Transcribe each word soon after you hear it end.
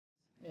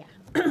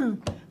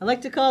I'd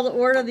like to call to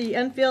order the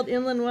Enfield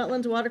Inland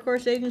Wetlands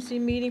Watercourse Agency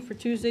meeting for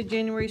Tuesday,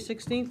 January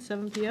 16th,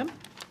 7 p.m.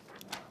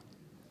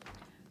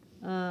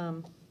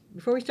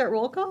 Before we start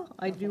roll call,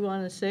 I do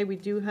want to say we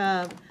do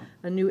have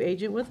a new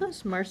agent with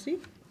us, Marcy.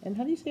 And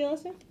how do you say your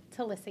last name?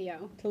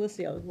 Talicio.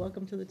 Talicio.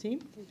 Welcome to the team.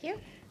 Thank you.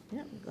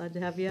 Yeah, glad to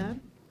have you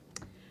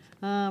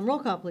on. Roll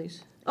call,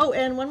 please. Oh,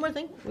 and one more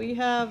thing. We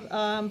have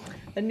a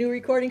new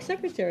recording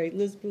secretary,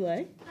 Liz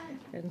Boulay.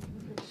 And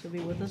she'll be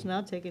with us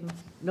now, taking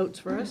notes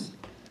for us.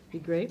 Be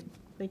great.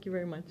 Thank you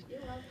very much.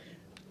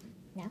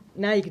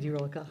 Now you can do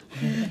roll call.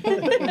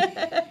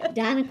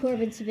 Donna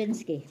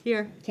Corbin-Sabinsky.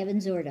 Here. Kevin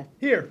Zorda.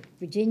 Here.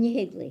 Virginia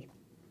Higley.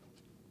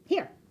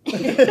 Here.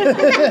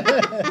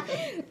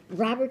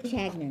 Robert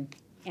Chagnon,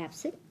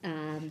 absent.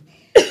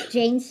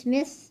 Jane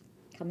Smith,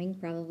 coming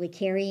probably.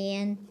 Carrie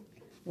Ann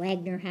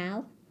Wagner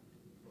Howe,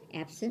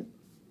 absent.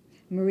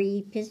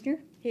 Marie Pisner.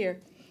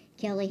 Here.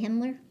 Kelly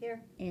Hemler.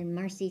 Here. And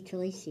Marcy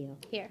Talicio.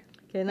 Here.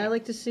 Okay, and I'd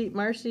like to seat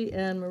Marcy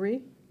and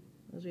Marie,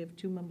 as we have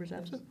two members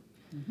absent.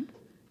 Mhm.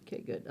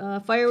 Okay, good.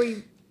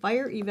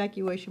 Fire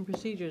evacuation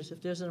procedures.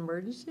 If there's an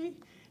emergency,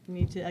 you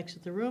need to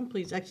exit the room.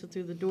 Please exit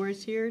through the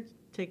doors here.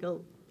 Take a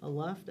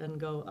left and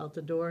go out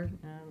the door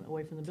and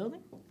away from the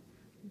building.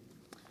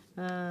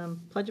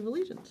 Pledge of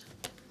Allegiance.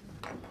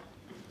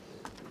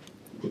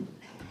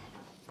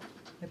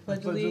 I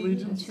pledge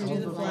allegiance to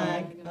the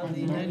flag of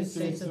the United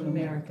States of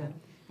America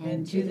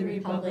and to the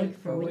republic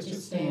for which it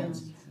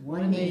stands,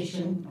 one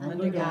nation,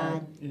 under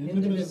God,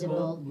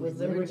 indivisible, with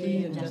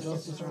liberty and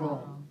justice for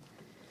all.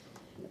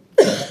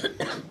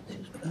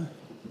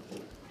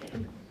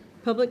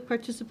 Public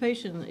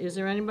participation. Is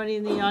there anybody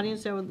in the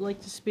audience that would like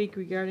to speak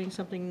regarding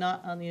something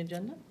not on the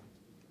agenda?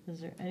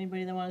 Is there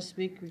anybody that wants to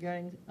speak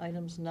regarding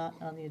items not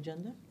on the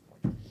agenda?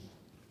 You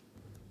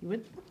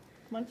would?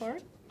 Come on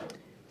forward. This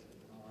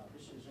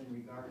is in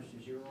regards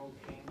to Zero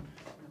King.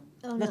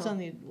 Oh, That's no. on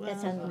the,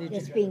 That's well, on the the,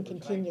 it's agenda. being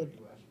continued.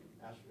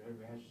 Ask if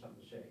everybody has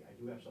something to say. I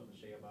do have something to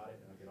say about it,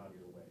 and I'll get out of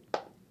your way.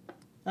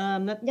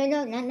 Not, No,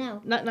 not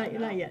now.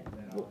 not yet.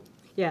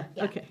 Yeah,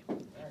 Yeah. okay.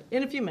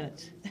 In a few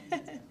minutes.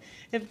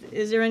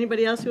 Is there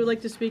anybody else who would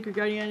like to speak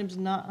regarding items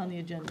not on the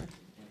agenda?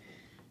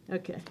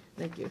 Okay,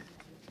 thank you.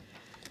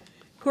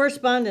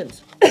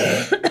 Correspondence.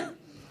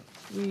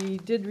 We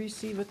did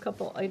receive a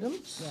couple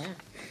items. Yeah.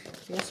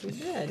 Yes, we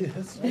did.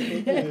 Yes,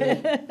 we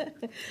did.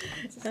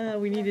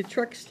 We needed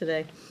trucks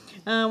today.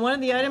 One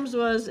of the items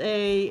was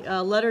a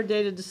letter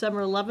dated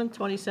December 11th,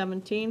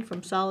 2017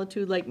 from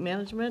Solitude Lake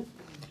Management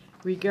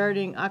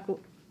regarding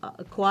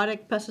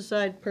aquatic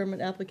pesticide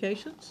permit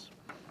applications.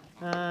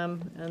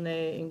 And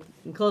they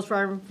enclosed for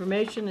our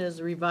information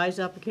is revised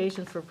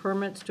applications for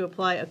permits to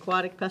apply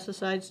aquatic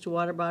pesticides to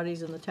water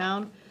bodies in the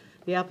town.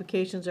 The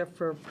applications are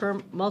for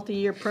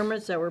multi-year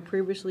permits that were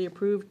previously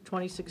approved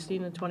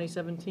 2016 and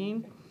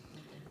 2017.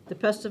 The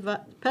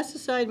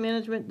Pesticide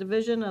Management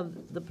Division of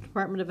the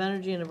Department of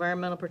Energy and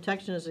Environmental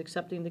Protection is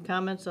accepting the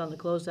comments on the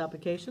closed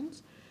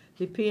applications.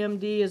 The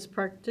PMD is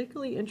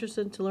particularly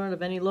interested to learn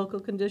of any local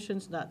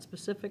conditions not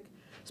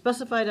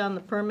specified on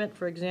the permit,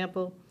 for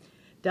example,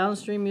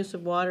 downstream use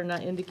of water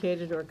not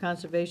indicated or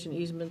conservation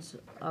easements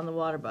on the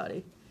water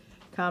body.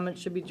 Comments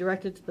should be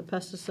directed to the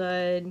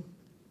Pesticide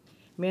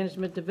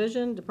Management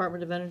Division,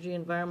 Department of Energy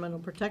and Environmental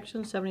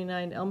Protection,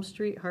 79 Elm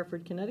Street,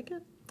 Hartford,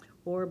 Connecticut,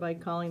 or by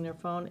calling their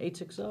phone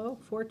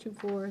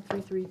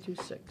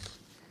 860-424-3326.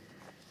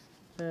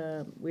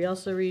 We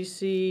also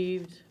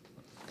received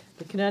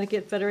the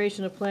Connecticut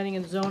Federation of Planning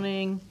and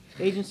Zoning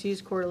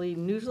Agencies quarterly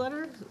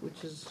newsletter,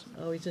 which is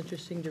always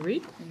interesting to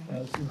read.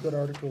 Some good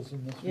articles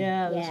in this one.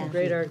 Yeah, there's some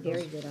great articles.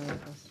 Very good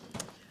articles.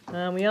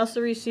 We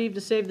also received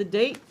a save the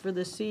date for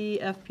the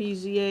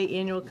CFPZA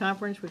annual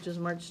conference, which is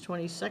March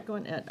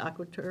 22nd at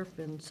AquaTurf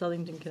in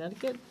Southington,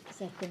 Connecticut. Is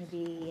that going to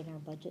be in our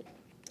budget?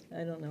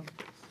 I don't know.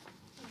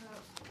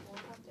 We'll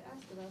have to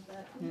ask about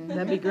that.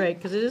 That'd be great,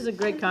 because it is a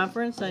great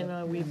conference. I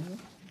know a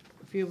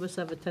few of us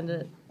have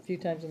attended it a few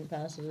times in the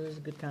past, and it is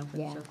a good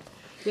conference. Yeah. So,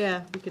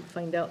 yeah, we could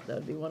find out. That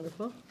would be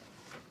wonderful.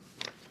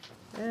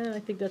 And I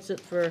think that's it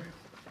for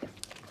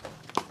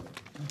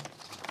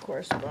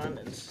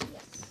correspondence.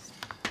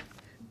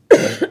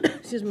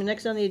 Excuse me,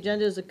 next on the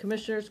agenda is the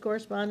Commissioner's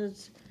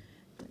correspondence.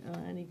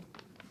 Any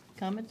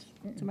comments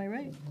to my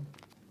right?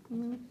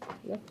 Nope.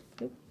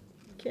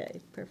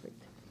 Okay,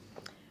 perfect.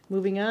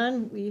 Moving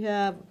on, we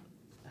have,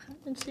 I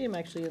didn't see them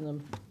actually in the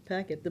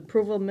packet, the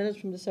approval of minutes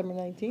from December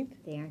 19th.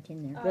 They aren't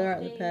in there. They aren't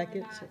in the They were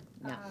packet.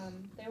 not-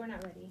 They were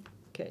not ready.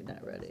 Okay,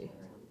 not ready.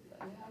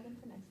 But we have them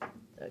for next time.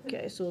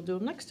 Okay, so we'll do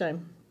them next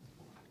time.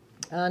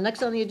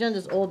 Next on the agenda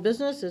is old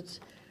business. It's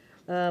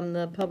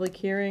the public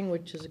hearing,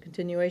 which is a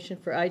continuation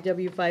for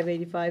IW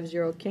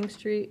 5850 King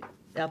Street.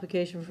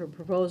 Application for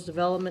proposed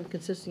development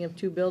consisting of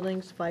two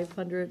buildings,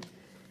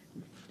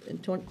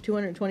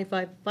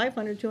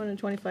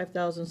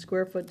 225,000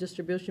 square foot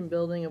distribution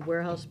building of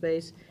warehouse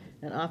space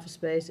and office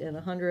space, and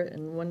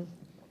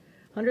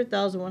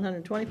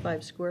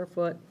 100,125 square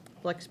foot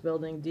flex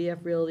building, DF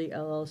Realty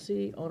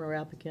LLC, owner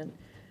applicant,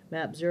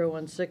 map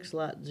 016,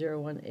 lot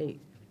 018.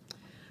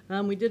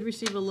 We did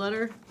receive a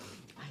letter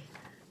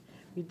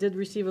We did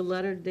receive a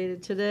letter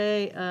dated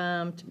today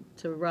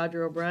to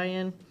Roger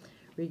O'Brien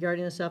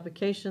regarding this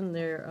application.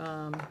 They're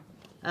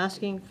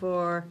asking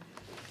for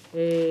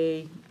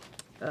a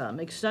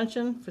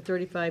extension for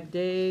 35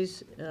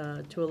 days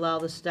to allow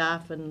the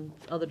staff and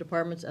other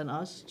departments and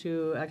us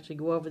to actually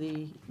go over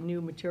the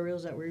new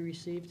materials that we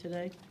received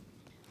today.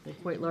 They're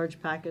quite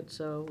large packets,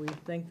 so we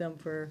thank them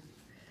for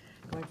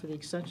going for the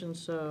extension.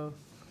 So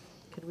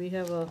could we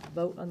have a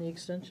vote on the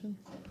extension?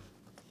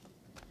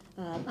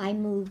 I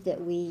move that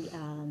we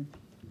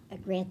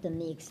grant them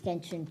the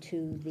extension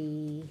to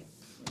the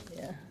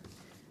Yeah.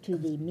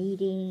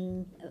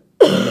 meeting.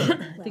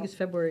 I think it's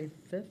February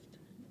 5th.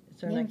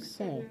 It's our They don't next,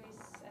 say. February,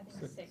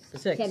 I think,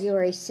 6th. 6th.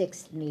 February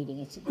 6th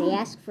meeting. They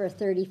asked for a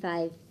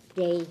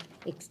 35-day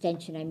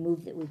extension. I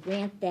move that we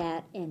grant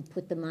that and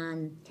put them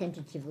on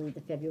tentatively the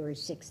February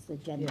 6th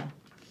agenda.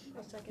 Yeah.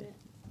 I'll second it.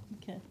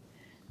 Okay.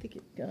 Think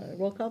it-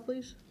 Roll call,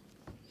 please.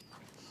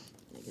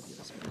 Let me get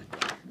this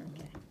back.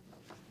 Okay.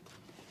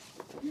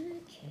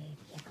 Okay,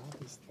 check all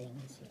these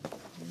things here.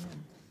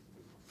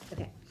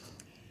 Okay.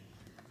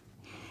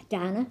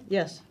 Donna,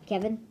 Yes.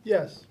 Kevin,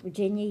 Yes.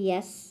 Virginia,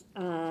 yes.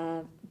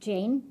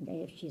 Jane,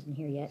 if she isn't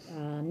here yet.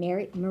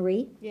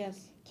 Marie,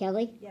 Yes.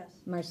 Kelly, Yes.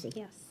 Marcy.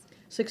 Yes.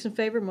 6 in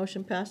favor,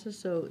 motion passes,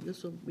 so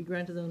this will be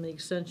granted them the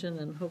extension,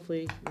 and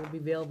hopefully will be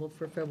available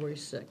for February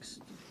 6th.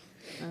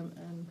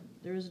 And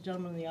there is a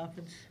gentleman in the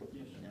office.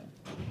 Yes. Yeah,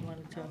 if you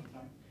wanted to,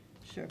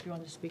 sure, if you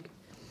wanted to speak.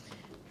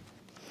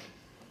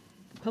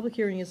 Public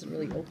hearing isn't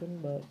really open,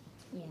 but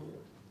Yeah.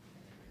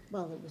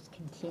 Well, it was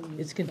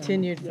continued. it's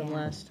continued from yeah.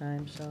 last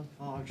time, so.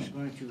 I'm just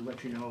going to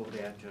let you know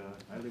that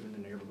I live in the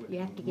neighborhood. You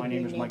have to My give name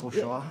your is name. Michael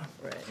Shaw,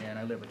 Right. and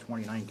I live at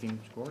 29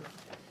 Kings Court.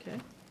 Okay.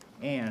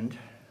 And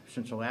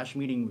since the last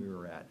meeting we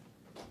were at,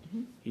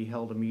 Mm-hmm. he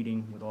held a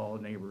meeting with all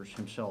the neighbors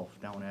himself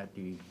down at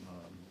the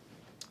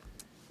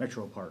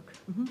Metro Park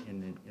Mm-hmm.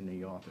 in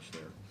the office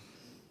there.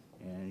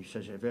 And he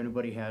says if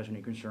anybody has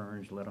any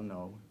concerns, let him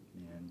know.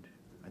 And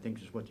I think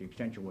this is what the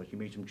extension was. He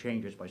made some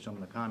changes by some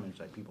of the comments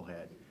that people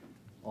had,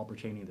 all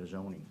pertaining to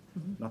zoning,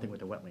 nothing with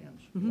the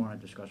wetlands. If you want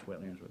to discuss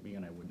wetlands with me,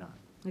 and I would not.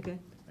 Okay.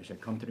 I said,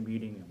 come to the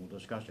meeting and we'll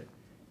discuss it.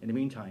 In the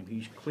meantime,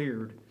 he's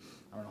cleared,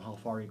 I don't know how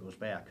far he goes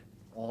back,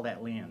 all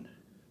that land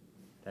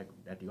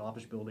that the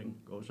office building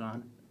goes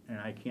on, and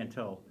I can't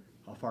tell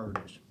how far it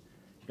is.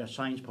 He's got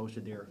signs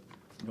posted there,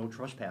 no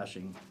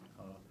trespassing.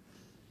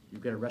 You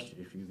get arrested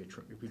if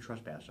you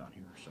trespass on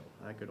here, so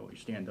I could always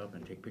stand up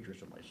and take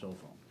pictures of my cell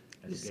phone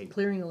at the He's gate.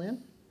 clearing the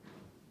land?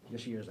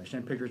 Yes, he is. I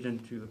sent pictures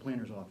into the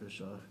planner's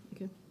office.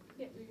 Okay.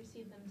 Yeah, we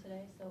received them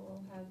today, so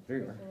we'll have There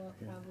you to are, go up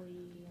yeah. probably,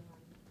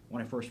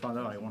 When I first found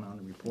out, I went on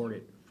the report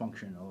it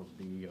function of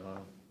the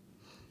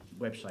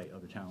website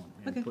of the town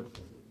Okay. and put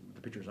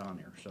the pictures on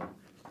there. So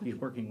he's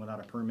working without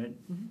a permit,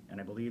 and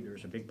I believe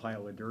there's a big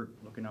pile of dirt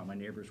looking out my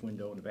neighbor's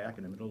window in the back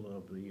in the middle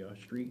of the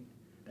street.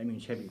 That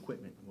means heavy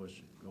equipment was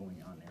going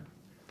on there.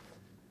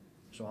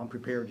 So I'm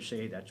prepared to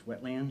say that's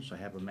wetlands. I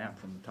have a map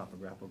from the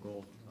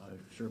topographical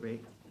survey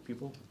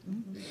people.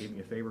 They gave me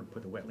a favor and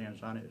put the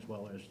wetlands on it as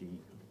well as the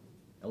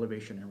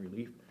elevation and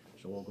relief.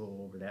 So we'll go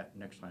over that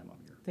next time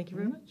I'm here. Thank you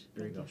very much.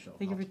 There you go, so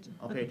Thank you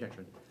I'll for. pay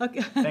attention.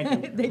 Okay.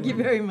 Thank you. Thank you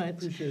very much.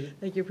 Appreciate it.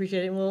 Thank you,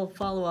 appreciate it, and we'll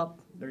follow up.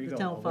 There you The go.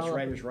 town will What's follow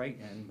right up. is right,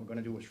 and we're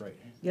gonna do what's right.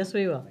 Yes,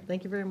 we will.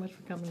 Thank you very much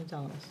for coming and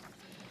telling us.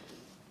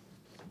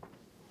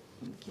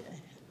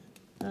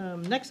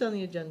 Okay. Next on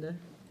the agenda.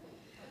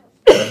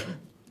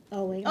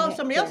 Oh, wait. a Oh, minute,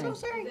 somebody else? Karen. Oh,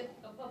 sorry.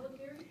 a public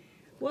hearing?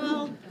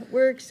 Well,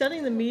 we're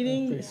extending the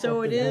meeting,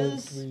 so it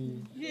is,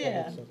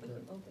 yeah,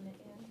 Open it,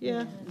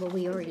 yeah. Well,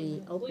 we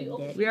already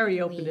opened it. We already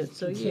opened it,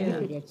 so yeah.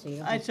 continued it, so you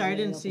don't I'm have to sorry, I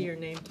didn't reopen see it. your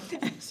name.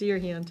 See your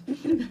hand.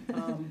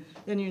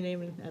 And your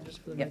name and address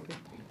for the Yep. record.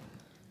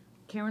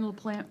 Karen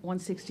LaPlante,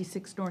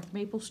 166 North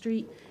Maple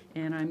Street,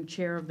 and I'm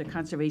Chair of the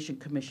Conservation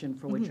Commission,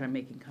 for which I'm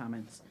making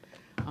comments.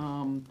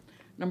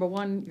 Number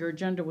one, your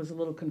agenda was a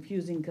little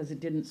confusing because it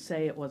didn't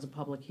say it was a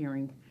public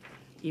hearing,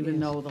 even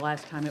Yes. though the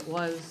last time it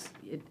was.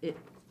 It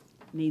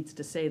needs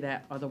to say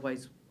that,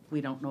 otherwise we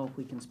don't know if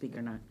we can speak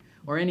or not,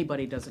 or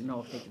anybody doesn't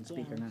know if they can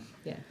speak or not.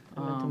 Yeah,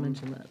 I meant to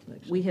mention that,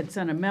 actually. We had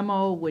sent a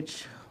memo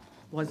which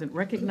wasn't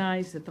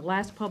recognized at the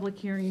last public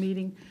hearing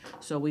meeting,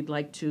 so we'd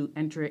like to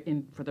enter it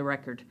in for the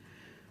record.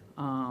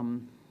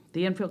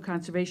 The Enfield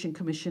Conservation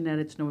Commission at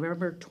its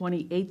November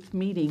 28th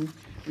meeting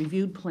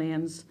reviewed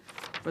plans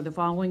for the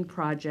following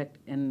project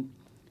and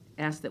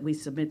asked that we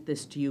submit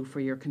this to you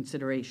for your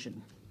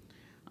consideration.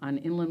 On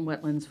Inland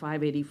Wetlands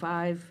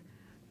 585,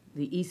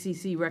 the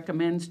ECC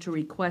recommends to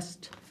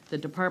request the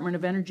Department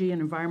of Energy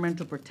and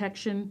Environmental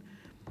Protection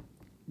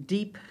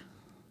deep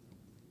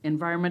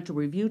environmental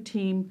review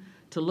team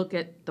to look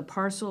at the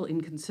parcel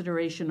in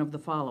consideration of the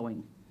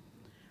following.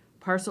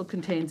 Parcel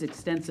contains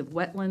extensive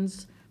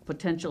wetlands,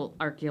 potential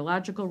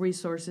archaeological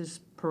resources,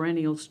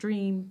 perennial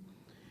stream,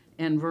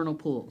 and vernal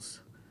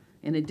pools.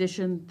 In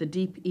addition, the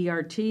deep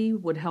ERT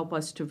would help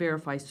us to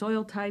verify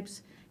soil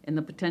types and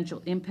the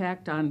potential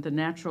impact on the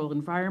natural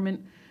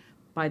environment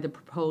by the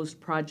proposed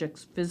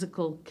project's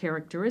physical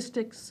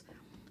characteristics,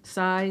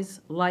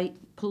 size, light,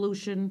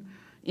 pollution,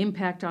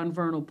 impact on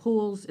vernal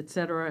pools, et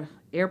cetera,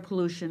 air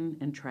pollution,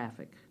 and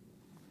traffic.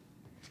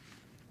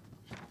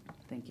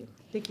 Thank you.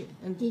 Thank you.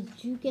 And Did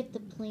you get the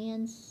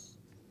plans?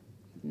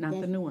 Not the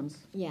Yes. new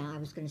ones. Yeah, I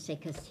was gonna say,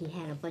 because he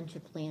had a bunch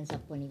of plans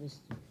up when he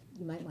was,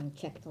 you might want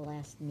to check the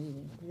last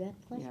meeting. Was that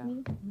the last Yeah.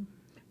 meeting?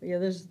 yeah,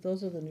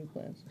 those are the new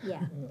plans.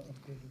 Yeah.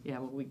 Yeah,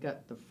 well, we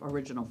got the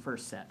original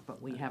first set,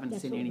 but we haven't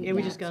That's seen what we anything Yeah,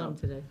 we yet, just got so them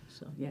today,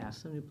 so. Yeah.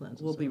 Some new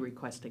plans. We'll and be stuff.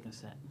 requesting a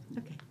set.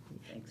 Okay.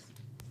 Thanks.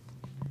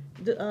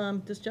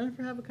 Does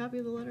Jennifer have a copy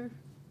of the letter?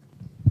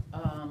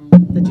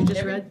 That you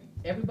just read?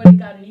 Everybody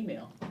got an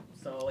email,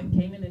 so it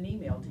came in an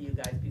email to you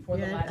guys before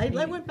the Yeah, last I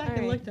meeting. went back and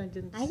Alright. looked, I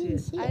didn't I see didn't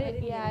it. see I it.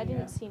 didn't, yeah, I Yeah.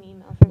 didn't see an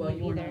email from Well, you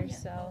you weren't either, on yet.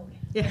 so.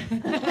 Yeah.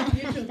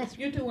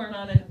 You two weren't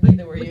on it,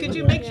 neither were you. But could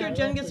you make sure Yeah,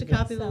 Jen gets a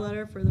copy of the so.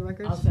 letter for the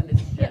records? I'll send it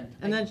to Jen.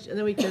 And then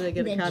we could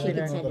get a Then copy she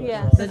there. can send it.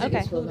 Yeah, So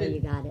okay. we'll know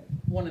you got it.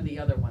 One of the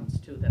other ones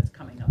too that's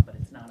coming up, but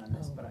it's not on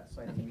this, Oh.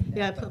 so I didn't need that.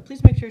 Yeah, but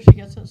please make sure she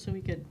gets it so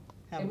we could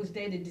have It was it.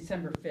 dated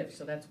December 5th,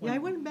 so that's when. Yeah, I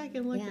went back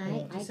and looked Yeah, at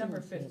it. I December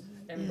didn't see 5th,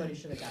 it. everybody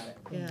should have got it.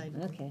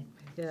 Yeah, Okay,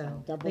 yeah.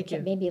 double Thank check,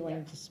 you. maybe it went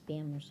into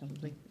spam or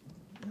something.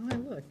 No, I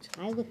looked.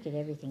 I looked at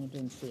everything and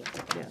didn't see it,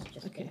 but Yeah, it's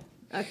just okay.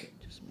 there. Okay,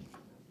 just me.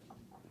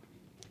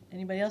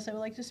 Anybody else that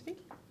would like to speak?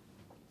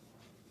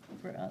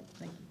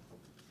 Thank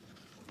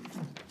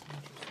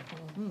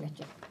you.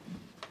 Gotcha.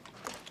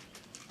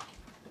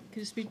 Could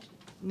you speak,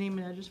 name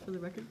and address for the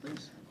record,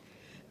 please?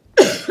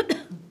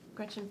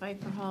 Gretchen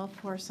Viper Hall,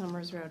 4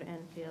 Summers Road,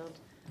 Enfield,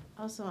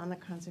 also on the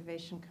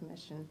Conservation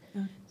Commission.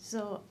 Yeah.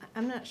 So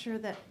I'm not sure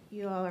that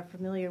you all are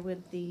familiar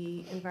with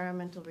the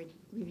Environmental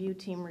Review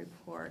Team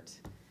report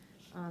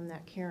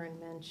that Karen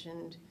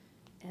mentioned,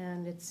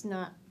 and it's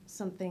not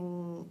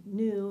something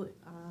new.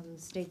 The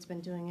state's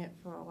been doing it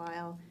for a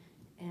while,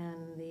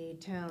 and the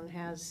town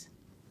has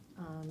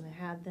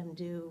had them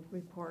do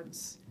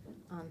reports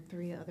on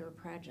 3 other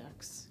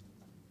projects.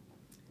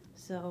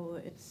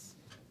 So it's,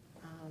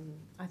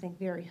 I think,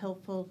 very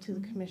helpful to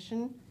the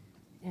commission,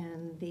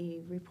 and the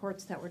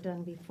reports that were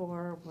done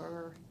before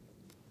were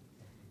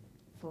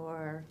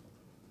for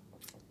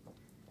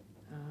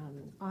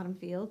Autumn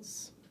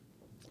Fields,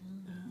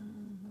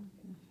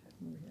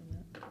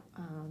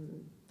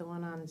 the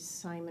one on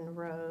Simon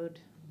Road,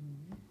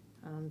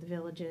 the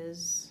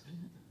Villages,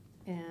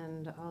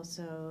 and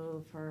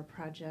also for a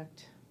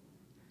project,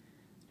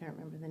 I don't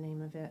remember the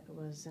name of it, it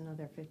was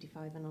another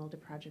 55 and older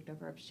project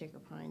over up Shaker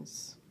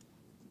Pines.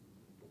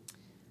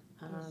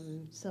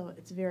 So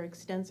it's a very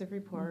extensive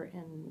report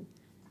and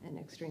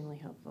extremely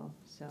helpful,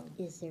 so.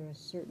 Is there a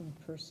certain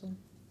person,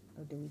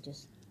 or do we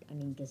just, I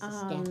mean, does the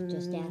staff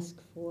just ask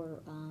for,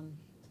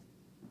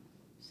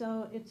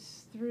 So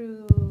it's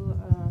through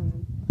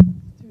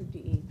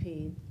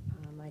DEP,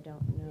 I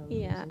don't know. who's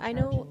Yeah, in I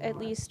charge know at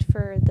anymore. least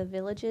for the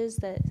Villages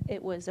that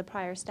it was a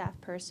prior staff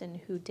person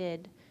who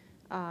did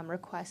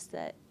request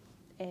that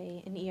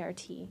an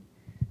ERT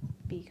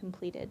be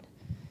completed.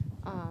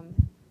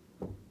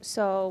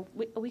 So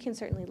we can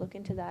certainly look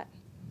into that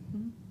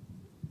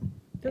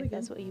Very if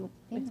that's good. what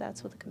if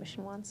that's what the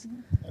commission wants.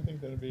 I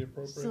think that'd be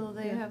appropriate. So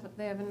they Yeah.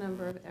 have a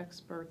number of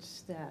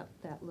experts that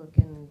look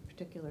in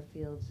particular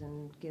fields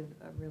and give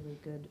a really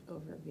good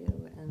overview.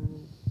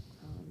 And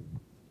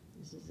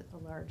this is a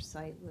large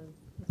site with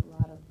a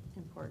lot of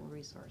important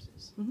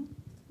resources. Mhm.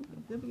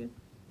 That'd be good.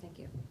 Thank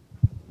you.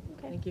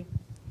 Okay. Thank you.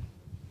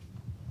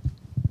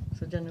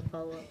 So Jen will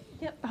follow up.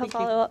 Yep, I'll Thank you.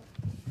 follow up.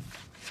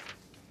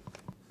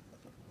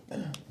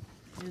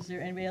 Is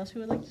there anybody else who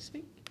would like to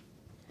speak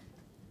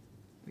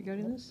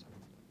regarding this?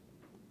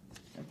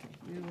 Okay,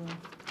 we will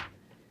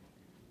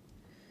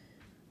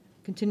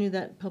continue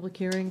that public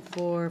hearing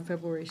for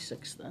February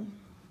 6th then.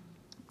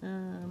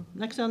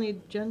 Next on the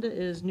agenda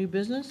is new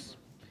business.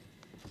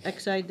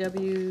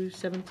 XIW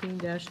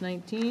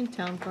 17-19,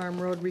 Town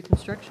Farm Road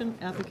Reconstruction,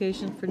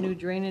 application for new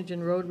drainage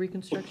and road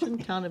reconstruction,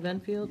 Town of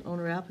Enfield,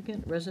 owner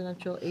applicant,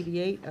 residential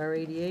 88,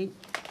 R88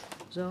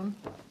 zone.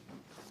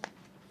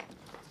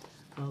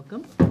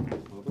 Welcome.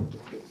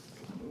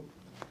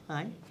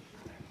 Hi.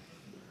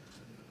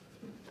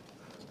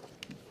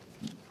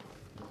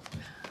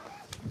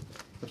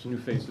 Have some new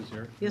faces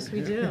here. Yes,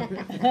 we do. All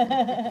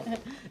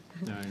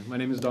right, my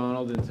name is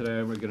Donald, and today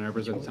I'm going to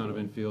represent the Town of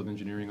Enfield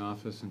Engineering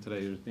Office, and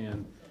today there's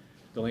Dan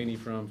Delaney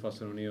from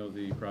Fuss & O'Neill,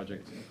 the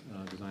project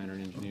designer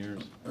and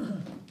engineers.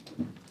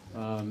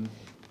 I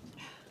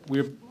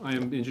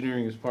am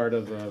engineering as part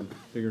of a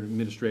bigger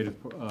administrative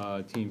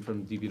team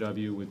from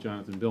DPW with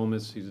Jonathan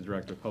Bilmes. He's the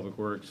Director of Public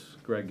Works.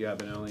 Greg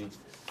Gabinelli,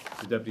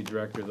 the Deputy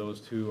Director.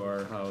 Those two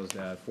are housed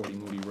at 40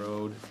 Moody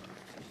Road.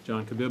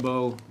 John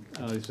Cabibbo,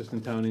 the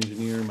Assistant Town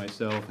Engineer,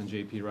 myself, and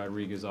JP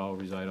Rodriguez all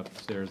reside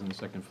upstairs on the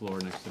 2nd floor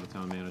next to the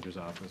Town Manager's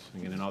office.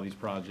 Again, and all these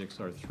projects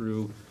are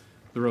through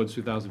the Roads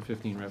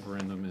 2015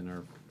 referendum and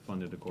are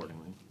funded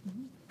accordingly.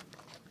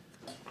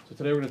 So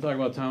today we're going to talk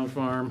about Town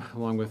Farm,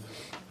 along with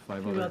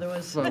five Few other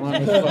ones.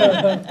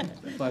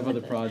 five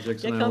other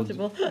projects. Get and I will-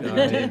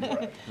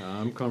 comfortable.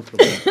 I'm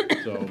comfortable.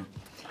 So,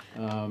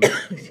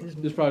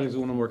 this project is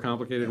one of the more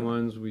complicated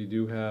ones. We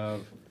do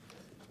have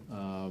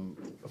a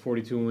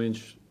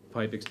 42-inch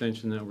pipe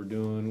extension that we're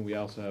doing. We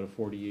also had a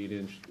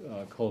 48-inch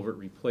culvert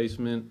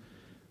replacement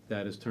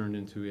that is turned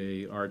into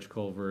a arch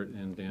culvert,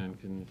 and Dan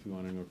can, if you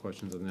want any more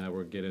questions on that,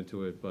 we'll get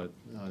into it, but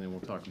then we'll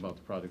talk about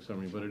the project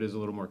summary. But it is a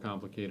little more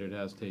complicated. It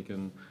has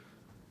taken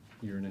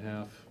a year and a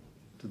half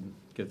to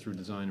get through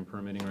design and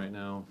permitting right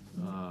now.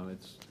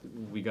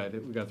 We got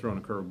thrown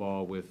a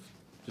curveball with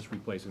just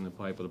replacing the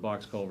pipe with a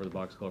box culvert. The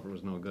box culvert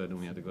was no good, and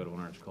we had to go to an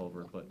arch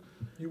culvert, but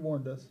You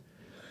warned us.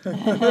 you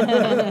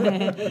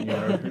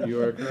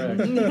are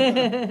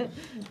correct.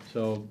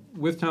 So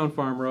with Town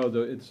Farm Road,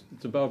 though, it's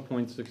about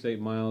 0.68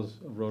 miles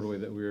of roadway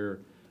that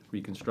we're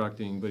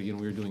reconstructing, but again,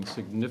 we're doing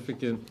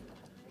significant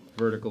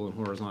vertical and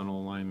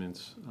horizontal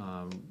alignments.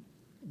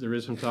 There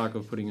is some talk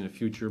of putting in a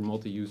future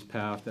multi-use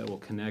path that will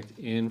connect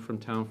in from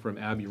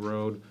Abbey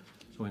Road,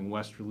 going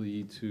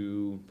westerly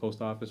to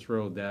Post Office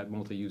Road, that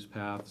multi-use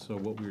path. So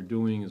what we're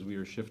doing is we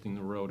are shifting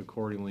the road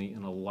accordingly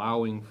and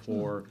allowing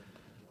for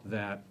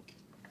that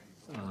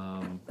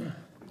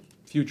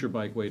future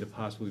bikeway to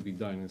possibly be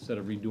done. Instead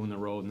of redoing the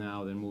road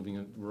now, then moving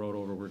the road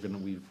over, we're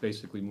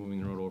basically moving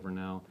the road over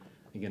now,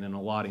 again, and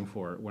allotting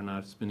for it. We're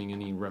not spending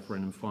any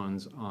referendum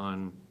funds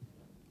on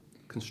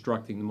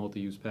constructing the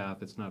multi-use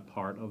path. It's not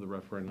part of the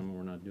referendum, and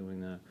we're not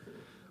doing that.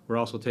 We're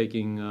also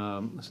taking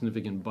a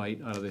significant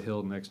bite out of the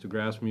hill next to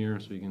Grassmere,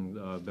 so you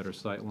can better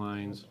sight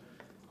lines.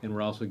 And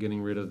we're also getting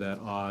rid of that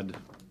odd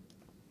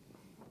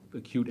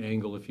acute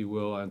angle, if you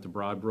will, onto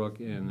Broadbrook,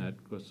 and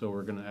so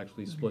we're gonna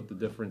actually split the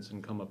difference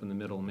and come up in the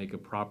middle and make a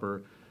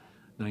proper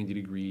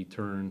 90-degree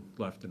turn,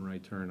 left and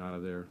right turn out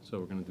of there. So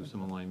we're gonna do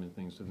some alignment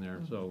things in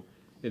there. So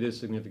it is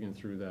significant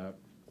through that.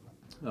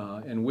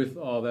 And with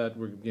all that,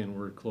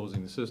 we're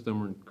closing the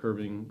system, we're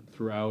curbing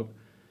throughout.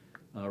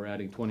 We're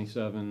adding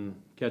 27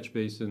 catch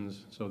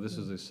basins, so this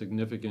is a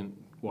significant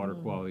water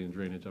quality and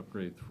drainage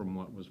upgrade from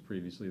what was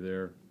previously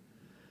there.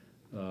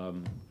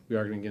 We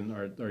are going to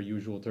get our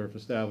usual turf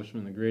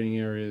establishment in the grading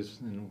areas,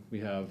 and we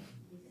have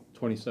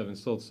 27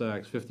 silt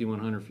sacks,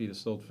 5,100 feet of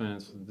silt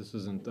fence. This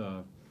isn't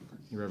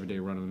your everyday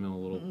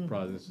run-of-the-mill little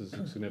project. This is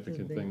a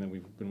significant thing that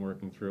we've been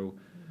working through.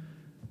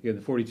 Again,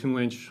 the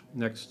 42-inch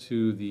next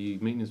to the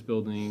maintenance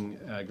building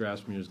at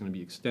Grassmere is going to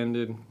be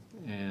extended,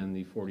 and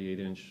the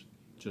 48-inch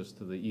just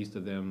to the east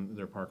of them,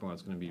 their parking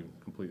lot's going to be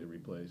completely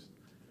replaced.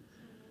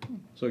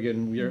 So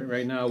again,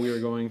 right now we are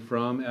going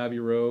from Abbey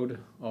Road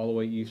all the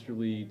way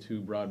easterly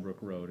to Broadbrook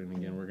Road, and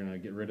again, we're going to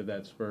get rid of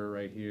that spur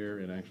right here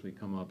and actually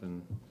come up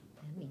and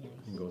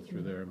go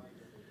through there.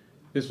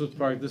 This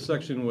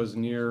section was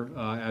near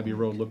Abbey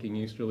Road looking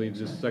easterly.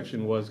 This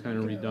section was kind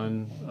of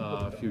redone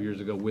a few years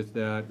ago with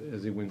that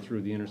as it went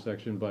through the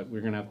intersection, but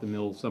we're going to have to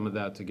mill some of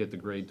that to get the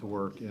grade to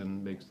work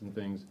and make some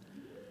things.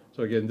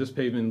 So again, this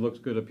pavement looks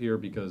good up here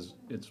because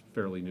it's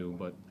fairly new,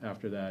 but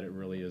after that, it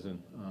really isn't.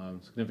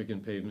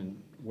 Significant pavement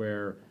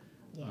where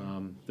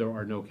there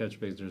are no catch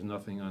basins. There's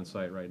nothing on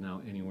site right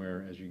now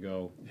anywhere as you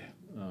go.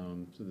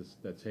 So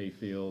that's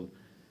Hayfield.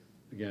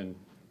 Again,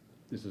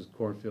 this is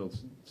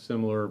cornfields,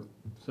 similar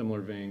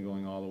vein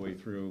going all the way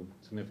through,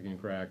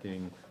 significant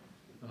cracking.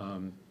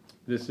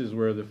 This is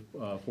where the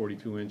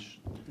 42-inch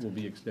will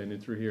be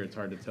extended through here. It's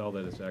hard to tell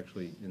that it's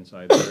actually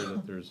inside there,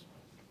 that there's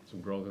some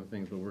growth and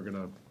things, but we'll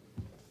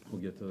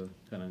get to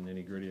kind of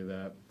nitty-gritty of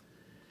that.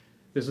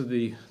 This is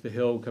the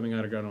hill coming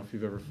out of, I don't know if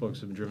you've ever,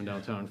 folks have driven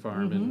down Town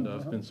Farm and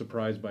been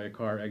surprised by a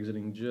car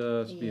exiting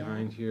just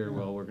behind here.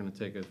 Well, we're gonna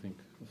take, I think,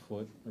 a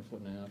foot or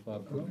foot and a half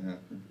off.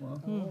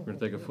 We're gonna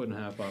take a foot and a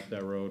half off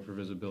that road for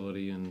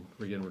visibility, and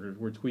again,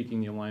 we're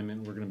tweaking the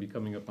alignment. We're gonna be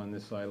coming up on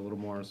this side a little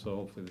more, so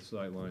hopefully the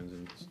sight lines,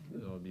 and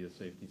it'll be a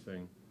safety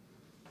thing.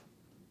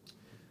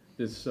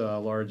 This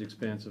large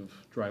expansive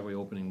driveway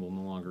opening will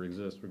no longer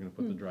exist. We're gonna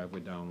put the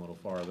driveway down a little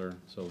farther,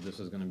 so this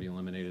is gonna be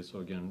eliminated. So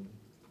again,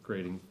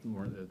 creating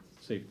more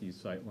safety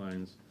sight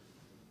lines.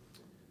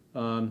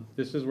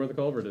 This is where the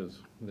culvert is,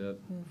 that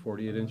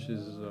 48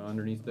 inches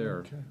underneath there.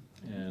 Okay.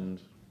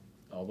 And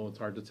although it's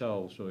hard to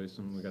tell, we'll show you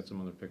we got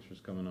some other pictures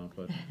coming up,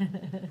 but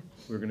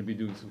we're gonna be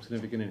doing some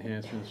significant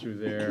enhancements through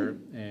there,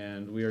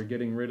 and we are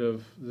getting rid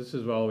of, this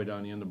is all the way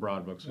down the end of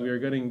Broadbrook. So we're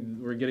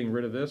getting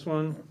rid of this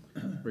one,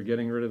 we're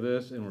getting rid of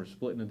this, and we're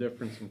splitting the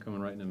difference and coming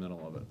right in the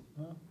middle of it.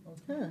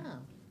 Huh,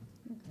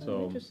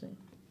 So, interesting.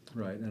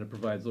 right, and it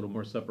provides a little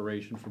more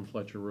separation from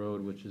Fletcher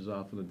Road, which is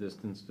off in the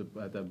distance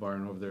at that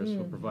barn over there, so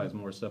it provides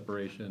more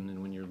separation,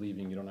 and when you're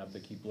leaving, you don't have to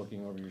keep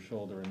looking over your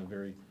shoulder in a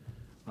very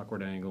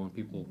awkward angle, and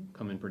people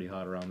come in pretty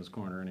hot around this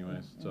corner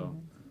anyways, so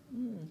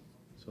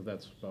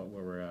that's about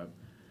where we're at.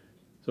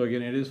 So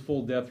again, it is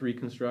full depth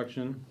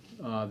reconstruction,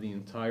 the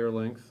entire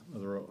length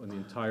of the road, the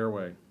entire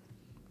way.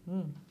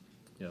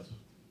 Yes.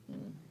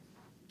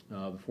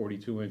 The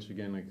 42-inch,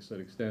 again, like I said,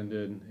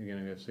 extended.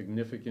 Again, we have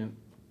significant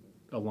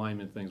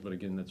alignment things, but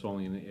again, that's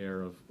only in the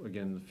air of,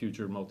 again, the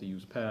future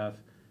multi-use path.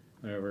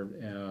 However,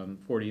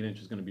 48-inch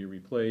is going to be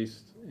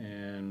replaced,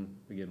 and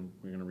again,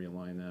 we're going to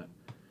realign that.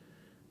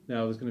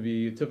 Now, there's going to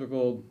be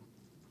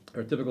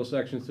our typical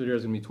sections through there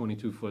is going to be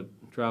 22-foot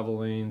travel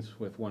lanes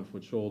with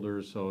 1-foot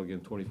shoulders. So again,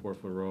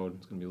 24-foot road.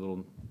 It's going to be a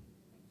little.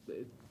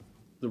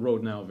 The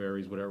road now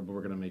varies, whatever, but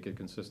we're going to make it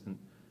consistent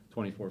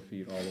 24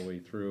 feet all the way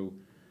through.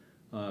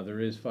 There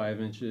is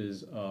 5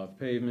 inches of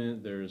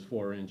pavement, there's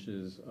 4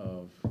 inches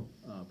of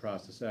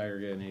processed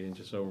aggregate, and 8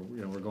 inches, so,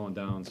 you know, we're going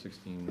down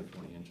 16 to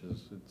 20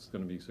 inches. It's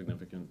gonna be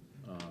significant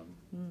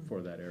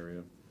for that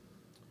area.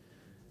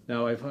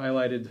 Now, I've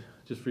highlighted,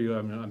 just for you,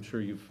 I'm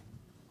sure you've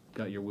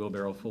got your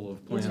wheelbarrow full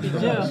of plans Yes, we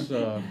from do. us,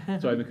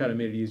 so I've kind of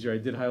made it easier. I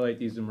did highlight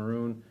these in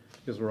maroon,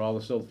 because where all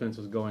the silt fence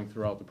is going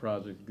throughout the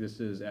project. This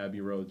is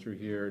Abbey Road through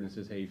here, and this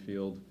is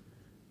Hayfield,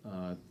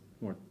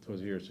 more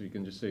towards here, so you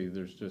can just see,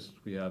 there's just,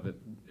 we have it,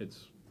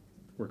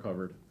 we're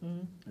covered.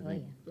 Mm-hmm.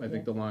 I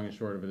think the long and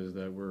short of it is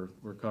that we're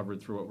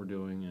covered through what we're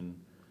doing, and,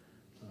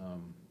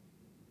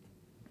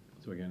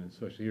 so again,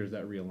 especially here's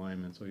that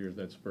realignment, so here's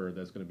that spur,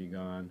 that's gonna be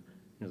gone,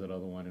 here's that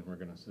other one, and we're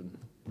gonna,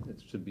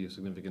 it should be a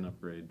significant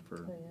upgrade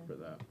for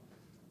that.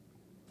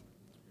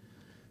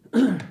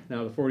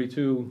 Now, the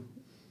 42,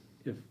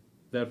 if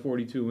that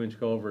 42-inch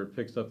culvert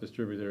picks up this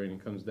tributary and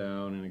it comes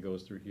down and it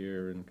goes through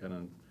here and kind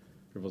of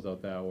dribbles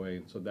out that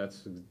way, so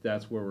that's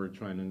where we're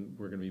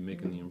gonna be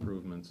making the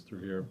improvements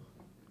through here.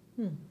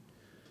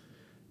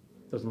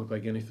 Doesn't look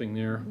like anything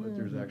there, but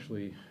there's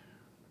actually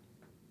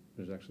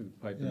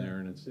pipe in there,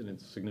 and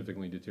it's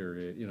significantly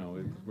deteriorated, you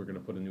know, we're gonna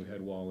put a new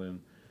head wall in.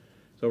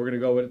 So we're gonna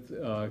go with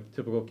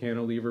typical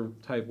cantilever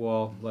type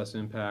wall, less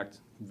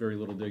impact, very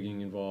little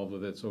digging involved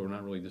with it, so we're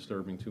not really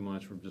disturbing too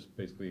much, we're just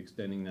basically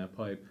extending that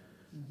pipe.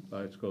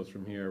 It goes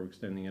from here, we're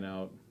extending it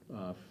out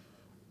 5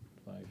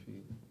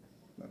 feet.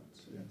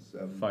 That's, yeah,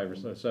 7. 5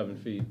 or 7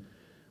 feet.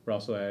 We're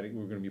also adding,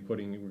 we're gonna be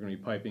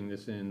piping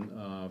this in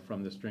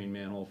from this drain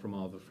manhole from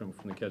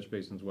the catch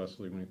basins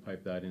westerly. We're gonna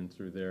pipe that in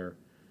through there.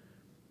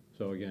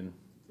 So again,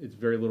 it's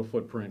very little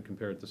footprint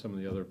compared to some of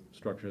the other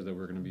structures that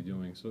we're gonna be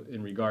doing. So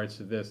in regards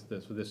to this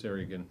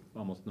area, again,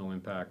 almost no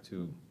impact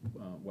to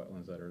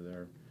wetlands that are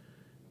there.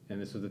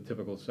 And this is the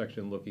typical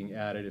section looking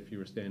at it, if you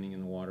were standing in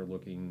the water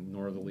looking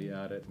northerly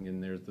at it. Again,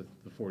 there's the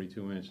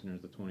 42-inch, and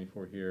there's the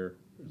 24 here.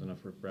 There's enough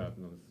riprap,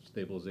 and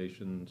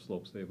stabilization,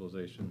 slope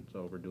stabilization,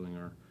 so we're doing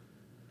our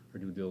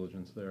due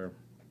diligence there.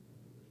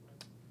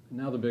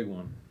 Now the big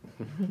one.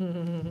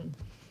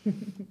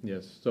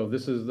 Yes, so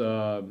this is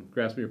the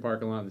Grassmere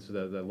parking lot. This is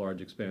that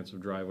large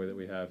expansive driveway that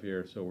we have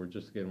here. So we're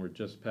just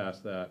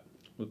past that.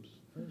 Oops.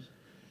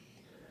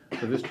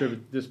 So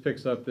this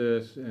picks up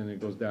this, and it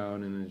goes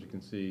down, and as you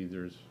can see,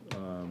 there's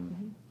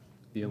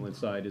the inlet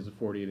side is a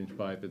 48-inch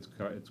pipe. It's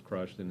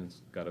crushed, and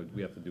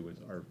we have to do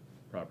our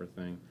proper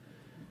thing.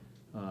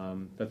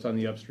 That's on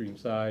the upstream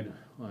side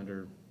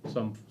under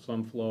some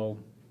flow.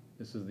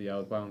 This is the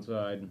outbound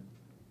side.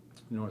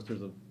 You notice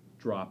there's a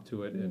drop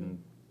to it,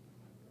 and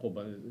a whole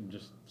bunch of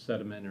just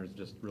sediment, and it's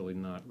just really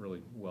not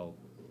really well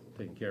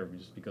taken care of,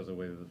 just because of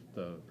the way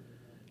the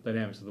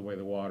dynamics of the way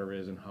the water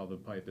is and how the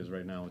pipe is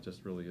right now. It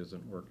just really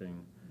isn't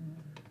working.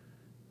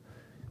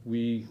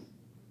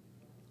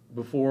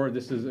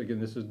 This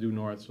is due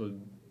north, so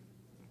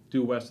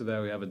due west of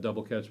that we have a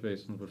double catch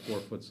basin with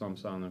 4-foot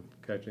sumps on them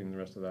catching the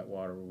rest of that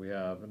water. We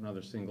have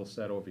another single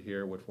set over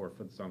here with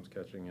 4-foot sumps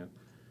catching it,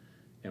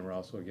 and we're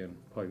also again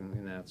plugging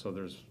in that, so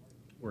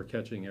we're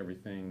catching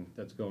everything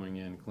that's going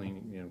in,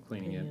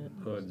 cleaning it,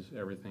 hoods,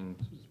 everything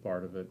is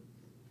part of it.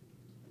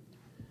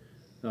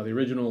 Now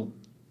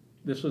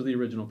this was the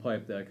original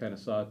pipe, that kind of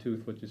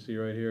sawtooth, what you see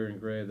right here in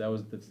gray.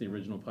 That's the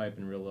original pipe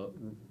in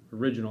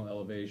original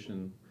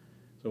elevation.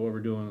 So what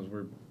we're doing is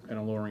we're kind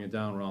of lowering it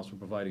down. We're also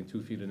providing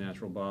 2 feet of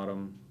natural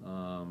bottom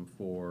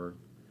for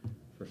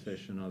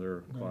fish and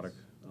other aquatic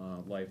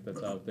life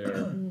that's out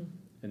there.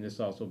 And this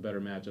also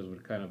better matches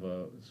with kind of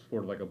it's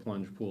sort of like a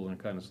plunge pool, and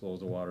it kind of slows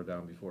the water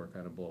down before it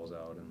kind of blows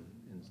out and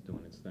it's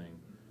doing its thing.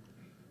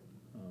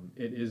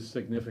 It is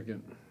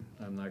significant.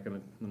 I'm not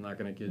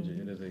gonna kid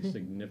you. It is a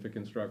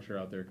significant structure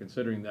out there,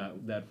 considering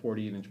that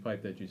 48-inch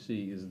pipe that you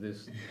see is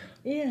this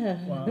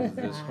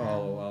this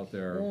hollow out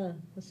there. Yeah,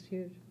 that's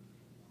huge.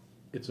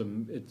 It's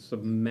a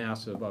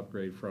massive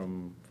upgrade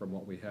from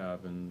what we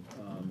have, and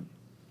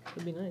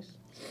It'd be nice.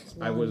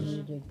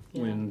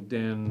 when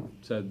Dan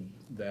said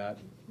that,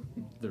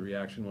 the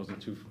reaction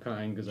wasn't too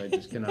kind, because I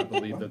just cannot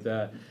believe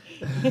that.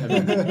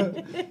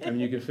 I mean,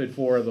 you could fit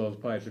 4 of those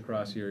pipes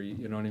across here.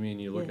 You know what I mean?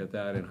 You look at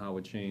that and how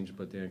it changed,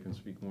 but Dan can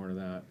speak more to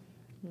that.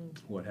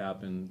 What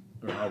happened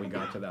or how we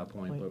got to that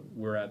point. But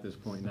we're at this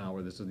point now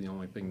where this is the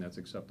only thing that's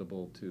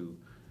acceptable to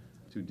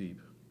deep,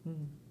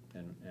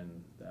 and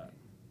that.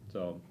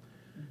 So.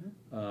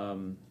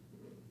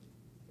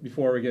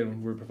 Before,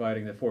 again, we're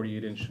providing that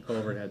 48-inch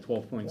culvert, had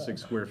 12.6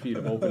 square feet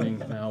of opening.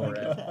 Now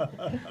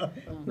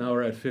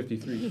we're at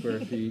 53 square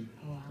feet.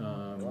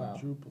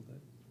 Quadrupled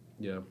it.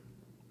 Yeah.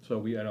 So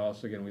we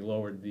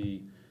lowered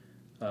the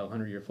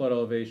 100-year flood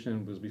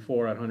elevation. Because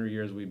before, at 100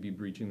 years, we'd be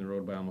breaching the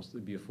road by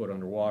it'd be a foot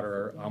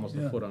underwater,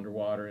 a foot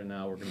underwater, and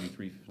now we're going to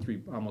be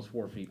almost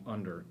 4 feet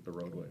under the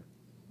roadway.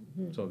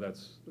 So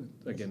that's,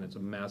 again, it's a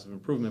massive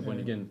improvement.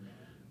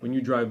 When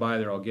you drive by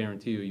there, I'll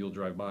guarantee you'll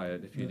drive by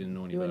it if you didn't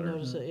know any better. You wouldn't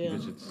notice it, yeah.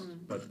 Because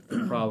but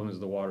the problem is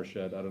the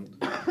watershed.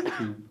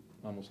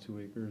 Almost 2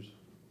 acres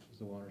is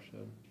the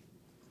watershed.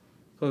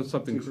 So it's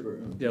something, Two square-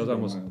 yeah, it was two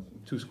almost miles.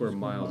 2 square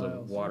miles of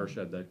miles.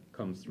 watershed that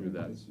comes through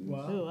that. It's-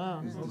 Oh,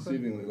 wow. It's Okay.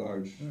 deceivingly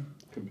large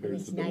compared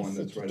It's to the nice one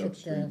that that's you right took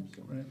upstream.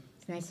 so. Right.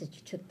 It's nice that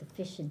you took the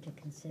fish into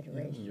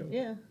consideration, Yep.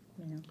 Yeah.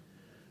 you know.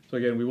 So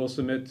again, we will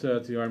submit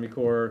to the Army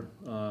Corps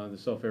the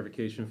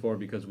self-verification form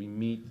because we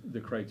meet the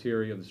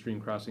criteria of the stream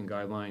crossing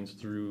guidelines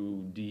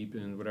through deep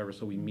and whatever,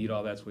 so we meet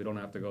all that, so we don't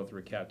have to go through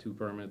a Cat 2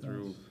 permit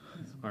through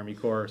Army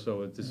Corps,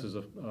 so this is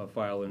a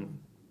file and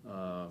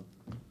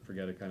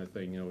forget it kind of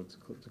thing, you know, it's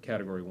a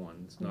category 1.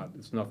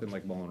 It's nothing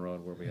like Mullen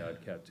Road where we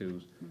had Cat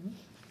 2s.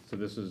 So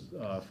this is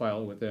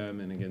filed with them,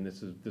 and again,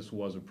 this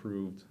was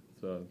approved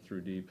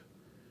through deep.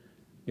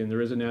 Again,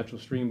 there is a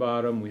natural stream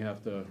bottom, we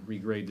have to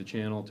regrade the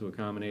channel to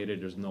accommodate it,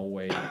 there's no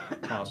way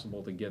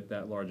possible to get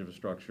that large of a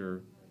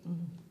structure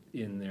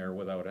in there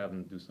without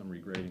having to do some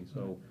regrading,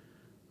 so,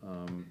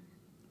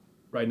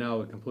 right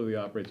now, it completely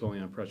operates only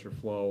on pressure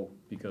flow,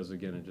 because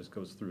again, it just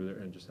goes through there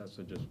and just has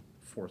to just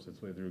force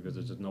its way through, because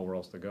there's just nowhere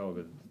else to go,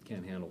 because it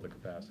can't handle the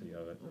capacity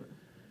of it.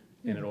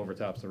 And it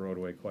overtops the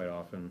roadway quite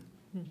often.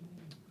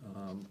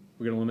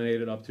 We're gonna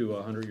eliminate it up to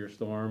a 100-year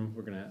storm.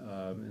 We're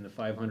gonna, in the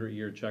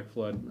 500-year check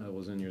flood, that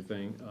was in your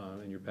thing,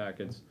 in your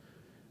packets,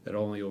 that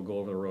only will go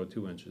over the road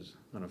 2 inches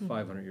on a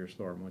 500-year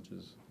storm, which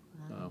is,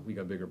 we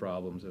got bigger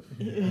problems if.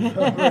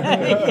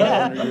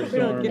 Yeah, 500-year we don't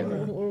storm. get,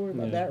 we're worried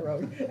about Yeah. that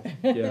road.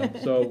 Yeah,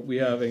 so we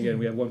have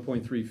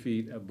 1.3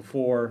 feet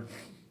before,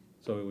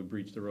 so it would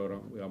breach the road,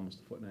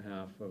 almost 1.5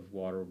 feet of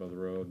water above the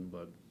road,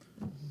 but.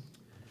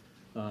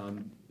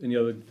 And the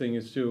other thing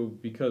is too,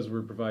 because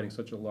we're providing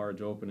such a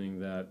large opening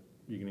that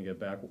you're gonna get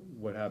back,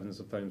 what happens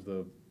sometimes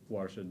the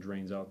watershed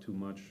drains out too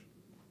much.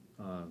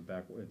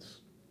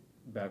 It's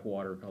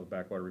backwater, called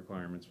backwater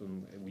requirements,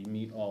 when we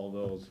meet all of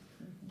those.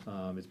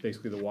 It's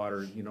basically the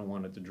water, you don't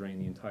want it to drain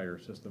the entire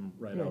system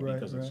right out Right,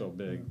 because it's so right,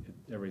 big.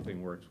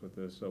 Everything works with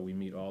this, so we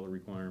meet all the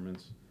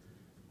requirements.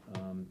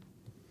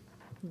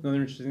 Another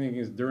interesting thing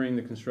is during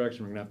the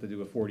construction, we're gonna have to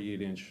do a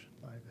 48-inch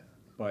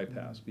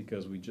bypass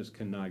because we just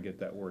cannot get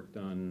that work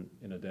done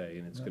in a day,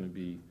 and it's gonna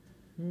be,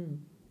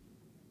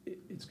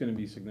 it's gonna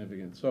be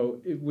significant. So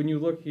when you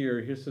look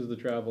here, here says the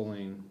travel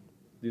lane.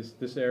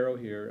 This arrow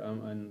here,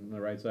 on the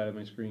right side of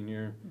my screen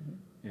here,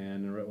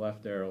 and the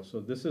left arrow. So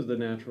this is the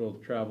natural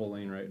travel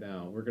lane right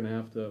now. We're gonna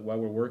have to, while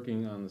we're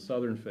working on the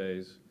southern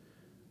phase,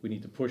 we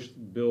need to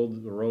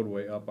build the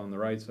roadway up on the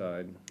right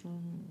side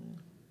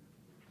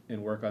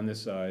and work on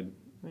this side.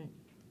 Right,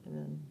 and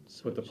then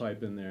Put the switch.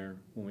 pipe in there.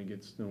 When we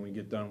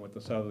get done with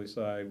the southerly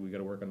side, we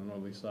gotta work on the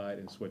northerly side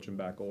and switch them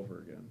back over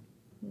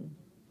again.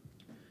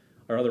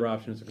 Our other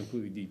option is to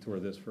completely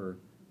detour this for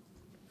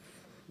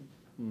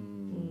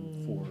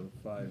 4 or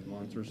 5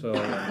 months or so.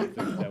 I think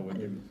that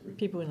would,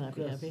 People would not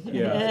be happy.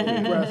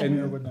 yeah.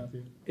 Grassmere And would not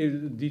be.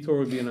 detour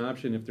would be an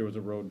option if there was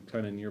a road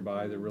kinda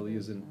nearby. There really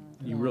isn't,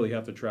 you really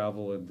have to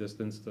travel a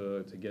distance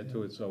to get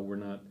to it, so we're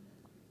not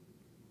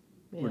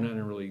in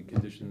a really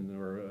condition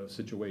or a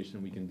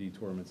situation we can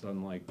detour them. It's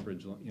unlike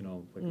Bridge, you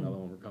know, like another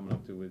one we're coming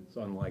up to. It's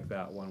unlike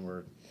that one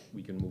where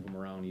we can move them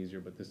around easier,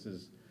 but this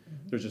is,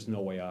 there's just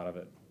no way out of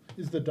it.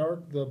 Is the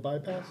dark the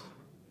bypass?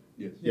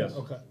 Yes. Yes.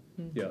 Okay.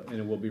 Yeah, and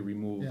it will be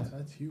removed. Yeah,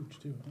 that's huge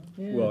too, huh?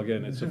 Yeah. Well,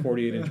 again, it's a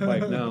 48-inch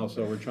pipe now,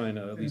 so we're trying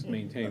to at least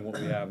maintain what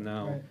we have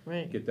now. Right.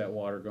 Right. Get that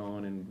water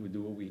going, and we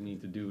do what we need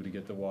to do to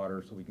get the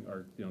water so we can,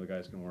 or, you know, the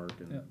guys can work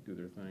and Yeah. do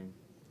their thing.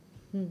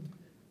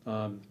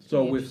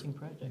 So Pretty with, interesting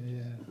project.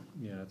 Yeah.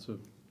 yeah,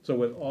 so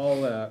with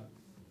all that,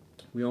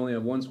 we only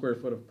have 1 square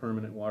foot of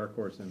permanent water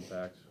course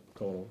impacts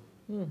total.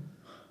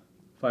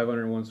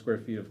 501 square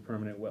feet of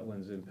permanent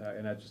wetlands impact,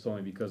 and that's just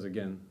only because,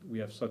 again, we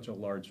have such a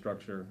large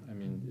structure. I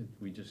mean,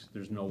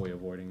 there's no way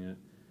avoiding it.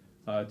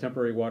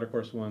 Temporary water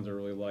course ones are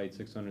really light,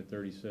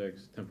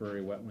 636,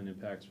 temporary wetland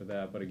impacts for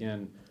that, but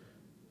again,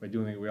 by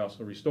doing it, we're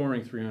also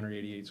restoring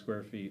 388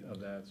 square feet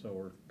of that, so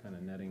we're kind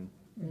of netting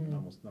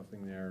almost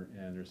nothing there,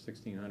 and there's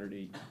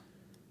 1,608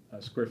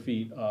 square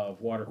feet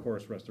of water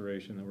course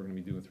restoration that we're gonna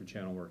be doing through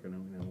channel work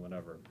and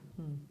whatever.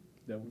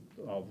 That,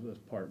 all this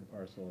part and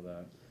parcel of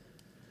that.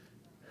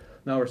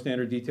 Now, our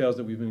standard details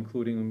that we've been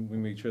including, we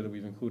make sure that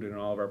we've included in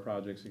all of our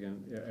projects,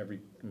 again,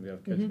 we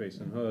have catch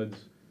basin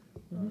hoods,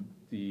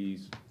 the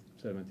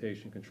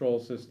sedimentation control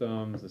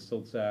systems, the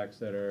silt sacks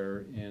that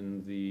are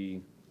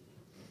in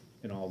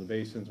all the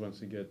basins once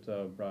they get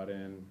brought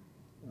in,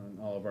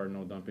 all of our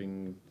no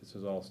dumping, this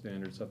is all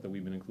standard stuff that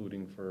we've been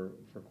including for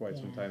quite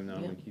some time now,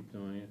 and we keep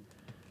doing it.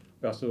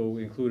 We also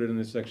included in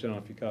this section, I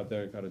don't know if you caught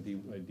there, got a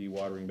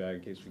dewatering bag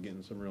in case we're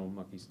getting some real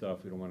mucky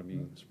stuff. We don't wanna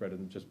be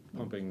spreading, just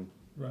pumping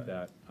Right.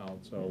 that out,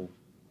 so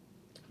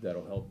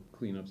that'll help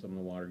clean up some of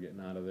the water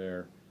getting out of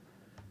there.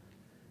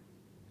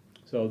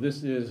 So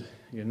this is,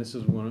 again, this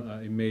is a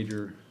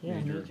major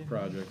major.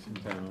 project in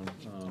town.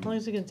 How long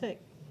is it gonna take?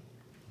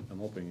 I'm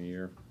hoping a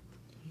year.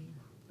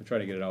 I'll try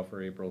to get it out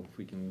for April, if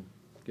we can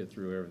get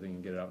through everything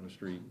and get it out in the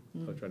street.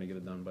 So trying to get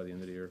it done by the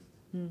end of the year.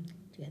 Do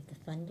you have the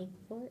funding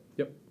for it?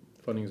 Yep,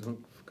 funding is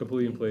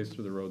completely in place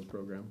through the roads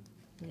program.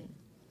 Right.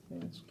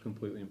 It's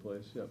completely in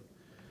place, yep.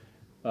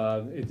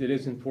 It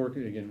is in poor,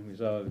 again, we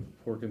saw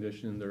poor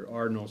condition. There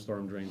are no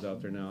storm drains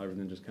out there now.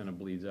 Everything just kind of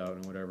bleeds out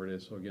and whatever it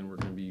is. So again, we're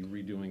going to be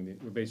redoing,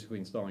 we're basically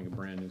installing a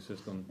brand-new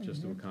system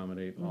just to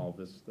accommodate all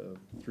this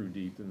through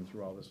DEEP and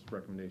through all this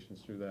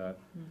recommendations through that.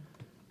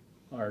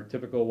 Our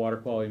typical water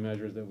quality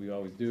measures that we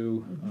always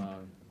do,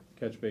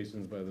 catch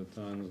basins by the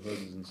tons,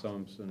 hoods and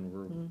sumps, and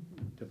we're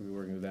typically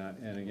working with that.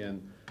 And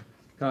again,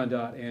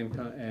 ConDOT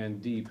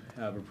and DEEP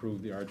have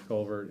approved the arch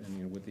culvert,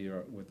 and with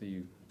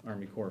the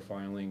Army Corps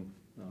filing,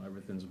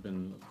 everything's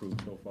been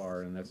approved so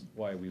far, and that's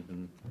why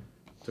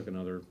took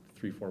another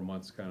 3-4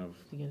 months kind of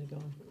To get it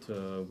going.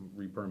 to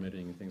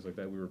re-permitting and things like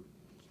that. We were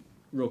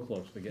real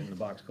close to getting the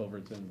box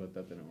culverts in, but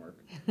that didn't work.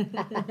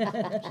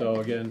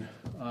 So again,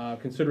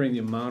 considering the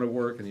amount of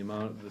work and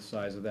the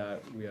size of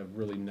that, we have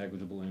really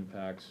negligible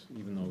impacts,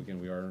 even though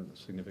again, we are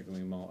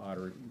significantly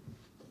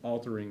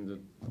altering the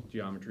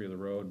geometry of the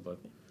road, but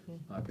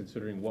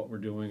considering what we're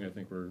doing, I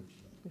think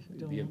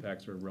the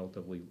impacts are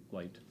relatively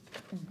light.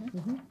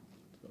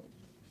 So.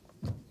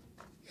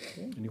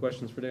 Any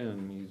questions for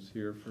Dan? He's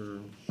here for.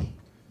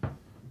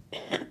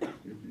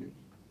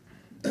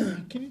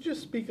 Can you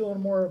just speak a little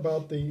more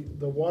about the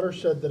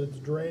watershed that it's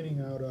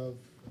draining out of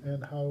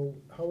and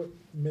how it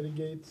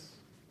mitigates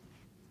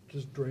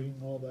just draining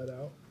all that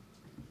out?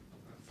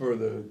 For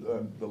the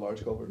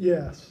large culvert?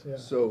 Yes, yeah.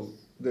 So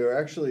they're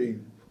actually,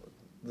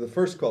 the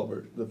first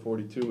culvert, the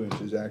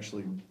 42-inch, is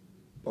actually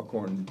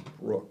Buckhorn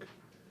Brook.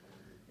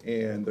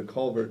 And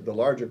the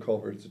larger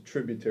culvert is a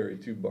tributary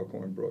to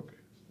Buckhorn Brook.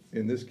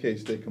 In this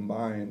case, they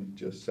combine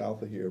just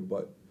south of here,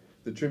 but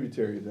the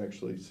tributary is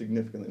actually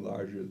significantly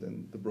larger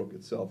than the brook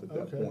itself at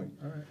that Okay, point.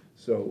 all right.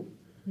 So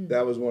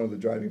that was one of the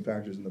driving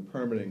factors in the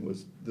permitting,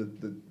 was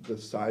the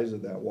size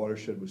of that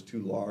watershed was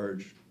too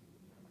large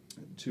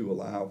to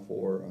allow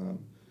for,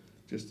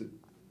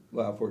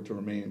 it to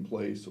remain in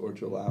place, or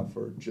to allow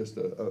for just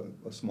a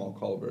small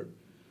culvert,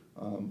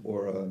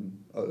 or an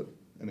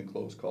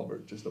enclosed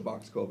culvert, just a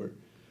box culvert.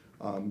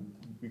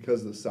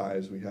 Because of the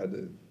size, we had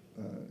to,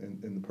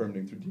 in the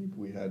permitting through DEEP,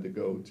 we had to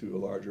go to a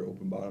larger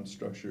open bottom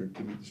structure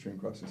to meet the stream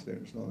crossing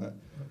standards and all that.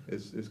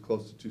 It's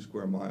close to 2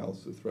 square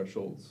miles, the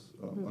threshold's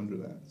under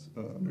that,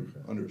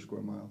 under a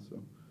square mile,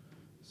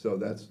 so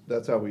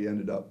that's how we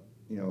ended up,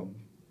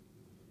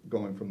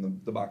 going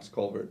from the box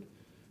culvert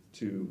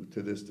to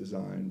this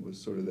design, was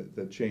sort of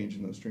that change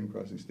in those stream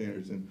crossing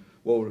standards. And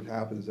what would have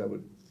happened is that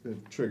would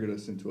have triggered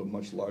us into a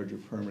much larger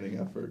permitting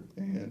effort.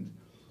 And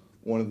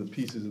one of the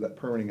pieces of that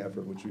permitting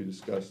effort, which we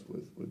discussed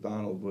with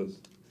Donald,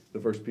 was the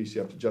first piece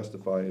you have to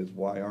justify is,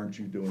 why aren't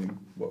you doing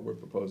what we're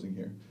proposing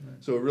here? Right.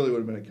 So it really would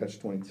have been a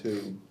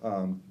catch-22.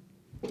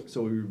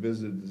 So we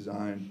revisited the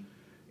design,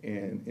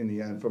 and in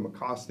the end, from a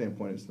cost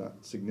standpoint, it's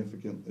not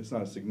significant. It's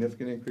not a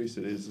significant increase.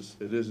 It is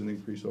an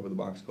increase over the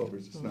box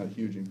culverts. It's not a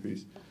huge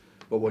increase,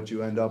 but what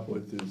you end up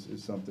with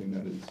is something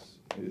that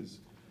is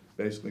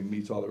basically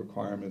meets all the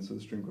requirements of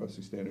the stream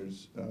crossing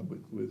standards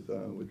with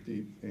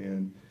DEEP,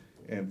 and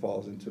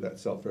falls into that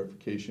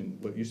self-verification,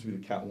 what used to be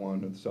the Cat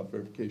 1 of the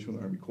self-verification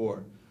with the Army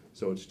Corps.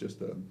 So it's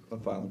just a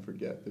file and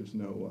forget. There's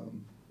no,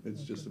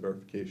 it's just a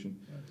verification.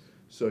 Nice.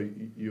 So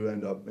you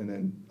end up, and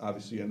then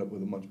obviously you end up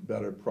with a much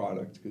better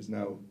product, because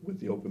now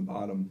with the open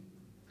bottom,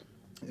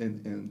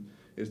 and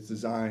it's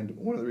designed,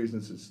 one of the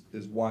reasons it's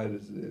as wide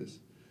as it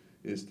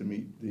is to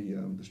meet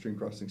the stream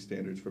crossing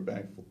standards for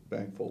bank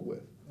full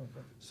width.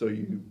 Okay. So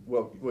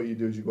what you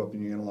do is you go up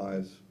and you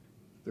analyze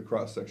the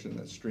cross section of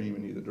that stream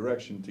in either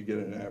direction to get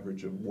an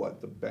average of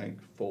what the bank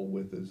full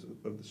width is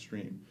of the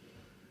stream.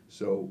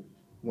 So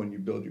when you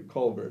build your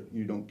culvert,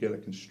 you don't get a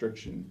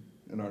constriction,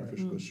 an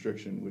artificial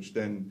constriction, which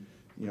then,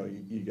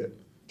 you get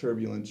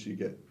turbulence, you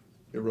get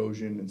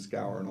erosion and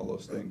scour and all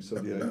those things. So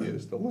the idea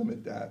is to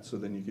limit that, so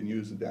then you can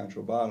use the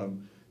natural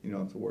bottom. You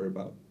don't have to worry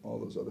about all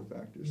those other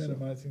factors.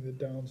 Minimizing the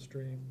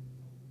downstream.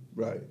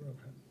 Right.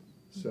 Okay.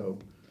 So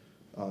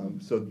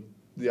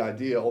the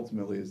idea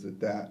ultimately is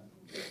that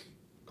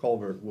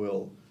culvert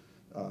will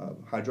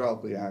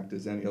hydraulically act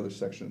as any other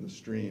section of the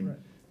stream, right,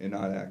 and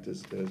not act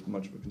as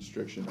much of a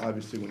constriction.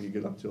 Obviously, when you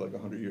get up to like a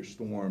 100-year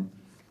storm,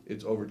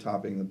 it's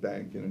overtopping the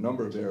bank in a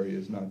number of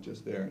areas, not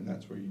just there, and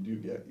that's where you do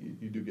get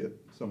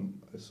some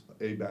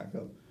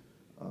backup,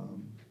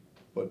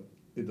 but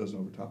it doesn't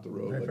overtop the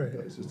road like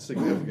it does. It's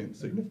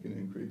significant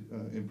increase,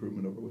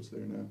 improvement over what's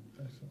there now.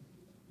 Excellent.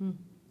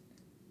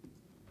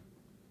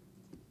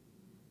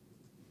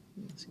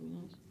 That's gonna be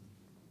nice.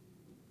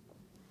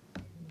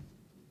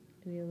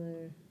 Any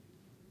other?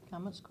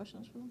 Comments,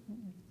 questions for them?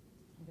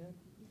 Good.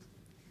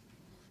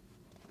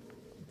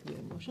 Do we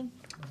have a motion?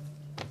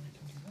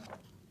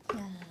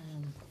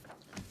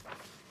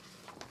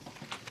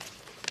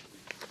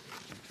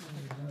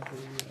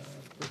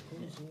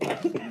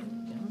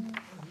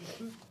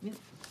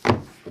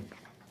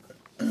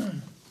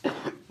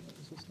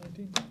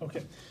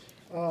 Okay.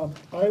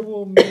 I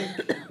will make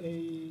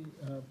a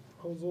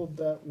proposal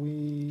that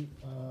we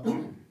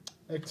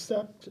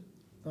accept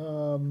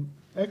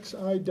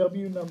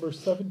XIW number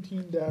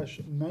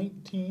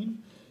 17-19,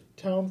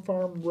 Town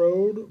Farm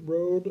Road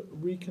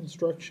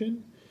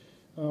reconstruction.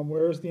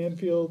 Whereas the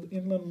Enfield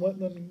Inland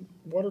Wetland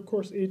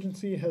Watercourse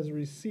Agency has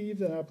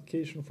received an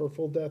application for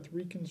full depth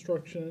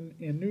reconstruction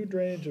and new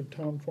drainage of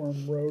Town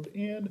Farm Road,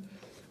 and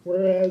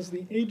whereas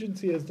the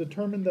agency has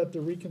determined that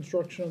the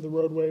reconstruction of the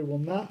roadway will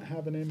not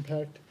have an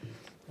impact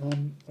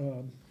on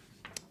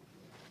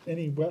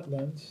any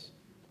wetlands.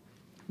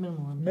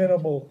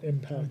 Minimal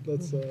impact,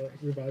 let's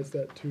revise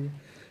that too.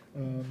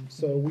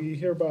 So we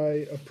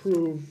hereby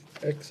approve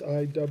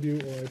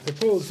XIW, or I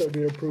propose that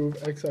we approve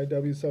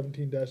XIW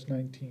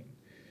 17-19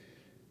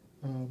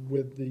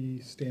 with the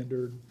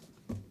standard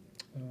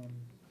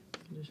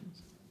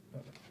Conditions.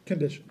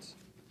 conditions.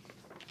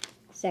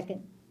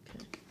 Second,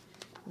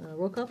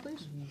 Roll call,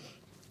 please.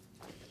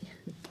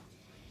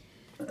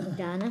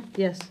 Donna,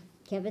 Yes.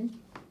 Kevin,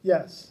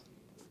 Yes.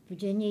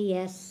 Virginia,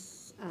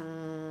 yes.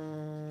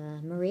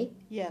 Marie,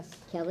 Yes.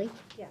 Kelly,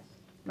 Yes.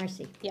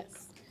 Marcy.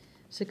 Yes.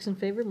 6 in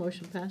favor,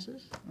 motion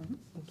passes.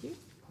 Thank you.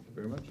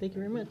 Very much. Thank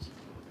you very much.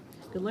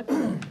 Good luck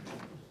with that.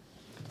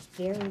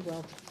 Very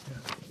well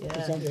Yeah.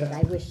 presented. Yeah.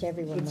 I wish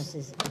everyone was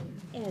as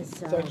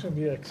It's actually gonna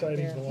be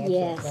exciting to watch that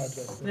yes.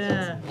 project.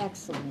 Yeah.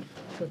 Excellent.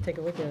 So take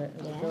a look at it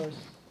as it Yeah. goes.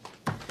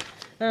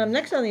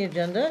 Next on the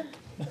agenda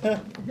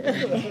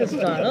is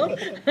Donald.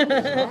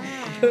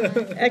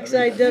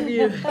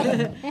 XIW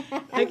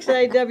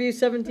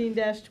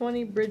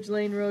 17-20, Bridge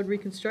Lane Road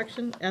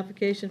Reconstruction,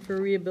 application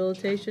for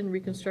rehabilitation,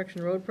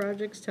 reconstruction road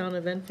projects, Town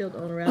of Enfield,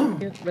 owner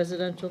applicant,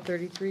 residential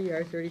 33,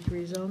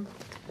 R33 zone.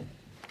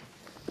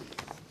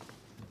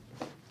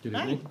 Good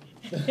evening.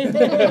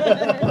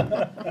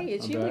 Hey,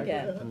 it's I'm you back.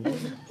 again.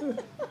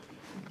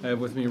 I have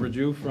with me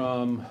Raju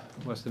from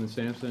Weston and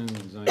Sampson,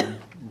 design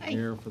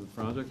engineer for the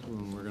project,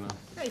 and we're gonna,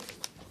 Great.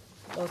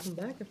 Welcome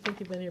back. I think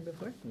you've been here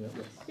before.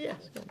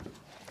 Yes, good.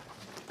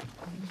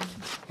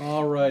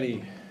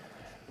 alrighty.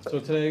 So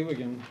today,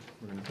 again,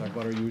 we're gonna talk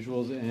about our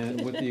usuals, and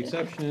with the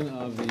exception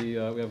of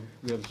the,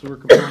 we have a sewer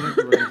component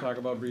that we're gonna talk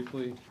about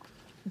briefly,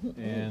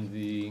 and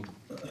the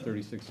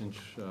 36-inch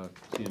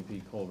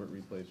CMP culvert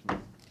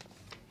replacement.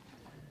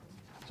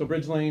 So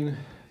Bridge Lane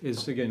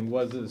is, again,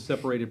 was a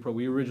separated,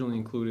 we originally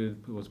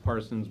included, it was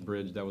Parsons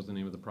Bridge, that was the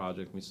name of the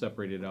project. We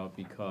separated it out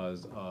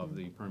because of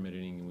the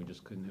permitting, and we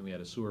just couldn't, we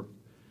had a sewer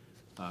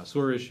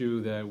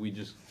issue that we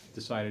just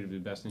decided it would be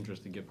best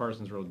interest to get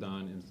Parsons Road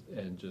done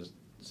and just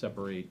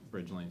separate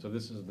Bridge Lane. So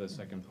this is the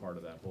second part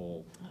of that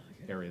whole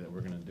area that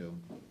we're gonna do.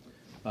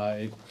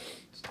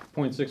 It's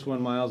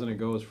 0.61 miles, and it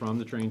goes from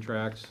the train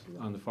tracks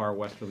on the far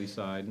westerly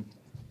side,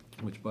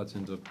 which turns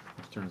into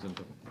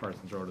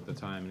Parsons Road at the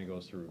time, and it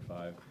goes through Route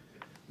 5.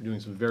 We're doing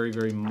some very,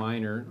 very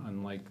minor,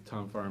 unlike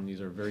Town Farm,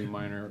 these are very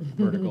minor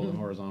vertical and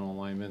horizontal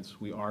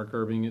alignments. We are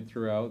curbing it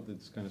throughout,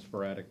 it's kind of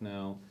sporadic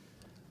now.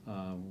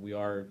 We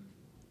are,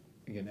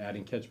 again,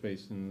 adding catch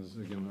basins,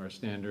 again, our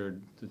standard,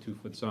 the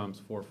 2-foot sumps,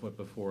 4 foot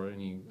before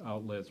any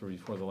outlets or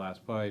before the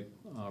last pipe,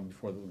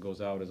 before it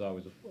goes out is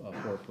always a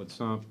 4-foot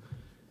sump.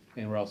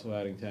 And we're also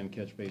adding 10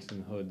 catch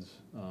basin hoods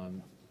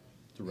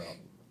throughout.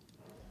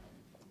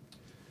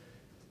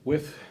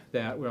 With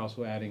that, we're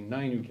also adding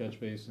 9 new catch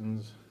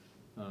basins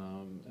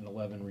and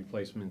 11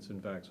 replacements,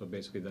 in fact. So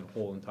basically that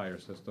whole entire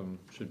system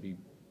should be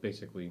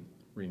basically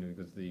renewed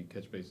because the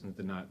catch basins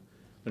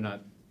they're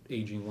not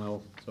aging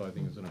well, so I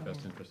think it's in our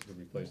best interest to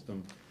replace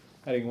them.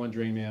 Adding 1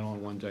 drain manhole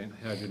and 1 giant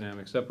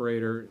hydrodynamic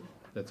separator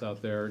that's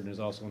out there, and there's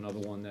also another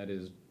one that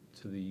is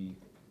to the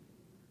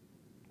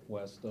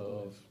west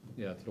of,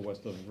 to the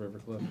west of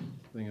Rivercliff,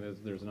 I think it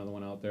is. There's another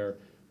one out there.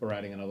 We're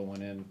adding another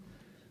one in.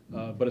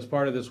 But as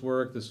part of this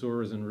work, the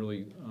sewer is in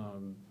really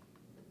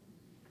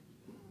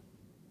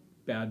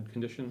bad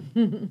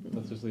condition.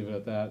 Let's just leave it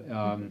at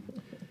that.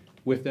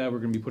 With that, we're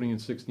gonna be putting in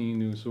 16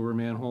 new sewer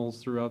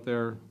manholes throughout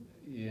there,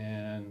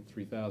 and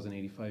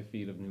 3,085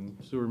 feet of new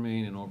sewer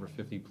main, and over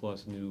 50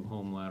 plus new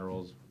home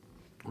laterals,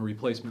 or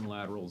replacement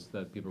laterals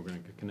that people are gonna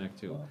connect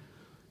to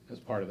as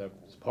part of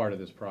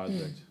this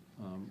project.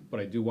 But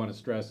I do want to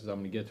stress, as I'm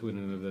going to get to it,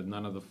 that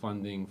none of the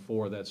funding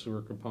for that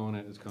sewer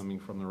component is coming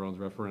from the roads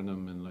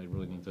referendum, and I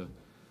really need to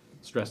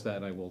stress that,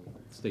 and I will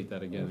state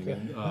that again.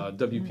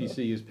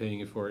 WPC is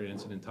paying it for it in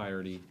its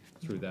entirety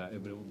through that,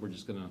 but we're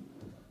just going to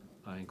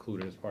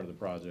include it as part of the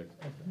project.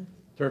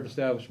 Turf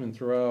establishment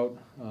throughout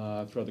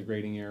the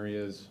grading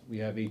areas. We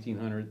have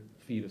 1,800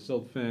 feet of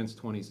silt fence,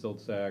 20 silt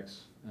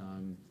sacks,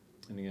 and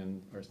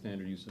again, our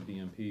standard use of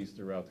BMPs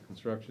throughout the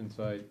construction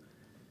site.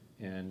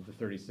 And the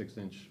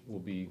 36-inch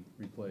will be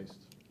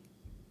replaced.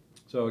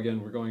 So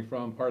again, we're going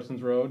from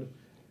Parsons Road,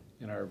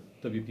 and our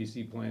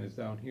WPC plan is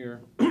down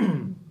here,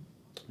 and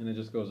it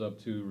just goes up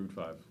to Route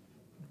 5.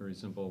 Very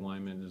simple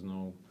alignment, there's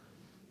no,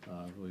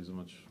 really isn't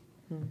much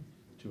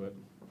to it.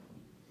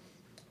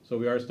 So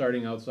we are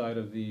starting outside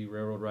of the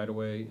railroad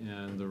right-of-way,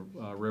 and the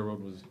railroad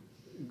was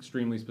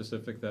extremely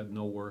specific that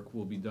no work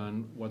will be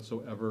done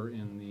whatsoever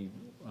in the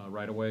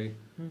right-of-way.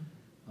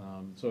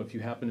 So if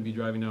you happen to be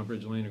driving down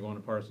Bridge Lane or going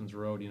to Parsons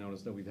Road, you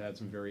notice that we've had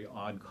some very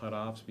odd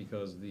cutoffs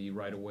because the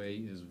right-of-way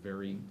is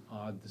very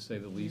odd, to say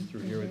the least,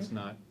 through here. It's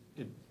not,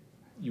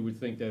 you would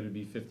think that it would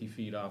be 50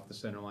 feet off the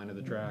center line of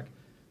the track.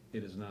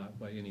 It is not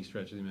by any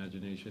stretch of the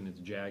imagination. It's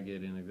jagged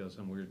and it does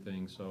some weird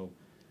things. So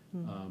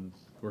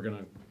We're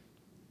gonna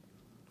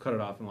cut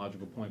it off in a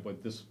logical point,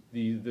 but this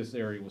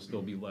area will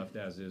still be left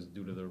as is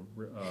due to the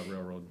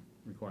railroad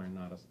requiring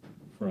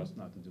for us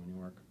not to do any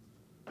work.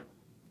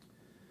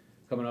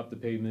 Coming up, the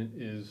pavement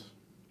is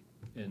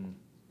in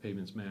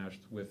pavement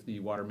smashed with the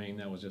water main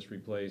that was just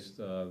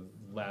replaced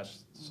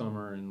last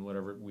summer and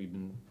whatever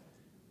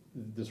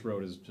this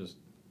road is just,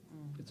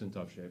 it's in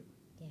tough shape.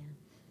 Yeah.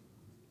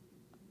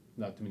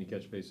 Not too many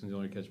catch basins. The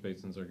only catch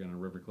basins are gonna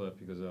River Cliff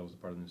because that was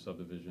part of the new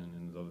subdivision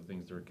and the other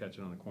things they were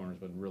catching on the corners,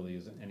 but really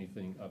isn't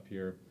anything up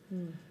here.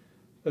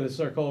 But this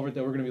is our culvert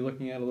that we're gonna be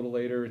looking at a little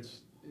later.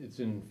 It's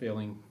in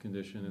failing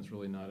condition. It's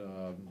really not,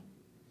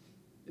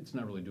 it's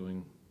not really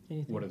doing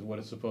Anything. what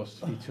it's supposed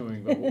to be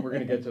doing, but we're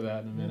gonna get to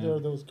that in a Neither are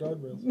minute. those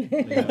guardrails.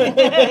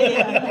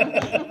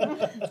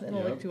 Didn't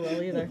look too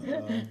well either.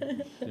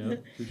 Yeah,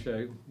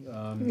 touche.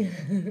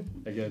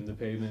 Again, the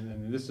pavement,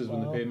 and this is when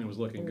the Wow. pavement was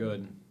looking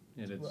good,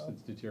 and Wow.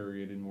 it's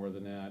deteriorated more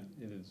than that.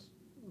 It is,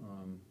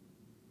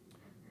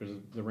 there's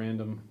the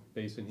random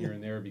basin here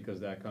and there because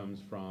that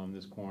comes from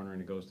this corner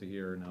and it goes to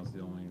here, and now it's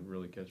the only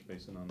really catch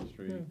basin on the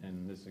street.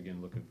 And this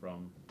again, looking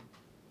from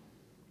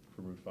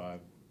Route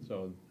 5.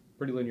 So,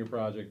 pretty linear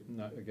project,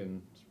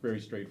 again, it's very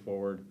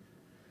straightforward.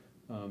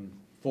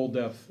 Full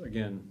depth,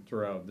 again,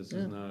 throughout. This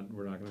is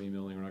we're not gonna be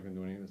milling, we're not gonna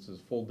do anything. This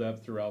is full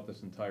depth throughout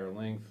this entire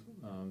length.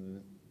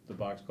 The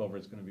box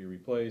culvert's gonna be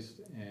replaced,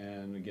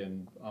 and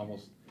again,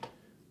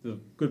 the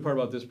good part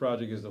about this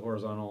project is the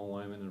horizontal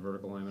alignment and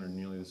vertical alignment are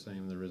nearly the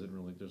same. There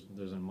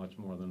isn't much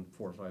more than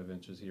 4 or 5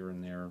 inches here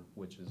and there,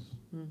 which is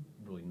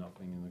really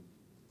nothing in the,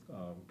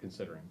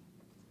 considering.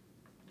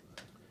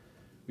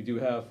 We do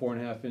have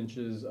 4.5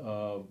 inches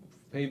of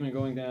pavement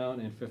going down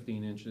and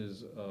 15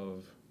 inches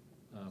of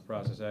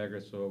process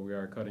aggregate, so we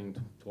are cutting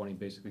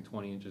basically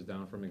 20 inches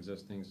down from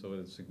existing, so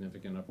it's a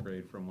significant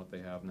upgrade from what they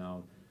have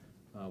now.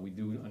 We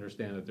do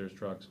understand that there's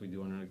trucks, we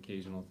do under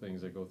occasional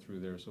things that go through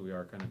there, so we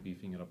are kind of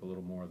beefing it up a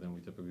little more than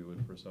we typically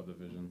would for a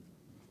subdivision.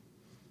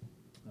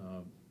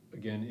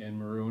 Again, in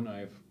maroon,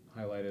 I've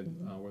highlighted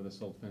where the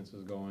silt fence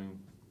is going.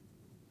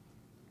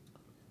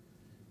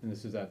 And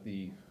this is at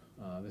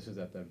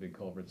that big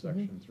culvert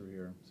section through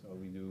here, so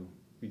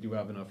we do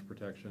have enough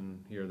protection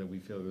here that we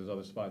feel there's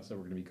other spots that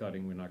we're gonna be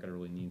cutting, we're not gonna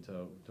really need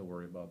to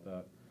worry about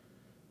that.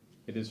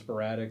 It is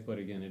sporadic, but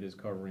again, it is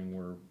covering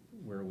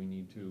where we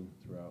need to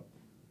throughout.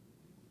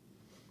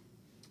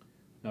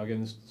 Now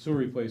again, this sewer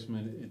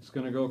replacement, it's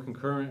gonna go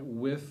concurrent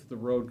with the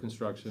road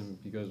construction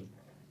because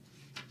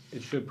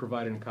it should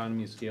provide an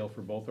economy of scale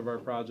for both of our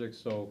projects.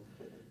 So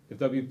if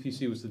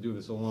WPC was to do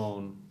this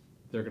alone,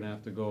 they're gonna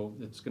have to go,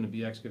 it's gonna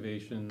be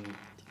excavation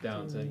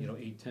down to,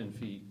 8-10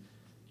 feet.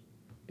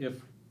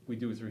 If we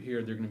do it through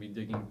here, they're gonna be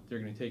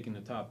taking the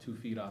top 2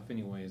 feet off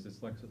anyways.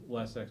 It's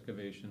less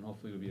excavation.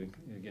 Hopefully it'll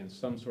be, again,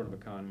 some sort of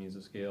economies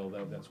of scale.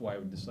 That's why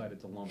we decided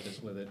to lump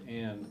this with it.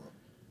 And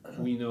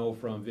we know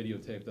from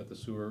videotape that the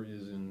sewer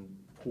is in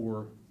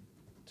poor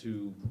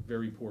to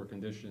very poor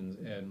conditions,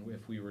 and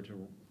if we were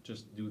to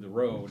just do the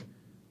road,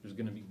 there's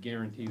gonna be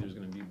guaranteed there's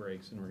gonna be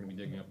breaks, and we're gonna be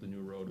digging up the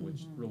new road,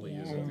 which really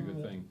is a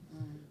good thing.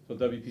 So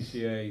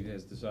WPCA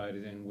has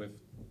decided, and with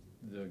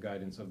the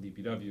guidance of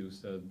DPW,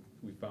 said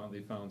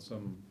they found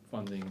some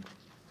funding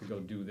to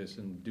go do this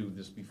and do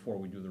this before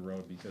we do the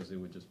road, because it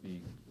would just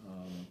be,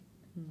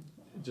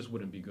 it just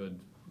wouldn't be good.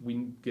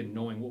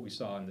 Knowing what we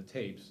saw in the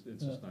tapes,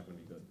 it's just not gonna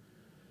be good.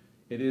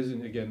 It is,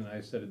 and again, I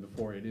said it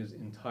before, it is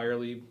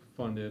entirely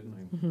funded, and I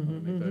want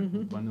to make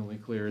that abundantly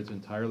clear, it's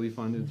entirely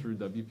funded through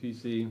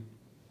WPC,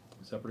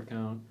 a separate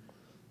account.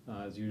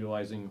 It's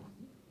utilizing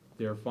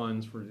their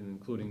funds for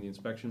including the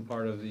inspection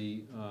part of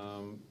the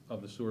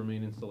sewer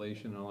main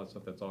installation and all that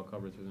stuff. That's all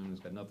covered through them. It's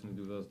got nothing to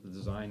do with us. The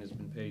design has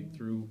been paid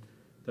through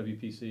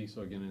WPC,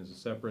 so again, it's a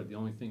separate. The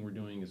only thing we're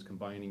doing is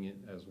combining it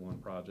as one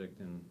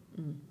project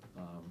and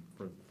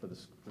for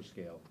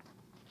scale.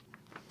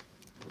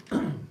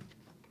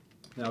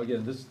 Now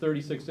again, this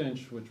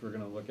 36-inch, which we're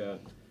going to look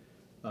at,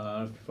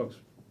 if folks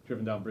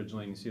driven down Bridge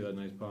Lane, you see that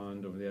nice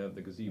pond over there,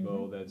 the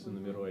gazebo that's in the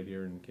middle right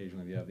here, and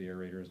occasionally they have the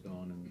aerators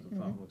going, and the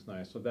fountain looks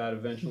nice. So that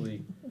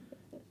eventually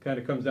kind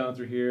of comes down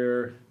through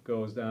here,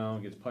 goes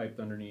down, gets piped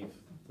underneath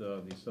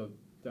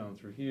down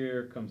through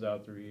here, comes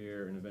out through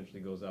here, and eventually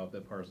goes out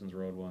that Parsons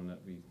Road one that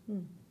we,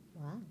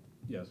 Wow.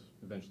 yes,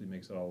 eventually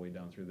makes it all the way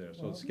down through there.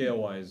 So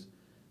scale-wise,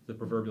 the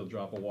proverbial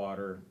drop of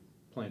water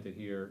planted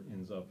here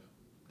ends up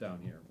down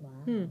here.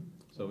 Wow.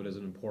 So it is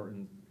an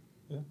important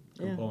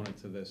component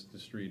to the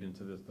street and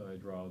to the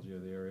hydrology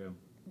of the area.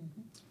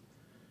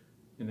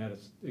 And that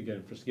is,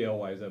 again, for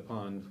scale-wise, that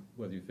pond,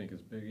 whether you think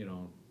it's big,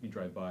 you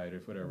drive by it or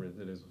whatever,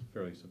 it is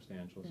fairly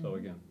substantial. So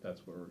again,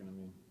 that's where we're gonna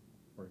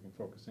be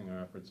focusing our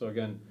efforts. So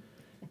again,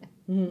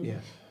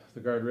 yes,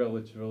 the guardrail,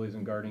 which really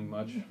isn't guarding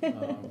much,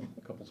 a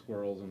couple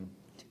squirrels and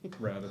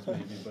rabbits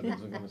maybe, but it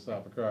isn't gonna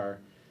stop a car.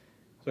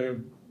 So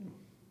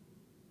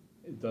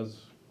it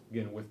does,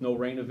 again, with no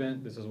rain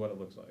event, this is what it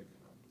looks like.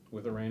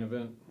 With a rain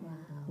event,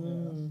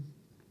 Wow.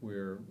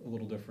 we're a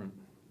little different.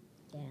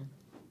 Yeah.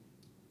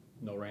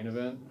 No rain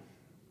event,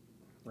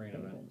 rain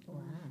event.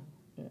 Wow.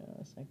 Yeah,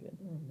 that's not good.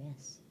 Ooh,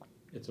 mess.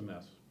 It's a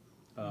mess.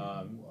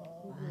 Wow.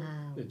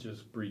 it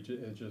just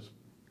breaches, it just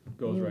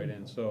goes right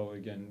in. So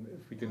again,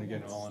 if we can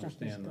again all Stuff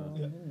is understand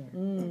going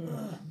in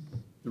there.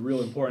 the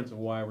real importance of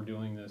why we're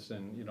doing this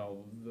and, you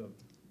know,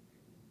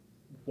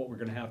 what we're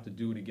gonna have to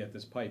do to get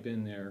this pipe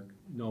in there,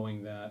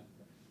 knowing that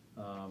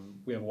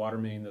we have a water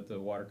main that the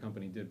water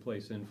company did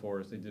place in for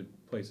us. They did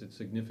place it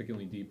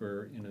significantly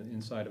deeper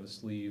inside of a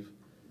sleeve.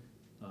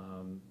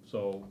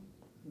 So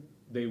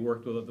they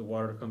worked with the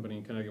water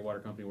company, Connecticut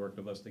Water Company worked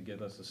with us to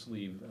get us a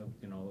sleeve,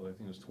 you know, I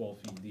think it was 12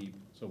 feet deep,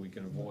 so we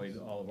can avoid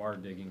all of our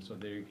digging. So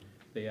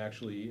they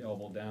actually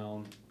elbow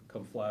down,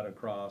 come flat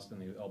across,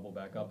 and they elbow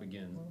back up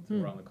again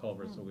around the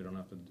culvert, so we don't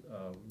have to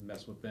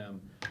mess with them.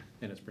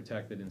 And it's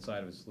protected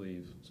inside of a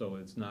sleeve, so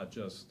it's not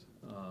just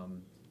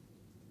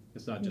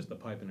the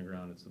pipe in the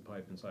ground, it's the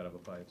pipe inside of a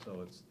pipe,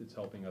 so it's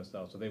helping us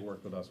out. So they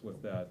worked with us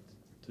with that,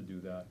 to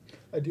do that.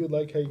 I do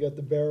like how you got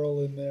the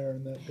barrel in there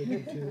in that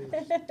picture too.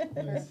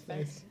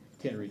 Nice.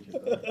 Can't reach it,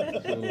 though.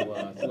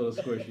 It's a little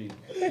squishy.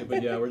 Yeah,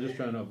 but yeah, we're just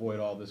trying to avoid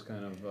all this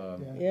kind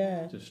of,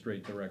 Yeah. just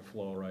straight direct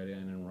flow right in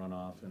and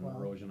runoff and Wow.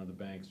 erosion of the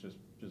banks, just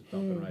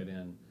dumping right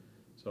in.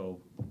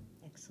 So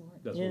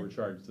Excellent. that's Yeah. what we're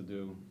charged to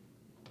do.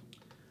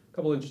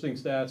 Couple interesting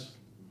stats.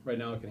 Right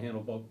now, it can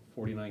handle about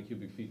 49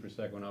 cubic feet per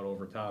second without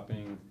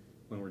overtopping.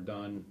 When we're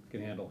done, it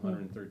can handle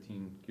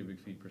 113 cubic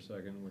feet per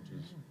second, which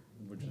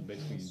is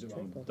basically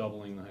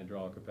doubling the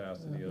hydraulic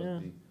capacity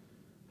of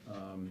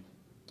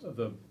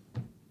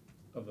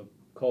the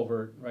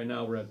culvert. Right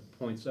now, we're at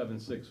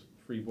 0.76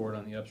 freeboard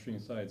on the upstream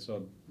side,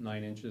 so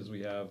 9 inches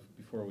we have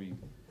before we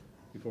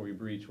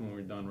breach. When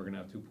we're done, we're gonna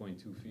have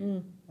 2.2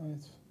 feet.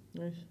 Nice.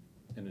 Nice.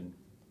 And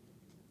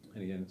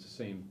again, it's the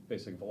same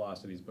basic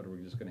velocities, but we're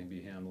just gonna be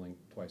handling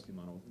twice the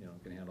amount of, you know,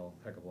 can handle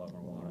a heck of a lot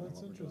more water Well, than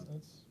that's what we're doing.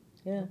 interesting.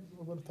 Yeah.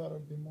 I would have thought it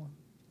would be more.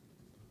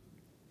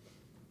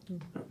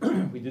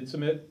 We did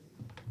submit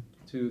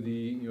to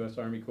the US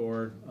Army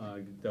Corps,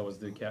 that was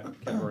the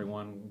category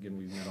 1. Again,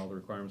 we've met all the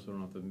requirements, so we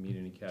don't have to meet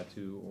any Cat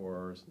 2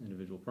 or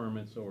individual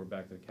permits, so we're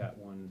back to the Cat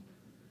 1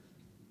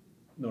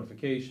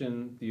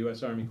 notification. The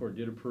US Army Corps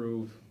did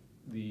approve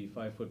the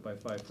 5-foot by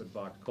 5-foot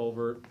box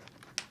culvert,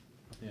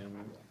 and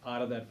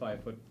out of that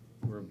 5-foot,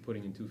 we're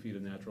putting in 2 feet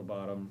of natural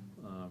bottom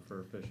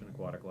for fish and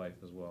aquatic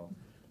life as well.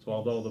 So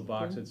although the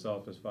box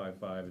itself is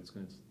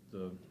 5'5",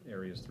 the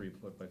area is 3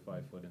 foot by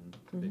 5 foot, and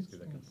basically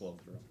that can flow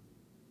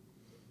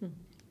through.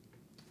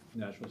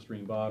 Natural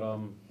stream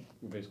bottom,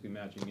 we're basically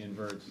matching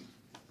inverts,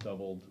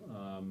 doubled.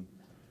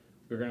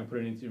 We're gonna put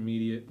an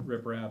intermediate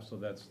riprap, so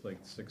that's like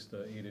 6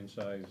 to 8 inch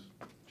size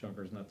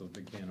chunkers, not those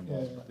big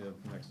cannonballs, but the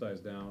next size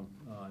down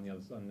on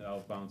the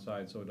outbound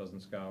side, so it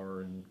doesn't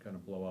scour and kind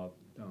of blow out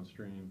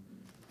downstream.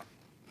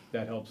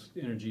 That helps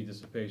energy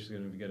dissipation.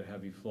 If you get a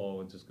heavy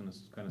flow, it's just gonna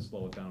kind of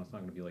slow it down. It's not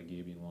gonna be like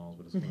gabion walls,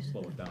 but it's gonna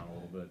slow it down a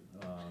little bit.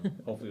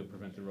 Hopefully it'll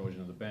prevent erosion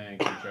of the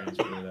bank and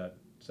transfer that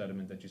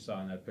sediment that you saw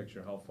in that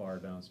picture, how far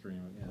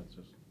downstream. Yeah, it's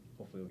just,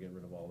 hopefully it'll get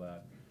rid of all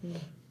that.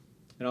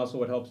 And also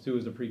what helps too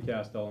is the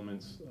precast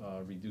elements,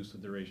 reduce the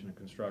duration of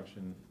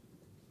construction.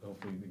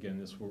 Hopefully, again,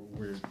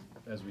 we're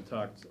as we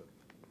talked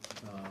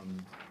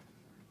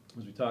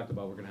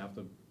about, we're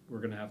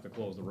gonna have to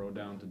close the road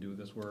down to do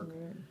this work.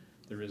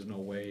 There is no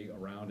way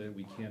around it.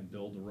 We can't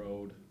build the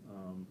road.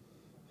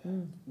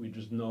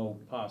 There's no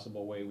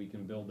possible way we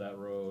can build that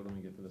road. Let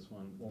me get to this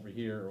one, over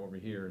here or over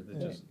here.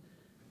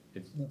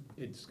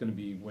 It's gonna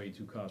be way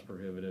too cost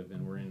prohibitive,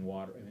 and we're in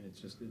water. I mean, it's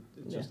just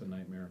a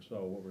nightmare.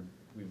 So what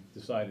we've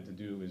decided to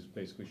do is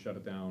basically shut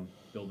it down,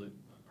 build it,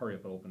 hurry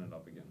up and open it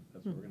up again.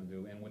 That's what we're gonna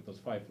do. And with those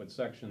 5-foot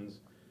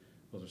sections,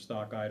 those are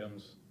stock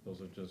items.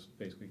 Those are just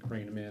basically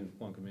crane them in,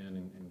 plunk them in,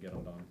 and get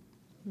them done.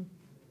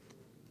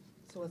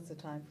 So what's the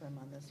time frame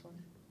on this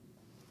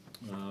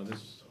one?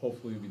 This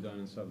hopefully will be done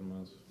in 7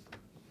 months.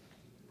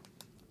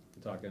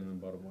 We're talking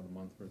about a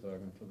month we're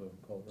talking for the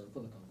culvert. For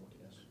the culvert,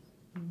 yes.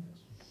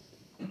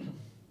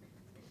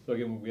 So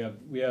again,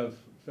 we have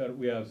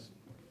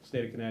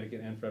state of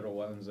Connecticut and federal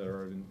wetlands that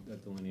are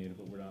delineated,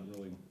 but we're not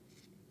really,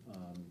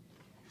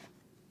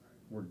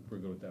 we're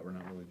good with that. We're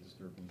not really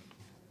disturbing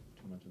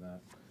too much of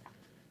that.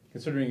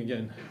 Considering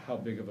again, how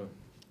big of a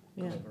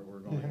culvert we're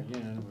going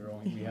again,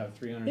 we have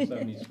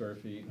 370 square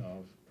feet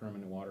of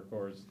permanent water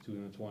course,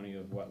 220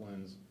 of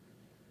wetlands.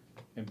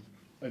 And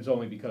it's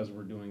only because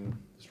we're doing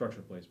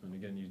structure placement.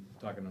 Again, you're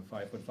talking a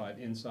 5'5"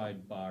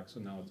 inside box, so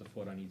now it's a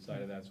foot on each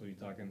side of that, so you're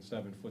talking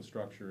 7-foot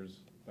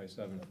structures by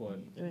 7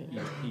 foot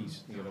each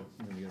piece. You gotta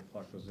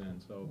plug those in,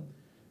 so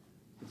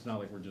it's not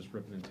like we're just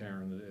ripping and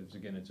tearing.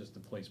 It's just the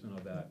placement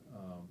of that,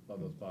 of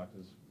those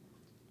boxes.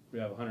 We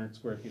have 100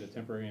 square feet of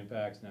temporary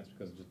impacts, and that's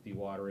because of just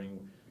dewatering.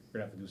 We're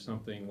gonna have to do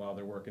something while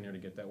they're working there to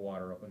get that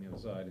water up on the other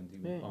side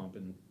and pump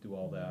and do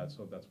all that,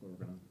 so that's what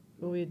we're gonna.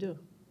 What will you do?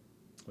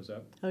 What's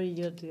that? How do you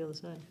get it to the other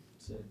side?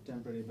 It's a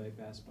temporary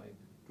bypass pipe,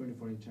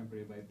 24-inch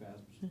temporary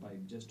bypass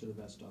pipe just to the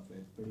west of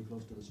it, pretty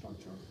close to the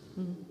structure.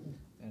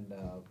 And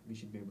we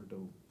should be able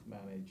to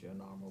manage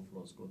normal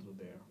flows go through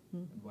there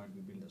while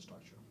we build the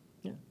structure.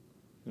 Yeah.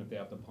 And if they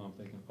have to pump,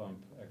 they can pump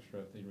extra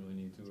if they really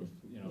need to.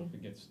 If, if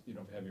it gets,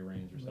 heavy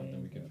rains or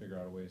something, we can figure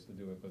out ways to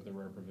do it, but there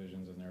are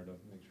provisions in there to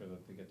make sure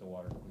that they get the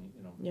water clean,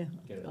 Yeah,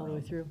 get it all the way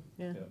around. through,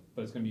 yeah,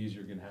 But it's gonna be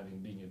easier again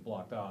being it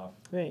blocked off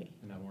right,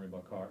 and not worry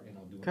about doing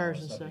all Cars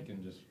the and stuff. They stuff.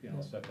 can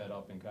just, set that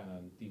up and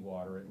kinda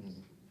de-water it and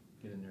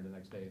get in there the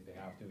next day if they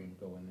have to and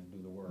go in and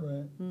do the work.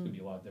 Right. It's gonna be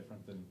a lot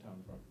different than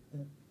town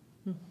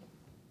front.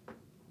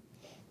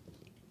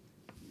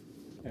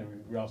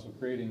 And we're also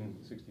creating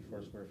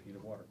 64 square feet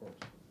of water course,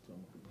 so.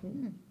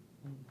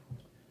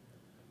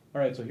 All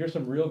right, so here's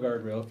some real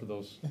guardrail for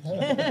those,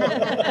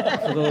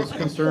 for those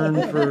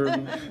concerned for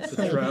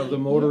the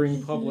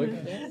motoring public.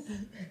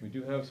 We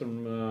do have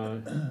some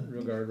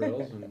real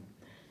guardrails, and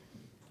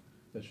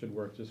that should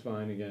work just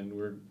fine. Again,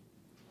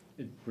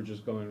 we're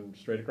just going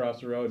straight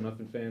across the road,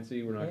 nothing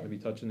fancy. We're not gonna be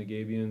touching the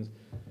gabions.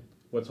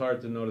 What's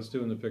hard to notice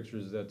too in the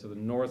pictures is that to the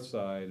north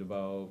side,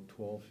 about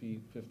 12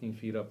 feet, 15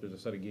 feet up, there's a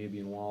set of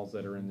gabion walls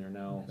that are in there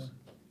now,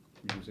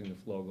 reducing the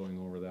flow going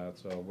over that,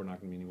 so we're not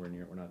gonna be anywhere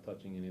near it. We're not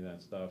touching any of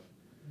that stuff.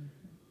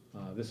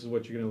 This is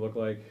what you're gonna look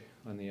like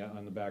on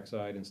the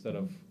backside instead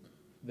of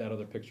that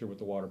other picture with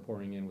the water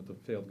pouring in with the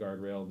failed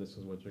guardrail. This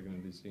is what you're gonna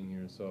be seeing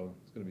here, so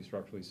it's gonna be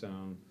structurally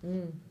sound.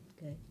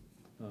 Okay.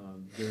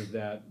 There's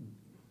that,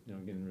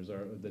 again, there's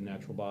the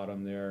natural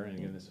bottom there, and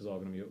again,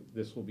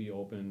 this will be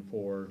open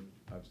for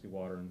obviously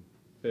water and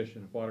fish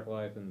and aquatic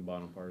life, and the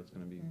bottom part is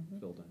gonna be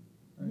filled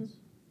in. Nice.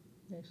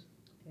 nice,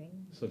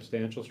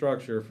 Substantial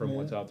structure from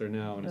what's out there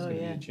now, and it's Oh, gonna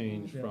be yeah. a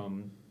change Yeah.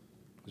 from,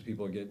 because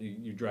people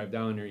you drive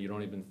down there, you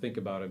don't even think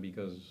about it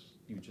because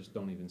you just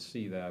don't even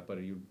see that, but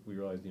we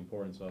realize the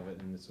importance of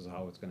it, and this is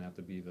how it's gonna have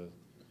to be to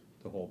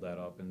hold that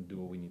up and do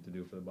what we need to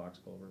do for the box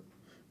culvert.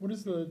 What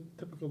is the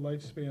typical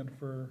lifespan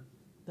for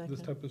that this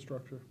kind. type of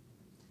structure?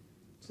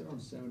 It's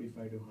around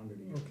 75 to 100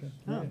 years. Okay,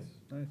 Oh. nice,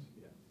 nice.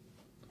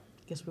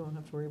 Guess we won't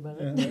have to worry about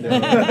it.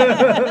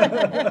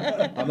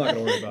 Yeah. I'm not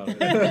gonna worry about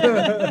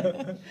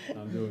it.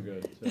 I'm doing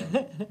good,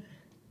 so.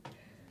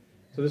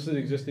 So this is the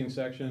existing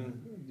section.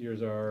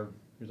 Here's our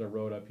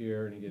road up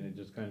here, and again, it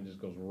just kinda just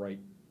goes right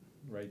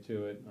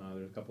to it.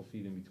 There's a couple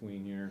feet in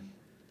between here.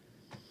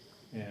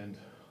 And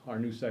our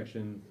new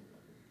section,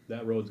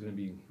 that road's gonna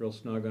be real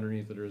snug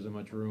underneath it. There isn't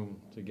much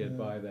room to get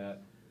by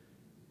that.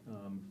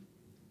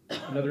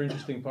 Another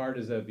interesting part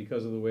is that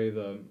because of the way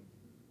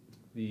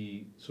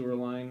the sewer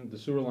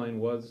line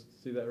was,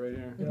 see that right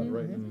here? Yeah.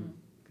 Right in,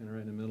 kinda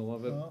right in the middle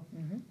of it. Well,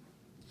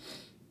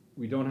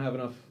 We don't have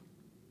enough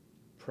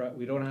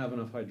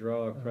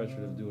hydraulic pressure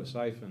to do a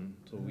siphon,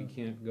 so we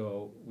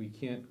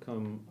can't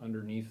come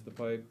underneath the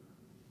pipe.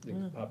 They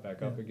can pop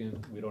back up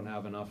again. We don't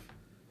have enough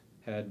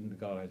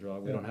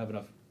hydraulic, we don't have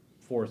enough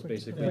force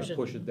basically to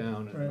push it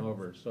down and Right.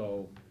 over.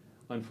 So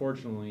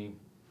unfortunately,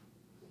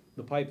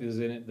 the pipe is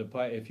in it,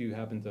 if you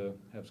happen to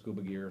have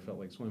scuba gear or felt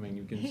like swimming,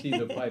 you can see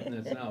the pipe and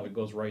it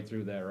goes right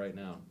through that right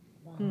now.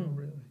 oh,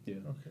 really? Yeah,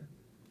 Okay,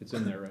 it's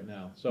in there right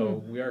now. So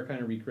we are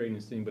kinda recreating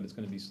this thing, but it's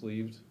gonna be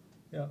sleeved.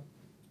 yeah,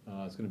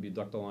 It's gonna be a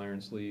ductile iron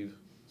sleeve,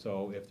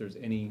 so if there's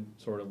any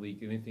sort of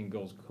leak, anything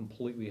goes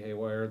completely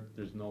haywire,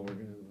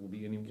 we'll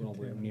be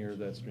nowhere near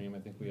that stream. I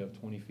think we have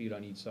 20 feet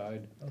on each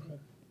side. okay.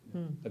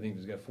 I think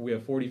we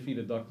have 40 feet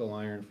of ductile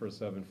iron for a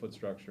 7-foot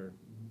structure.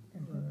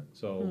 Right.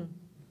 So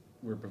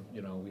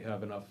we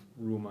have enough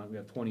room we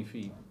have 20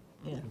 feet,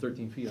 Yeah.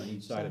 13 feet on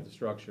each side of the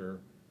structure,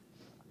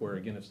 where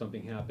again, if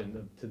something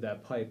happened to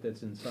that pipe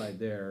that's inside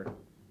there,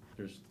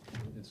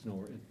 it's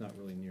not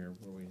really near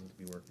where we need to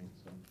be working,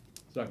 so.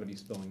 It's not gonna be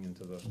spilling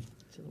into the To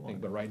the thing, water.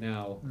 but right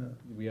now,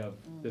 Yeah.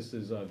 this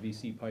is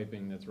VC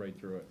piping that's right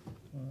through it.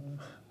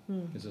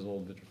 Uh, This is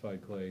old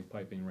vitrified clay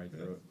piping right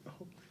through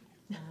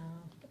it.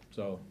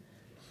 So,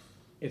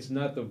 it's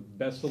not the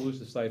best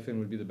solution, siphon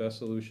would be the best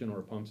solution, or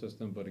a pump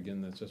system, but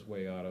again, that's just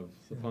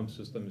the pump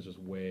system is just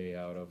way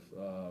out of,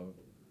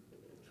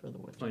 For the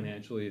winter.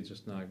 financially, it's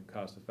just not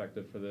cost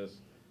effective for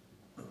this.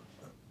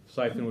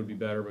 Siphon would be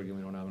better, but again,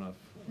 we don't have enough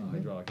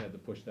hydraulic head to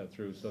push that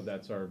through, so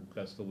that's our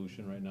best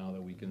solution right now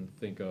that we can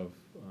think of,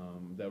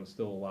 that would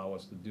still allow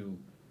us to do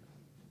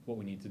what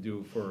we need to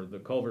do for the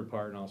culvert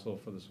part and also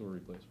for the sewer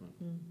replacement.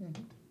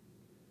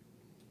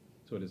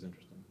 So it is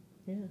interesting.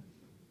 Yeah.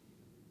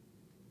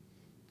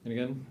 And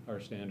again, our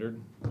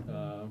standard,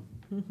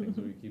 things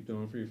that we keep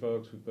doing for you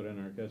folks, we put in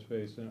our catch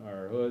basin,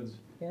 our hoods,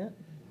 Yeah.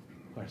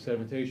 our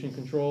sedimentation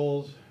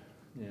controls,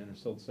 and our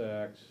silt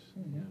sacks,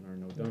 and our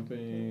no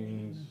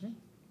dumpings.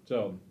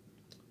 So,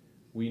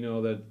 we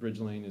know that Bridge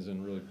Lane is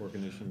in really poor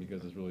condition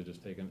because it's really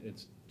just taken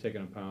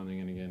a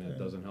pounding, and again, it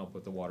doesn't help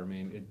with the water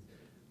main.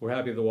 We're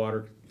happy the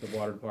water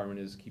department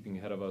is keeping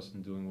ahead of us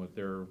and doing what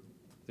their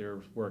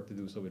work to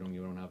do, so we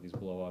don't have these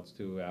blowouts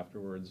too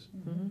afterwards.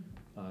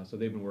 So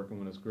they've been working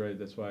with us great.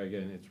 That's why,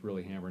 again, it's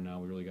really hammered now.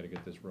 We really gotta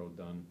get this road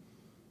done.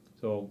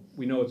 So,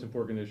 we know it's in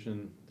poor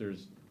condition.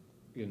 There's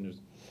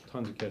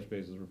tons of catch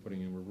bases we're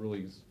putting in. We're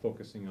really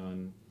focusing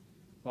on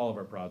all of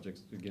our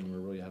projects. Again, we're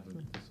really having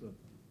this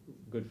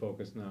good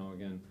focus now,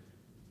 again,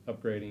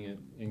 upgrading it,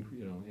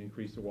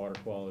 increase the water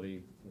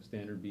quality, with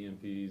standard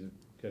BMPs,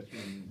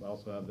 we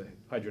also have the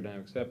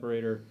hydrodynamic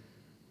separator,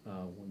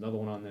 another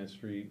one on that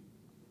street.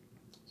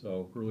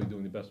 So we're really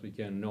doing the best we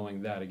can,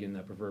 knowing that, again,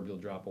 that proverbial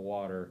drop of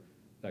water,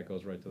 that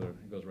goes right to the,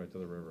 it goes right to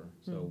the river.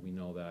 So we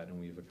know that, and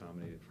we've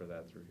accommodated for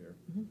that through here.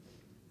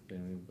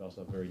 And we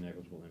also have very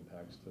negligible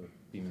impacts to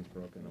Beaman's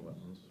Brook and the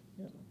wetlands.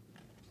 Yeah.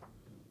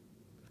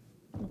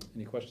 So.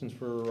 Any questions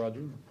for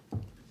Roger?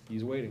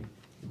 He's waiting.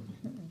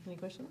 Any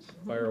questions?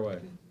 Fire away.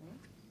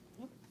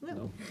 No,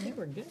 No? I think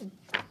we're good.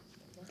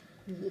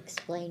 You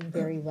explained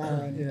very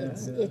well, and Yeah,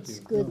 it's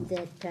good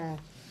that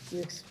you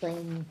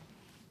explain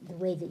the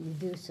way that you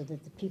do so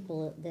that the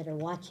people that are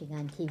watching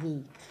on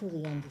TV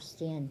truly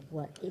understand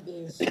what it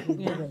is you're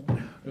doing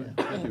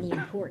and the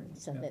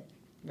importance of it.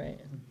 Right.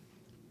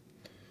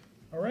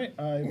 All right,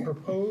 I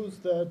propose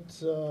that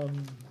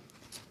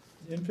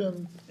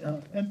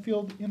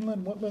Enfield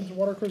Inland Wetlands and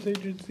Watercourse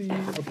Agency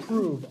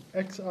approve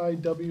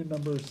XIW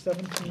number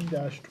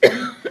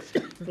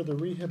 17-20 for the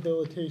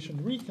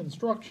rehabilitation,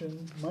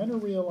 reconstruction, minor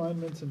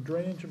realignments, and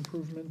drainage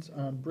improvements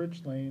on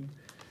Bridge Lane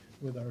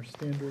with our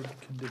standard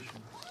conditions.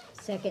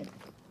 Second,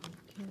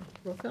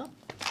 Roll call?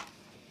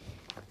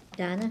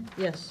 Donna,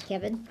 Yes.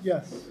 Kevin,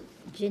 Yes.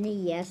 Ginny,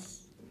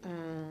 yes,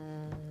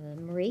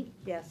 Marie,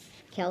 Yes.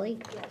 Kelly,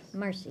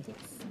 Marcy.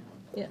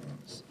 Yeah.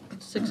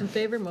 6 in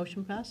favor,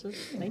 motion passes.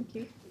 Thank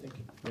you.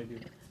 Thank you.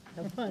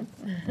 Have fun.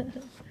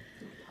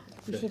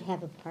 We should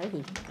have a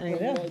party. I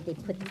When know. they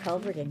put the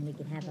culvert in, we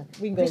can have a.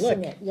 We can go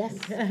look. christen it. Yes.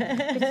 You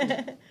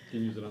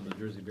can use it on the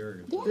Jersey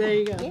barriers. There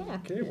you go. Yeah.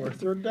 Okay, we're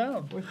third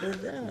down. We're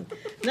third down.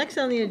 Next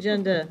on the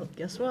agenda,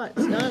 guess what?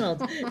 It's Donald.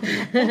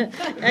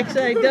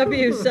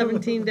 XIW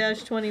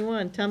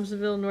 17-21,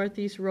 Thompsonville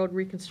Northeast Road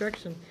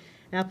Reconstruction.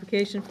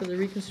 Application for the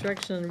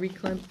reconstruction and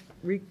reclaim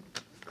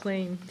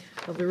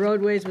of the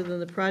roadways within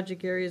the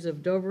project areas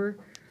of Dover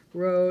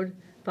Road,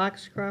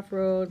 Foxcroft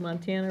Road,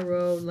 Montana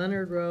Road,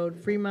 Leonard Road,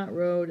 Fremont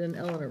Road, and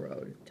Eleanor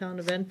Road. Town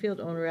of Enfield,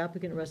 owner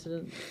applicant,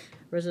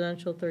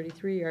 residential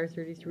 33,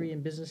 R33,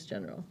 and business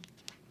general.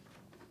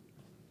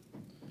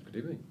 Good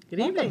evening. Good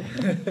evening.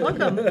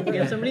 Welcome. We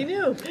have somebody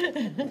new.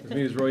 With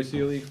me is Roy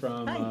Seeley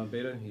from Hi.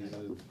 Beta. He's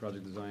a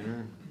project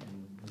designer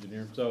and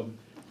engineer. So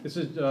this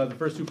is, the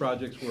first two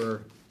projects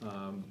were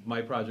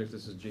my project.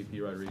 This is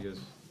JP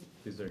Rodriguez.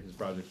 These are his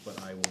projects, but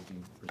I will be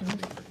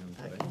presenting for him You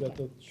today. got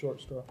the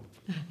short straw.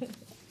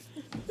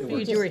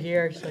 Figured you were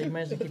here, so you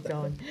might as well keep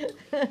going.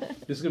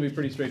 This is gonna be a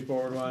pretty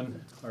straightforward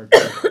one, our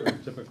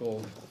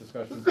typical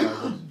discussion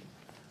projects.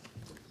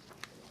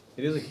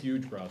 It is a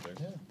huge project,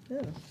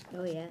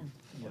 Oh, yeah.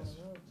 yes.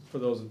 For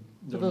those who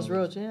For don't those know,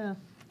 roads, yeah.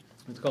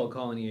 It's called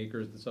Colony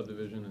Acres, the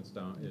subdivision. It's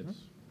down, it's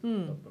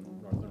up on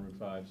north on Route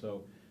 5.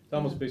 So it's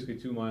almost basically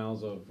 2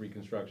 miles of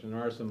reconstruction.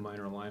 There are some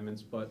minor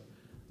alignments, but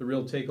the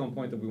real take-home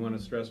point that we want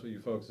to stress with you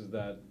folks is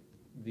that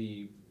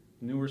the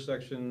newer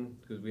section,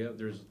 because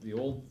there's the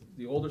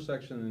older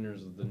section, and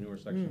there's the newer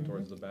section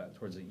towards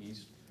the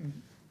east.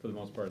 For the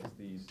most part, it's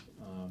the east.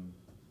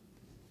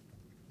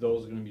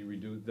 Those are going to be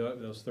reduced.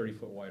 Those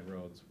 30-foot wide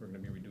roads, we're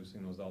going to be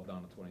reducing those all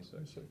down to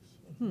 26.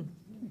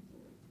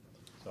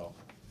 So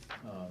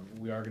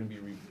we are going to be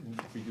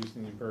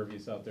reducing the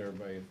impervious out there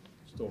by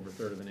just over a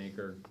third of an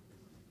acre.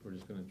 We're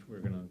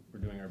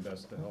doing our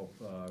best to help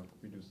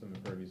reduce some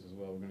impervious as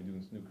well. We're going to do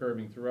new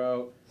curbing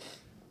throughout,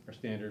 our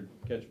standard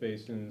catch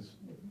basins,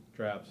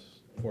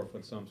 traps,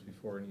 4-foot sumps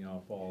before any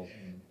outfalls,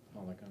 and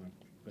all that kind of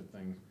good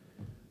things.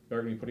 We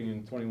are going to be putting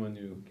in 21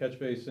 new catch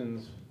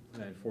basins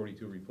and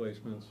 42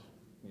 replacements.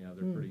 Yeah,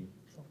 they're pretty.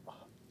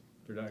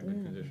 They're not in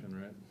good condition,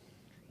 right?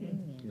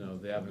 No,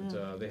 they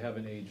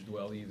haven't aged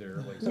well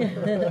either, like some of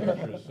our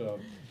pictures. So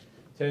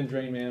 10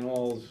 drain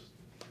manholes.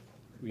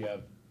 We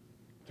have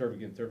turf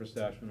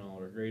attachment in all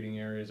our grading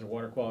areas. Our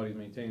water quality is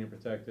maintained and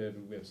protected.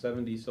 We have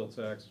 70 silt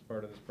sacks as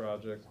part of this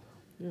project.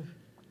 I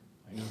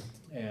know.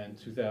 And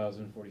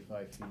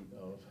 2,045 feet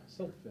of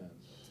silt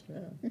fence.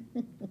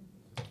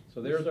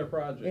 So there's our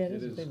project. Yeah,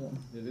 it is a big one.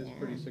 It is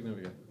pretty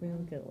significant.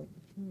 Really good.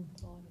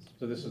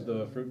 So this is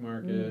the fruit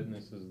market, and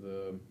this is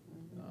the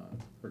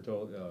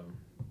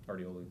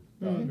Artioli,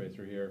 right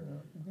through here.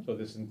 So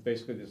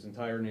basically this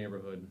entire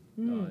neighborhood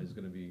is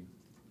going to be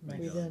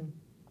redone.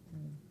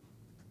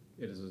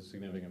 It is a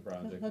significant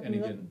project. How And come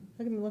you again,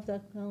 left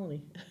that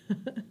colony?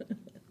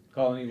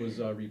 Colony was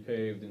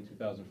repaved in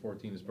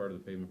 2014 as part of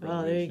the pavement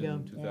Oh, there you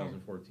preservation. go.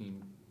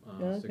 2014,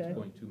 Yeah, okay.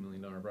 $6.2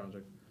 million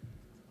project.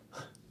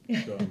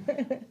 So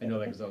I know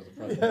that because that was the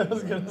project. I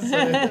was gonna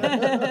say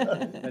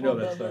that. I know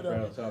that stuff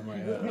right off the top of my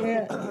head.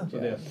 Yeah. So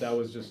that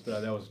was just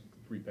that was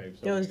repaved.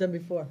 So That was done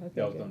before, okay.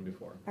 that was good. done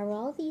before. Are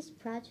all these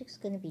projects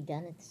gonna be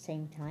done at the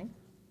same time?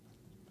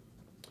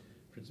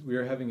 We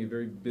are having a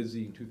very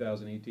busy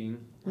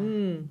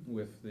 2018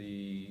 with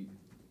a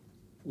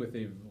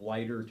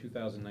lighter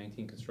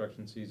 2019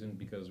 construction season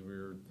because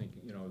we're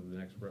thinking, the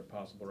next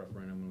possible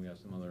referendum, and we have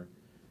some other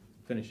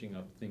finishing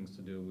up things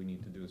to do, we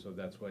need to do. So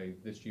that's why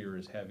this year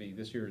is heavy.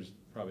 This year is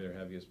probably our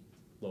heaviest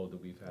load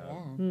that we've had.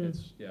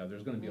 Yeah.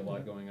 There's going to be a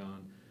lot going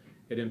on.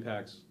 It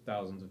impacts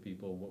thousands of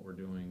people, what we're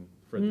doing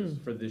for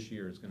this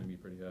year is going to be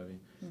pretty heavy.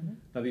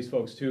 Now these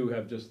folks too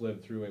have just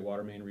lived through a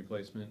water main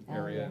replacement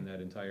area in that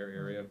entire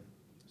area.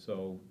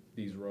 So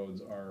these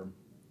roads are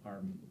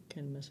Kind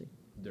of messy.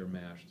 they're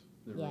mashed.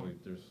 They're Yeah. really,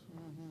 there's,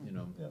 you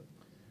know. Yep.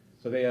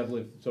 So they have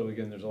lived, so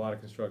again, there's a lot of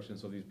construction,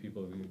 so these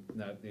people,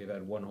 they've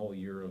had one whole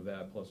year of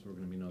that, plus we're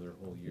gonna be another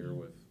whole year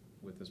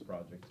with this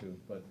project too.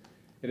 But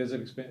it is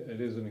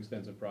an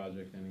extensive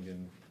project, and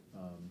again,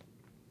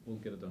 we'll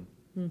get it done.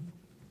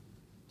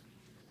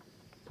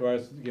 So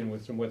as, again,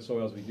 with some wet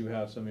soils, we do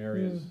have some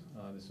areas,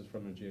 this is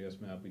from the GIS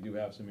map, we do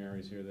have some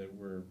areas here that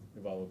we're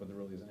developed, but there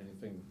really isn't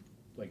anything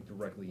like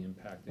directly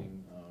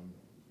impacting.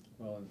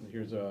 Well, and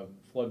here's a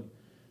flood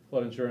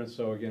insurance,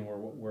 so again,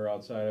 we're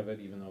outside of it,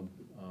 even though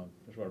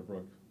Freshwater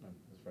Brook,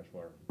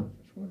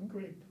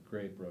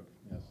 Great Brook,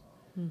 yes.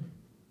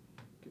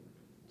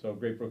 So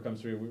Great Brook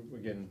comes through,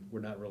 again,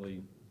 we're not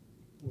really,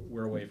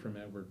 we're away from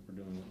it, we're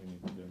doing what we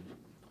need to do.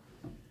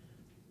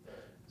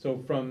 So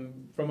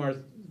from our,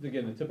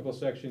 again, the typical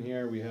section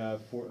here, we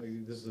have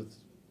this is a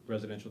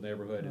residential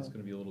neighborhood, it's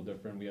gonna be a little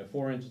different. We have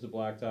 4 inches of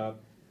blacktop,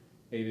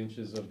 8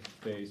 inches of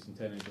base, and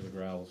 10 inches of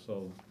gravel.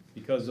 So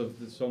because of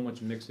so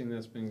much mixing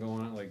that's been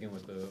going on, like again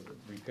with the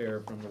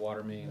repair from the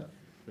water main,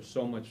 there's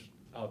so much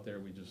out there,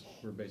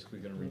 we're basically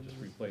gonna just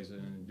replace it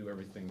and do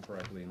everything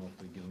correctly and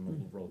hopefully give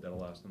them a road that'll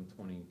last them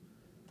 20,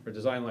 our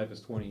design life is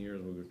 20 years,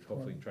 we would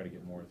hopefully try to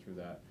get more through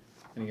that.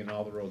 And again,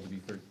 all the roads would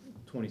be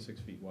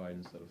 26 feet wide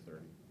instead of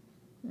 30.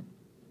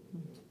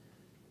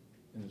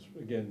 And this,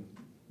 again,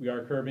 we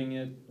are curbing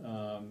it.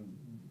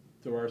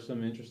 There are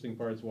some interesting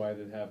parts why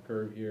they have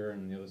curb here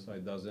and the other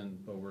side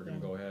doesn't, but we're gonna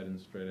go ahead and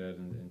straight ahead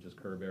and just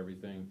curb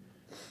everything.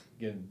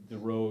 Again, the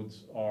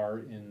roads are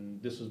in,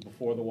 this is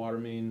before the water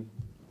main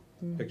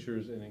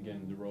pictures, and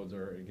again, the roads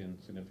are, again,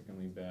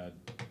 significantly bad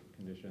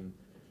condition.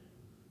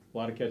 A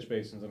lot of catch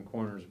basins and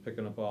corners,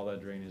 picking up all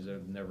that drainage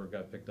that never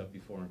got picked up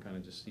before and kind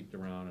of just seeped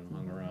around and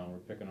hung around. We're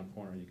picking up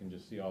corner, you can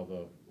just see all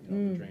the,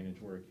 the drainage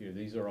work here.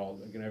 These are all,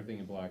 again, everything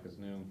in black is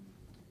new.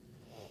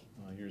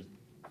 Here's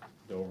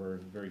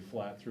Dover, very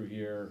flat through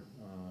here.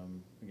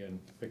 Again,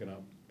 picking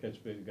up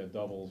catch basin, got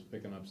doubles,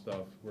 picking up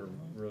stuff. We're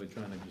really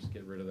trying to just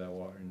get rid of that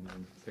water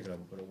and pick it up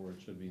and put it where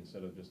it should be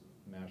instead of just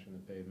mashing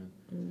the pavement.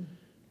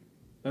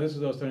 Now this is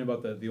what I was telling you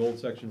about the old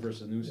section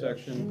versus new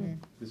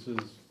section. This is,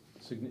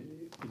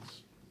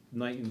 it's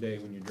night and day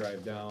when you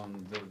drive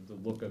down, the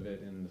look of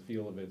it and the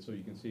feel of it. So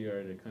you can see how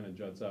it kind of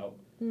juts out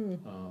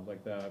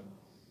like that.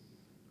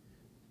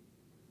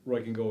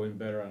 Roy can go in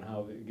better on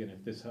how, again,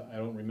 if this, I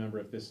don't remember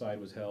if this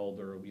side was held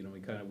or, we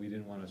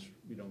didn't want to,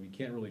 we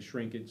can't really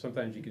shrink it.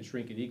 Sometimes you can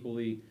shrink it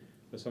equally,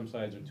 but some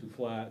sides are too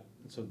flat.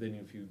 So then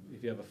if you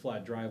have a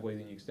flat driveway,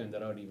 then you extend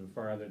that out even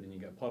farther, then you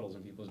got puddles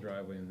in people's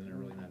driveway and then they're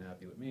really not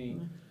happy with me.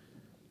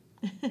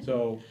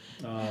 So,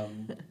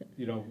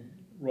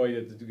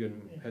 Roy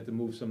had to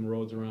move some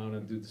roads around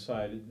and do the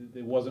side.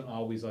 It wasn't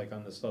always like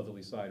on the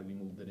southerly side we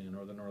moved it in,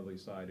 or the northerly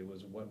side. It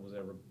was what was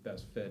ever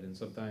best fit, and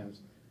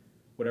sometimes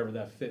whatever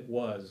that fit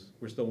was,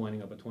 we're still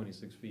winding up at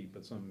 26 feet,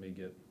 but some may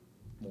get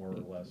more or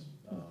less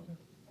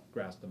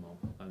grass to mow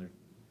on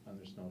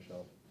their snow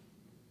shelf.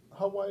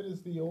 How wide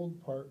is the old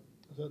part?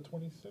 Is that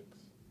 26?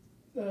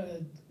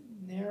 The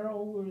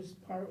narrowest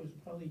part was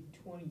probably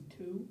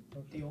 22,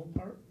 the old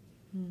part.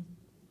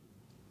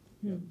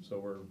 Yeah, so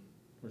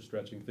we're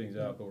stretching things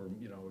out, but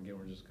again,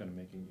 we're just kind of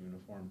making it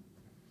uniform.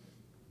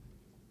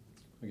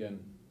 Again,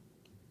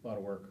 a lot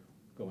of work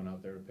going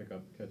out there to pick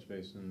up catch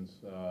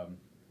basins.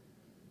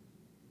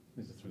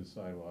 This is through the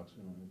sidewalks,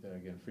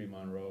 again,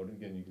 Fremont Road,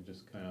 again, you can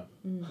just kind of,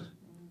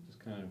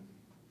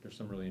 there's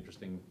some really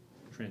interesting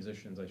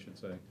transitions, I should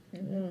say.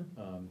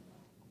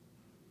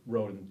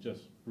 Road and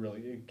just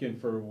really, again,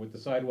 with the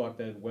sidewalk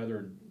that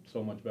weathered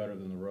so much better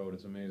than the road,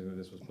 it's amazing that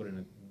this was put in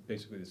at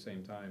basically the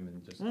same time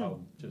and just how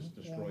just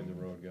destroyed the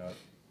road got.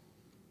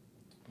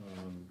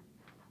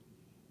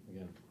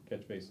 Again,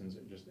 catch basins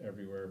are just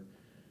everywhere.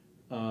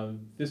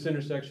 This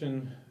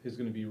intersection is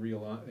gonna be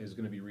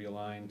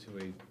realigned to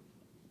a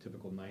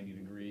typical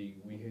 90-degree.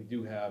 We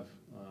do have,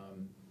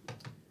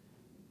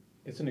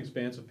 it's an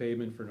expansive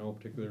pavement for no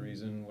particular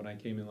reason. When I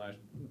came in a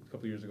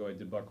couple years ago, I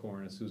did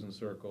Buckhorn at Susan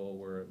Circle,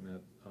 where it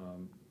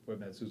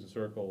met Susan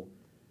Circle.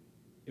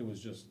 It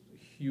was just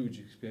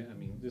huge I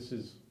mean, this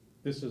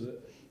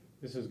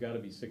has got to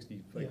be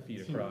 60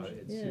 feet across.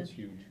 It's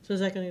huge. So is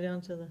that going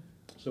down to the?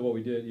 So what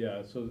we did,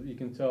 so you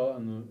can tell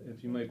on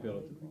if you might be able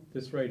to,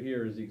 this right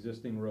here is the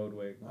existing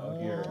roadway out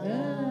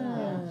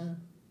here.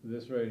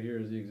 This right here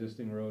is the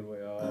existing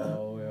roadway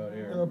all the way out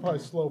here. And it'll probably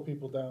slow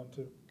people down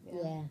too.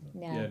 Yeah,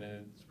 Yeah, and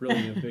it's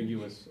really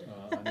ambiguous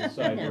on this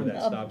side where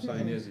that stop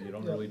sign is, and you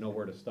don't really know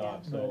where to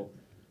stop, so.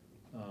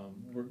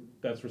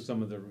 That's where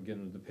some of the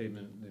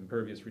pavement, the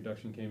impervious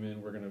reduction came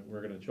in. We're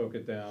gonna choke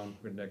it down,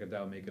 we're gonna neck it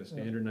down, make it a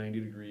standard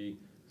 90-degree,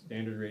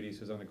 standard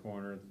radius is on the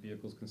corner. The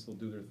vehicles can still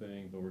do their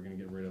thing, but we're gonna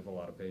get rid of a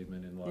lot of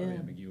pavement and a lot of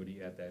ambiguity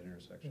at that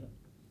intersection.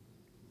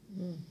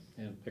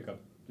 And pick up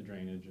the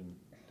drainage and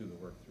do the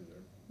work through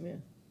there. Yeah.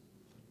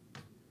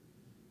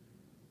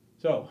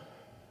 So,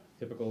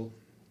 typical,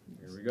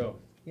 here we go.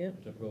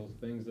 Yep. Typical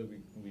things that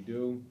we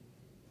do.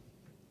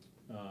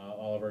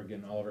 All of our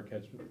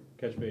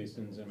catch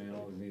basins and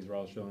manholes, these are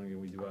all showing you,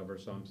 we do have our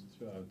sumps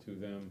to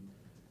them.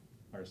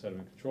 Our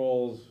sediment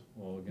controls,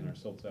 well, again, our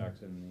silt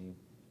sacks and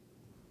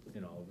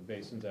you know, the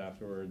basins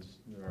afterwards,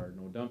 there are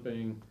no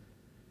dumping.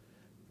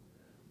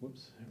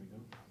 Whoops, there we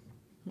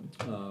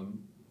go.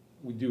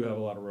 We do have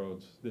a lot of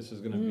roads. This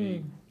is gonna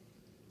be,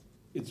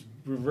 it's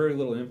very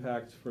little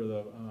impact for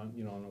the,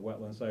 you know, on the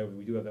wetland side.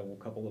 We do have that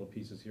couple little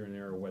pieces here and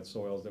there, wet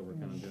soils that we're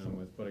kind of dealing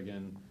with. But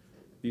again,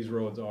 these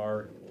roads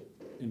are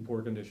in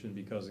poor condition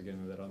because,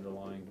 again, of that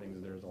underlying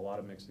things. There's a lot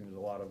of mixing, there's a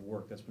lot of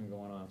work that's been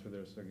going on through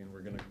there. So again,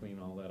 we're gonna clean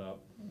all that up.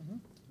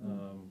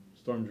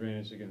 Storm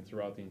drainage, again,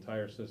 throughout the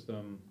entire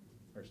system,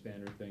 our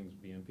standard things,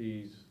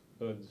 BMPs,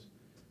 hoods.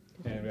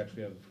 And we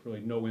actually have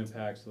really no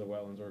impacts to the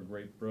wetlands or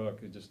Great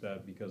Brook. It's just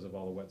that because of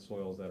all the wet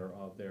soils that are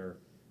out there,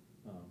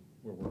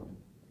 we're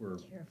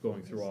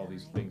going through all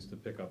these things to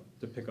pick up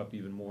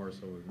even more,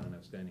 so we don't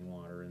have standing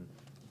water and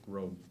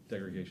road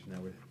degradation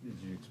that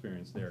you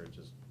experience there. It's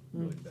just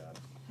really bad.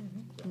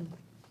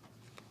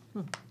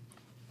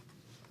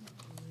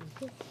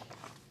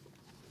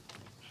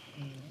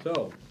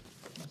 So,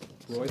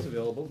 Roy's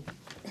available.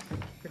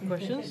 For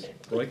questions?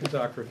 Roy can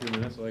talk for a few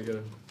minutes, so I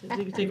gotta. You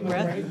can take a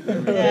breath.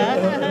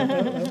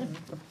 Yeah.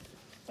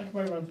 I can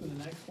probably run through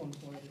the next one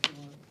for you if you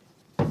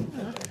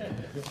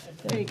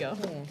want. There you go.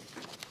 Yeah.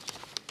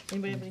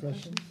 Anybody have any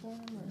questions for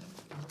him?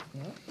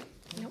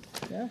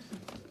 Yeah.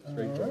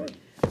 Straightforward.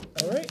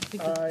 All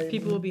right,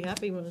 People will be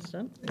happy when it's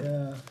done.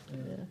 Yeah.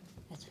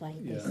 That's why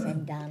they Yeah.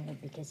 send Donald,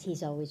 because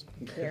he's always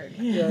prepared.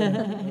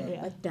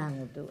 Yeah. Let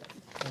Donald do it.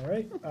 All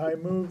right, I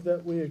move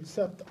that we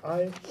accept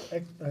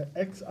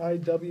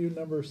XIW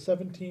number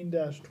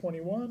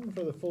 17-21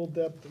 for the full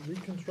depth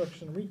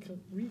reconstruction,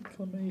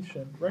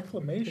 reclamation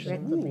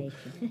Reclamation.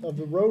 of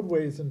the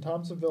roadways in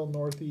Thompsonville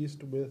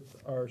Northeast with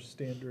our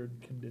standard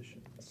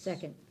conditions.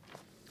 Second.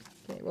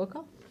 Okay, roll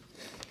call?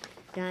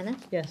 Donna?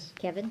 Yes.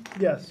 Kevin?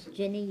 Yes.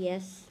 Ginny,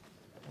 yes.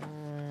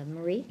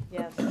 Marie?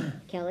 Yes.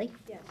 Kelly?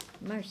 Yes.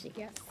 Marcy?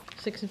 Yes.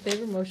 6 in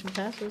favor, motion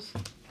passes.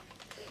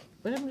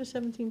 What happened to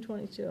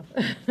 1722?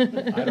 I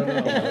don't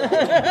know. I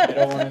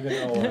don't wanna even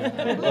know.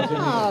 It wasn't me.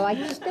 Oh, I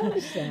just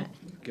noticed that.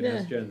 You can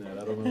ask Jen that,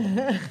 I don't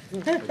know.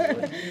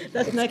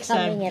 That's next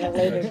time. Coming at a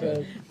later Next time.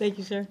 date. Thank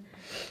you, sir.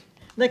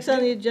 Next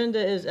on the agenda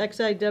is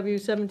XIW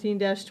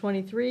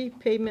 17-23,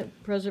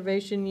 pavement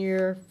preservation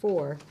year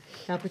 4.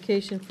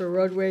 Application for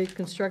roadway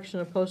construction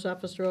of Post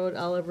Office Road,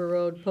 Oliver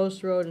Road,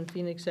 Post Road, and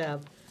Phoenix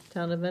Ave.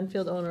 Town of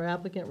Enfield, owner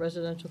applicant,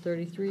 residential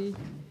 33,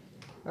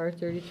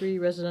 R33,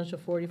 residential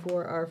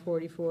 44,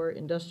 R44,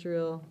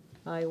 industrial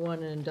I1,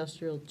 and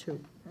industrial 2.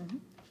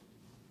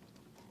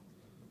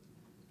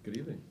 Good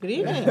evening. Good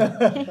evening.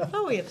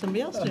 Oh, we have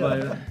somebody else To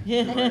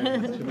too.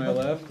 to my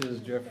left is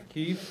Jeff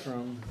Keefe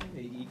from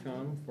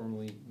AECom,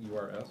 formerly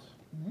URS.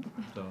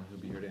 So he'll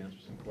be here to answer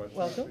some questions.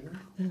 Welcome.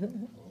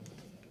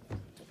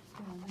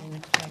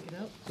 Check it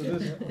out. So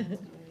this,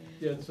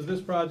 yeah, so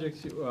this project,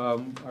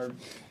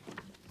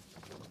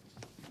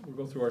 we'll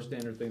go through our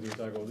standard things we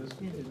talk about. This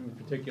in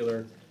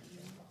particular,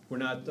 we're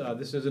not,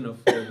 this isn't a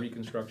full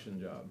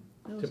reconstruction job.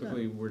 No, it's not.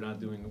 Typically, we're not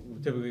doing,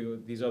 typically,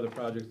 these other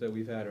projects that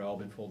we've had have all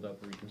been full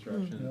depth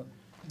reconstruction. Yep.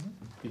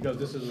 Because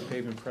this is a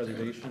pavement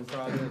preservation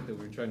project that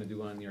we're trying to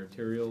do on the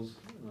arterials,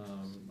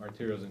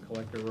 arterials and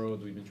collector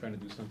roads, we've been trying to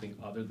do something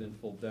other than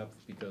full depth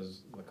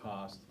because of the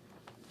cost.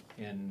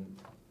 And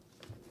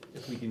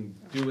if we can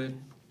do it,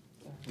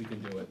 we can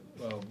do it.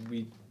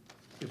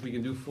 If we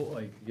can do full,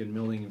 like, again,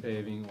 milling and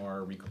paving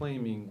or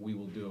reclaiming, we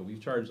will do it. We've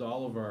charged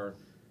all of our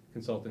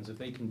consultants, if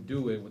they can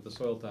do it with the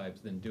soil types,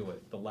 then do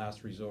it. The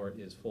last resort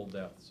is full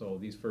depth. So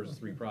these first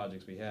 3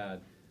 projects we had,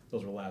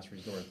 those were last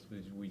resorts.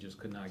 We just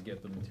could not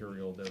get the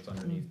material that's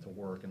underneath to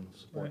work and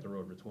support the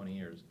road for 20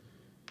 years.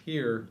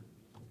 Here,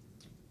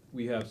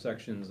 we have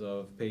sections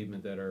of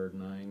pavement that are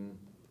 9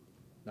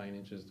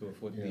 inches to a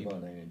foot deep.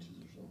 About 9 inches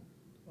or so.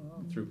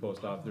 Through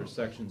post op, there's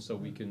sections, so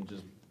we can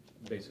just,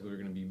 basically,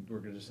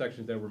 there's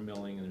sections that we're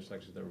milling and there's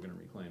sections that we're gonna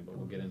reclaim, but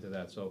we'll get into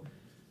that. So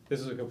this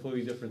is a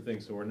completely different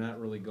thing, so we're not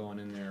really going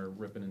in there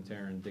ripping and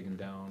tearing, digging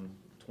down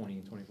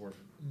 24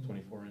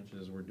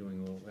 inches. We're having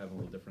a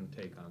little different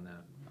take on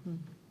that.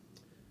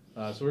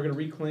 So we're gonna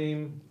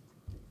reclaim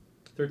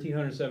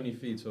 1,370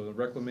 feet. So the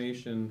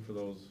reclamation, for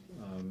those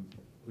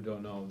who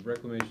don't know,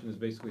 reclamation is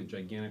basically a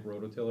gigantic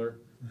rototiller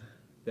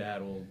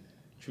that'll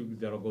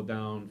go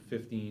down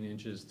 15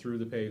 inches through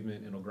the pavement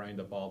and it'll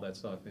grind up all that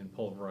stuff and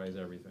pulverize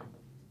everything.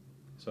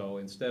 So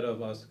instead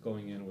of us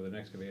going in with an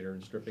excavator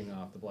and stripping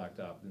off the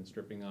blacktop and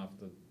stripping off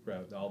the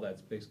grout, all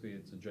that's basically,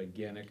 it's a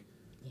gigantic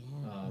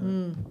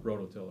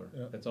rototiller.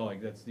 Yeah. That's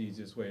the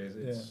easiest way.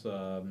 It's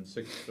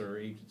 6 or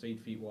 8, it's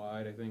 8 feet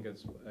wide, I think.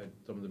 It's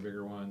some of the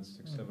bigger ones,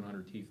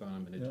 600-700 teeth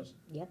on them, and it just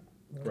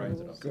grinds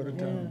it up. Go to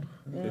town.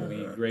 Then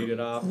we grade it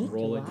off,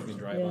 roll it, you can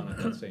drive Yeah. on it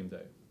that same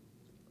day.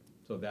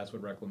 So that's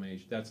what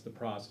reclamation, that's the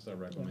process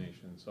of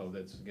reclamation. So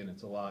that's, again,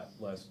 it's a lot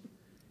less,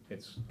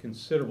 it's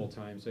considerable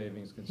time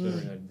savings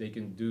considering that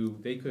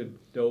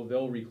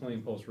they'll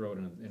reclaim Post Road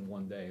in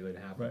 1 day, then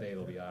half a day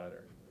they'll be out of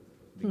there,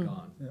 be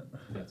gone, Yeah.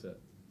 that's it.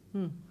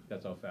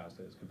 That's how fast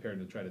it is, compared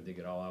to try to dig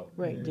it all out.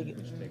 Right, dig it.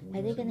 Which take Are weeks they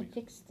and gonna weeks.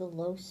 fix the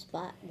low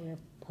spot where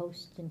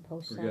post and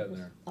post We're office? getting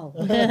there. Oh.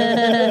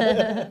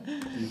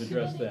 We've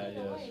addressed that,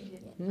 yes.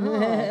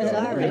 Oh,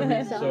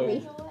 sorry,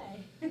 So-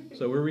 sorry.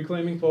 So we're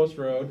reclaiming Post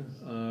Road,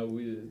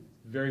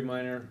 very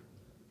minor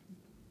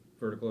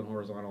vertical and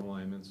horizontal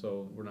alignment,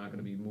 so we're not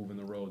gonna be moving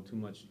the road too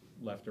much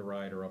left or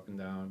right or up and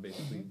down,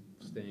 basically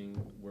staying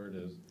where it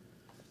is.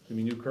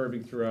 Gonna be new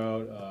curbing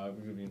throughout,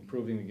 we're gonna be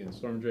improving, again,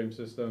 storm drain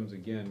systems,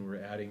 again,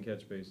 we're adding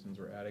catch basins,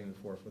 we're adding the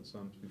 4-foot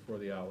sumps before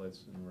the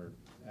outlets, and we're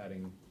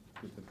adding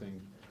different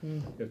things.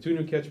 We have 2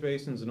 new catch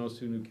basins, and those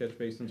 2 new catch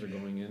basins are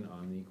going in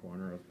on the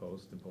corner of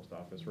Post and Post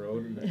Office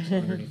Road, and that's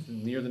underneath,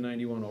 near the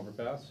 91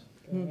 overpass.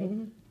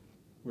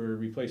 We're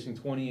replacing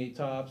 28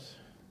 tops,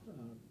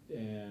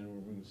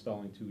 and we're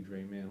installing 2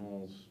 drain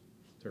manholes,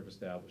 turf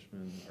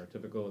establishment, are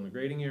typical in the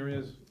grading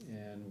areas,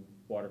 and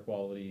water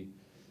quality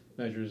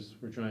measures.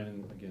 We're trying,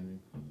 and again,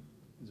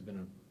 it's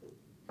been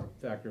a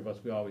factor of us,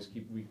 we always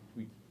keep, we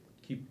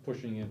keep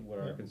pushing it, what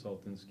our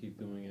consultants keep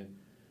doing it.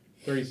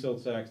 30 silt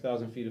sacks,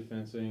 1,000 feet of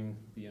fencing,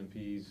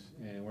 BMPs,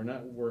 and we're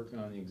not working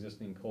on the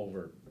existing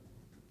culvert,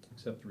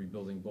 except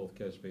rebuilding both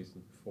catch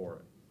basins before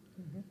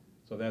it.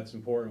 So that's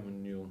important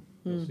when you'll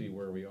see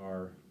where we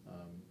are,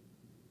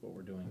 what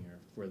we're doing here,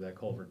 where that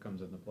culvert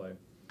comes into play.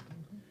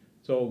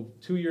 So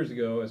 2 years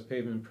ago, as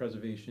pavement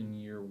preservation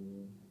year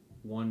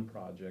 1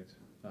 project,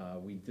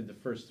 we did the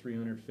first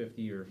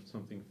 350 or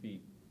something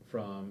feet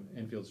from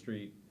Enfield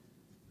Street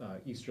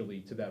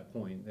easterly to that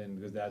point, and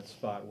because that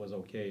spot was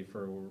okay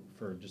for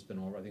just an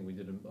over, I think we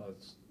did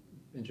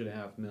a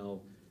 1.5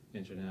 mil,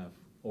 1.5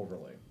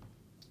 overlay.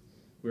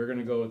 We're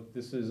gonna go,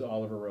 this is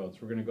Oliver Road, so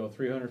we're gonna go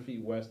 300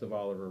 feet west of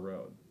Oliver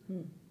Road.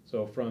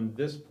 So from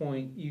this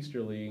point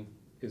easterly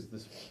is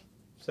this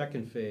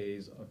second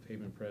phase of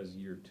pavement pres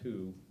year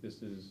 2.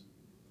 This is,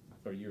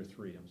 or year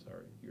 3, I'm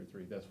sorry, year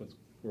 3. That's what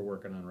we're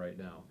working on right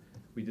now.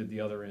 We did the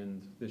other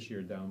end this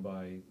year down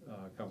by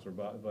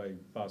by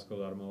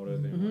Bosco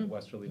Automotive and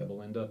westerly to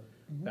Belinda.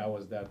 That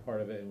was that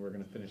part of it, and we're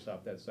gonna finish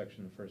off that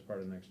section the first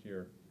part of next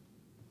year.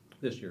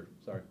 This year,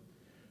 sorry.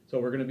 So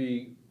we're gonna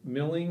be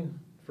milling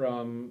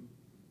from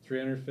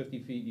 350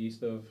 feet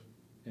east of,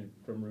 and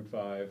from Route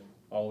 5,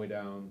 all the way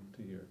down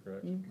to here,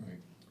 correct?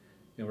 Right.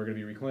 And we're gonna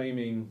be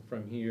reclaiming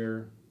from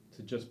here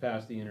to just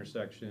past the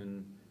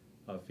intersection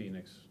of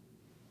Phoenix.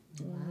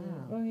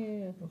 Wow, Oh,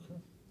 yeah.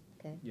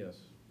 okay. Yes,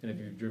 and if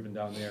you've driven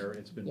down there,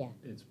 it's been, Yeah.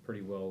 it's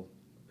pretty well,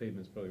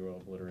 pavement's pretty well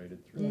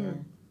obliterated through Yeah.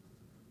 there.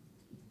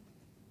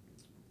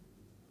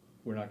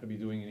 We're not gonna be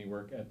doing any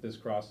work at this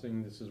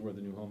crossing. This is where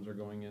the new homes are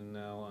going in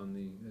now on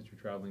the, as you're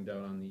traveling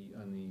down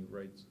on the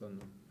right,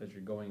 as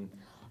you're going,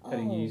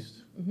 heading Oh.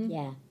 east,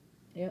 Yeah.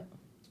 Yeah.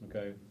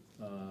 okay?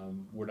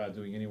 We're not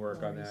doing any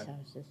work on Lori's that.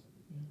 houses.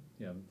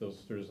 Yeah,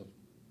 there's a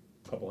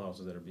couple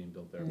houses that are being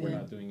built there. We're Yeah.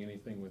 not doing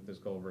anything with this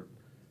culvert,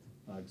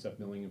 except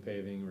milling and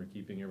paving. We're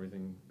keeping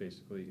everything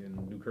basically in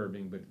new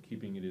curbing, but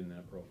keeping it in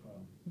that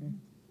profile.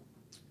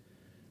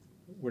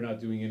 We're not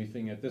doing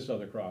anything at this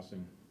other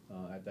crossing,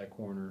 at that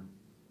corner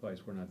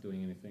place. We're not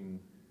doing anything,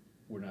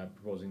 we're not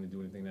proposing to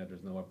do anything that,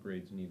 there's no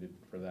upgrades needed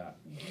for that.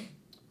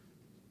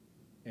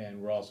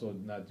 And we're also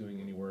not doing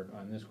any work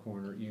on this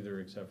corner either,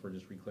 except for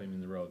just reclaiming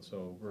the road.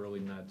 So we're really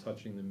not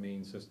touching the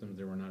main systems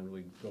there. We're not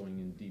really going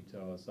in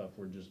detail and stuff.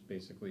 We're just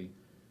basically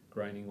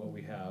grinding what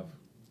we have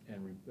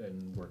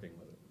and working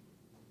with it.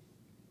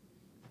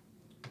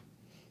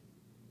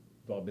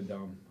 We've all been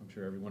down, I'm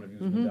sure every one of you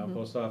has been down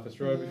Post Office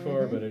Road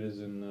before, but it is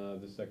in,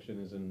 this section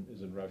is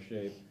in rough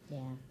shape.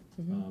 Yeah.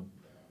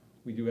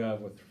 We do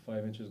have,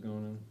 5 inches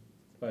going in,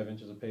 5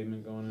 inches of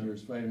pavement going in.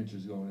 There's 5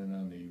 inches going in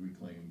on the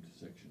reclaimed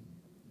section,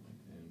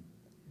 and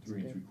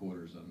 3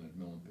 3/4 on the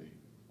mill and pave.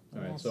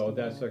 All right, That's so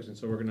the that one. section,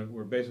 so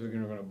we're basically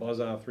gonna buzz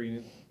out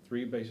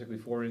basically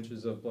 4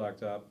 inches of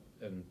blacktop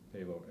and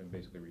pave over, and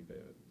basically repave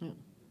it. Yeah.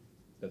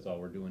 That's all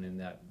we're doing in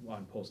that,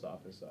 on Post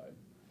Office side.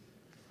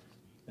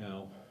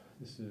 Now,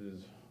 this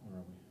is,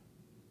 where are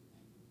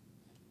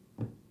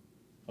we?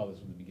 Oh, this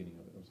is the beginning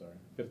of it, I'm sorry.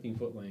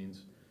 15-foot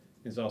lanes.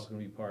 It's also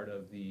gonna be part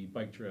of the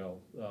bike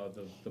trail,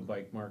 the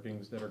bike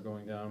markings that are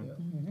going down.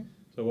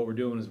 So what we're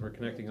doing is we're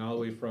connecting all the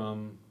way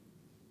from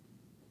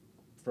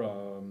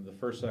the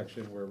first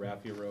section where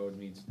Raffia Road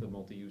meets the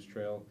multi-use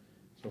trail.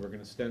 So we're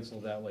gonna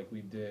stencil that like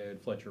we did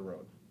Fletcher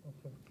Road.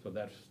 So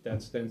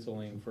that's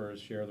stenciling for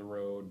share the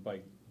road,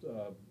 bike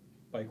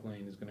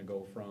lane is gonna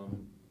go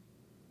from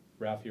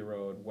Raffia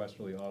Road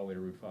westerly all the way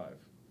to Route 5.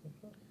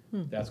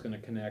 That's gonna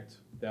connect,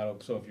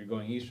 so if you're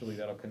going easterly,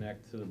 that'll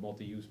connect to the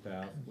multi-use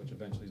path, which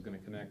eventually is gonna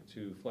connect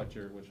to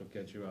Fletcher, which will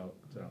get you out.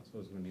 So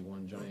it's gonna be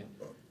one giant,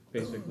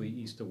 basically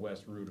east to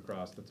west route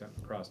across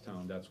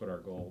town. That's what our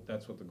goal,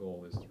 that's what the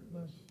goal is through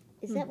this.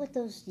 Is that what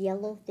those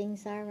yellow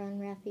things are on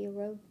Raffia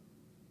Road?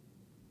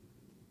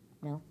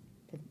 No?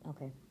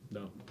 Okay.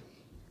 No,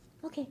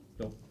 Okay.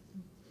 no.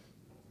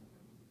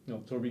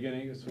 No, so we're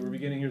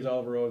beginning, here's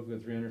Oliver Road,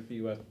 with 300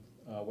 feet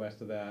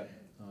west of that.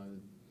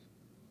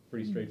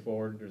 Pretty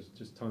straightforward, there's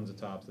just tons of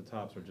tops, the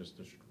tops are just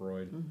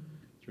destroyed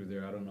through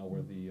there. I don't know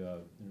where these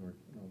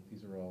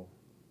are all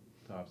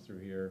tops through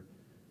here.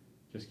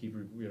 Just keep,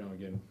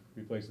 again,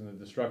 replacing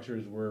the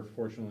structures were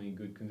fortunately in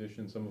good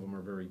condition. Some of them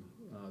are very,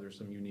 there's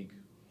some unique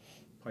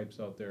pipes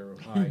out there,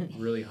 high,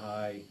 really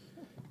high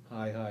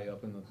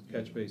up in the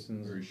catch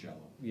basins. Very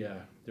shallow. Yeah,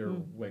 they're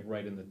like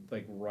right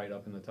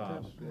up in the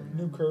tops.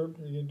 New curb,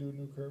 are you gonna do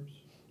new curbs?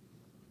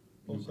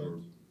 New Both curb.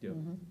 sides? Yep.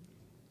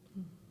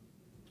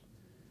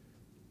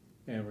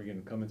 And we're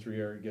getting, coming through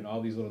here, again,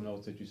 all these little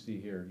notes that you see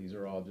here, these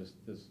are all just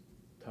this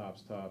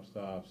tops,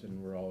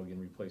 and we're all, again,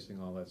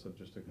 replacing all that stuff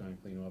just to kind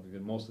of clean them up.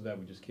 Again, most of that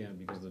we just can't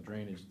because of the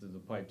drainage, the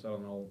pipes, I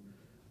don't know,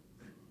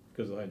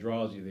 because of the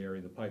hydrology of the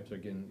area, the pipes are,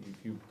 again,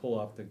 if you pull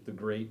off the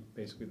grate,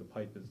 basically the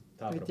pipe is,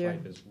 top Right of the there.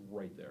 pipe is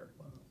right there.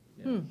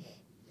 Yeah.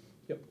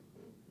 Yep.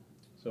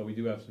 So we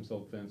do have some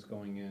silt fence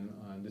going in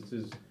on, this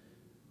is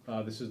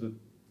the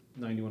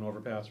 91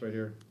 overpass right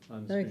here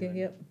on the Okay, screen. Right?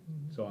 yep.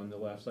 So on the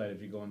left side,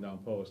 if you're going down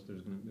Post,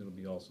 it'll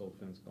be all silt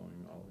fence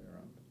going all the way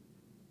around.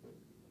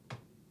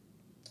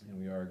 And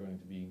we are going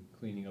to be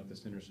cleaning up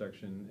this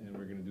intersection, and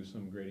we're gonna do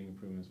some grading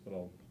improvements, but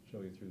I'll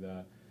show you through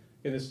that.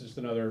 And this is just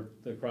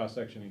the cross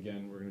section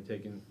again, we're gonna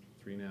take in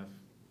 3.5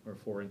 or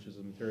 4 inches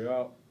of material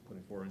out,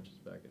 putting 4 inches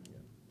back in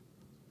again.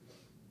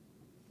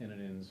 And it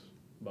ends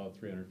about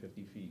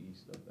 350 feet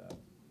east of that,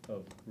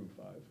 of Route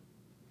 5.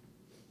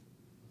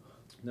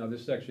 Now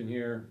this section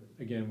here,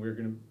 again, we're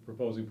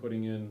proposing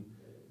putting in,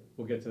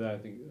 we'll get to that, I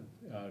think,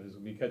 there's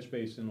gonna be a catch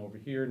basin over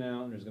here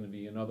now, and there's gonna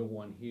be another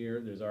one here,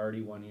 there's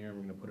already one here, and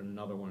we're gonna put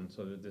another one,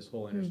 so that this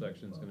whole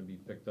intersection is gonna be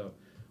picked up.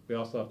 We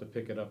also have to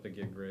pick it up to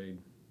get grade,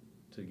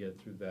 to get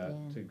through that,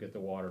 Yeah. to get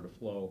the water to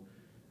flow.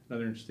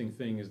 Another interesting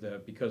thing is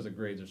that because the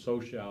grades are so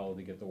shallow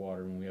to get the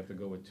water, and we have to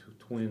go with 2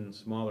 twin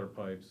smaller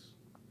pipes,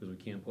 because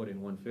we can't put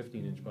in 1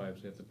 15-inch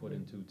pipes, we have to put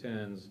in 2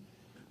 10s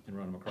and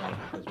run them across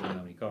because we don't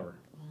have any cover.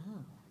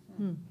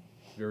 Wow.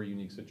 Very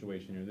unique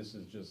situation here. This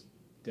is just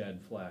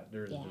dead flat.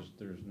 There's Yeah.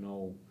 there's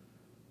no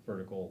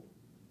vertical,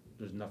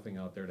 there's nothing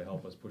out there to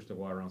help us push the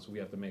water around, so we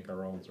have to make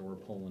our own, so we're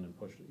pulling and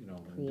pushing,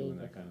 and doing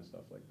that kind of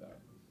stuff like that.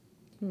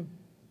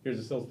 Here's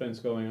the silt fence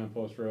going on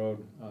Post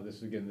Road.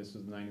 This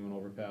is the 91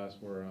 overpass.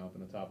 We're up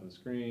in the top of the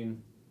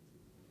screen,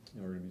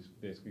 and we're gonna be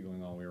basically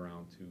going all the way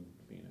around to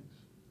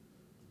Phoenix.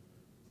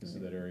 This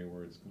is that area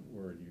where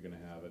you're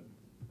gonna have it,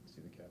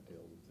 see the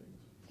cattails and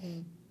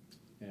things.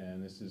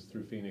 And this is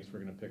through Phoenix. We're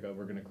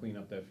gonna clean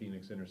up that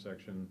Phoenix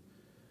intersection.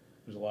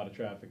 There's a lot of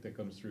traffic that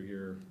comes through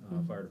here,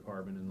 fire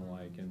department and the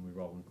like, and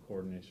we're all in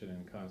coordination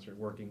and concert,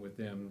 working with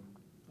them,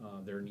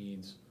 their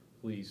needs,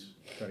 police,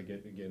 try to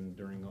get, again,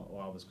 during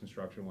all this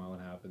construction while it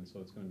happens, so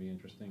it's gonna be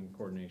interesting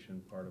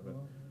coordination part of it.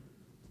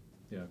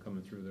 Yeah,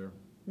 coming through there.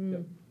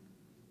 Yep.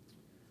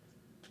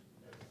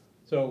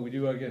 So we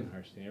do, again,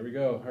 here we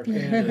go, our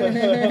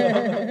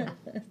standards.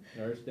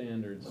 Our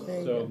standards.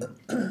 So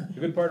the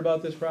good part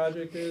about this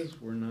project is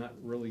we're not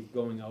really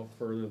going out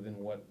further than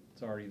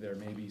what's already there,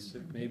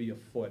 maybe a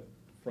foot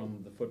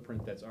from the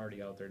footprint that's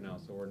already out there now,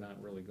 so we're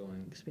not really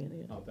going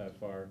Expanding it. out that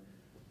far.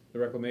 The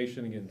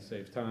reclamation, again,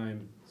 saves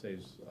time,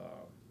 saves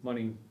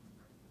money,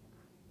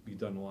 be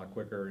done a lot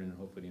quicker, and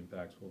hopefully the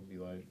impacts will be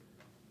light.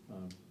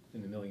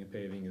 And the milling and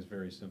paving is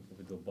very simple,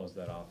 they'll buzz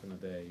that off in a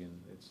day, and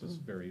it's just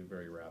very,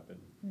 very rapid.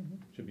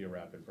 Should be a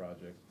rapid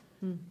project.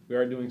 We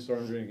are doing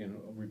storm drain and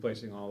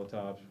replacing all the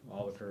tops,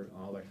 all the curb,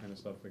 all that kind of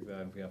stuff like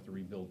that. If we have to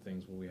rebuild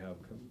things, we have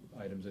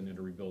items in there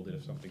to rebuild it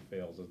if something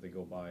fails as they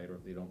go by it, or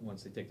if they don't,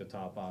 once they take the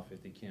top off,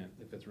 if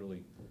it's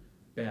really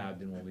bad,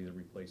 then we'll either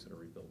replace it or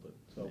rebuild it.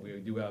 So we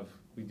do have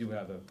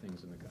the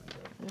things in the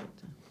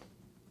contract.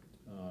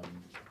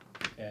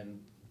 And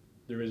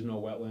there is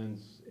no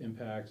wetlands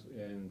impacts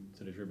and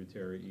to the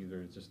tributary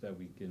either, it's just that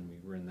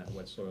we're in that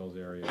wet soils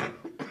area.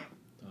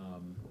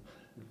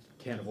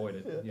 Can't avoid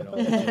it, you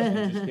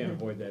just can't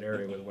avoid that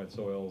area with wet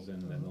soils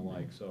and the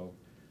like, so.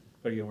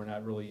 But again, we're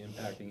not really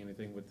impacting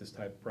anything with this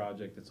type of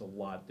project, it's a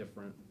lot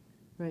different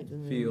Right.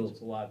 feel,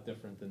 it's a lot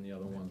different than the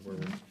other ones where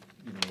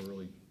we're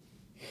really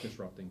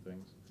disrupting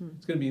things.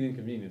 It's gonna be an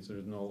inconvenience,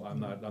 there's no, I'm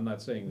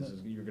not saying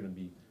you're gonna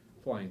be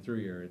flying through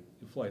here,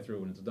 you fly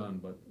through when it's done,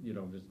 but,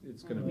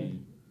 it's gonna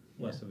be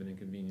less of an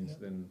inconvenience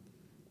than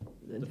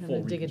the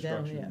full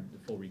reconstruction, the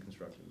full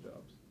reconstruction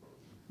jobs.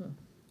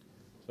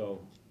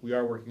 So, we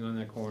are working on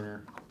that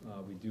corner,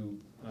 we do,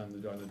 on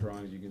the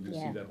drawings, you can just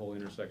see that whole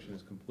intersection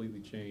is completely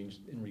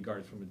changed in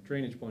regards from a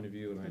drainage point of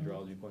view and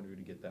hydrology point of view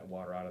to get that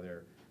water out of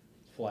there.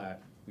 It's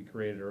flat, we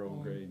created our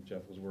own grade,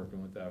 Jeff was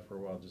working with that for a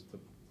while just to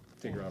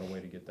figure out a way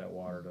to get that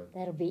water to.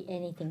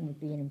 Anything would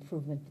be an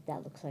improvement, but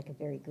that looks like a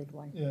very good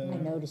one. Yeah. I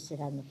noticed it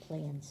on the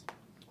plans.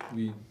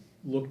 We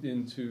looked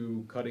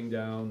into cutting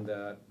down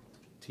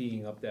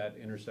teeing up that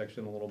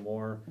intersection a little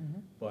more,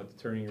 but the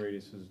turning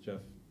radiuses,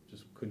 Jeff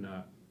just could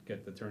not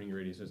get the turning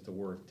radiuses to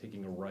work,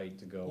 taking a right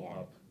to go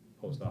up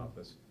Post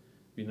Office.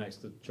 Be nice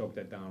to choke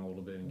that down a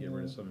little bit and get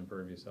rid of some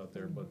impervious out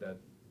there, but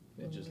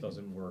it just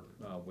doesn't work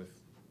with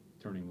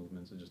turning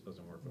movements, it just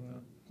doesn't work with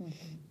that.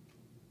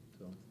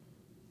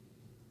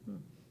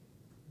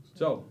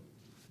 So,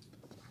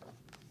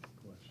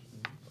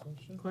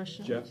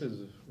 Question? Jeff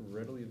is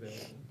readily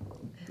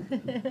available.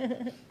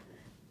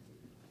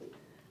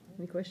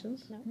 Any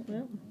questions?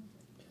 No.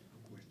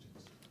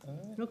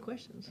 No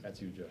questions.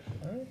 That's you, Joe.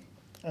 All right.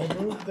 I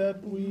move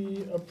that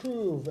we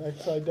approve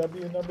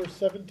XIW number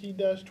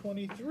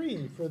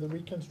 17-23 for the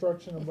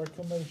reconstruction and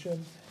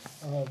reclamation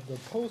of the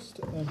post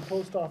and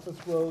post office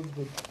roads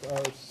with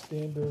our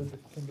standard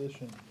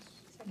conditions.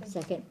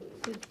 Second,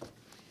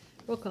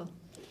 Roll call.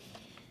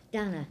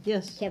 Donna.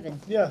 Yes.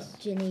 Kevin. Yes.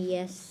 Ginny,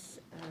 yes.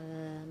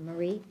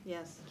 Marie.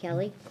 Yes.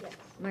 Kelly.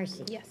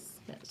 Marcy. Yes.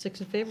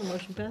 6 in favor,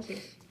 motion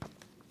passes.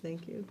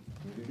 Thank you.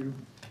 Thank you.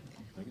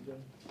 Thank you,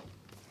 John.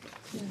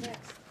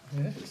 Next.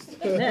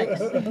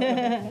 Next.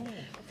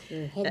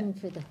 You're heading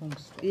for the home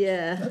stretch.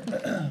 Yeah.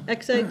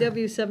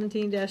 XIW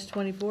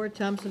 17-24,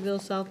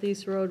 Thompsonville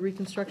Southeast Road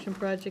Reconstruction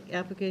Project,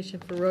 application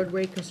for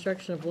roadway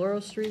construction of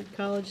Laurel Street,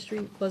 College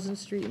Street, Pleasant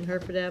Street, and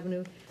Hereford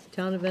Avenue.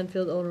 Town of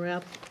Enfield, owner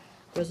app,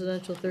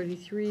 residential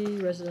 33,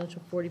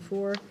 residential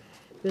 44,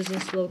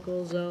 business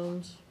local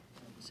zones.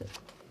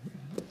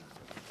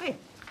 Hi,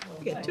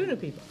 we got 2 new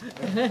people.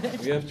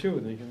 We have 2,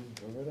 and they can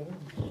go right ahead.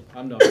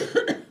 I'm done.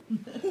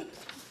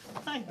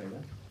 Hi,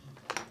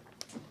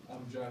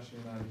 I'm Josh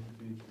and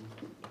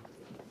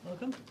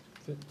welcome.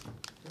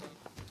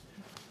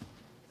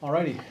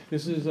 Alrighty,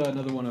 this is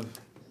another one of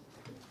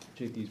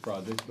JP's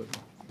projects, but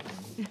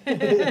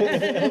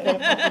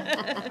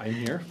I'm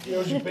here. He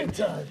owes you big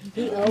time,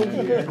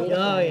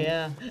 Oh,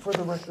 yeah. for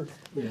the record.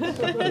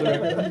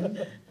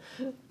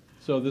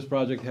 So this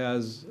project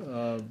has,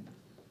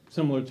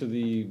 similar to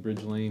the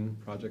Bridge Lane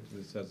project,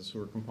 this has a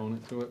sewer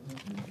component to it.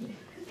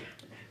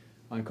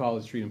 On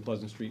College Street and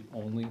Pleasant Street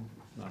only,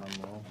 not on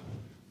Laurel.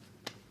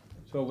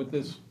 So with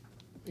this,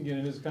 again,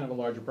 it is kind of a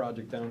larger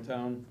project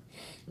downtown.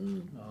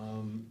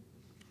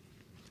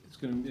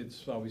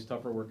 It's always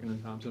tougher working in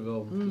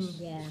Thompsonville, just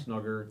Yeah.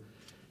 snugger,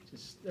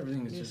 just,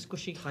 everything is Yeah, just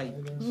squishy. tight,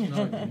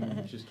 snug, and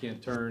you just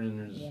can't turn, and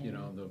there's, Yeah. you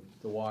know,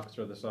 the walks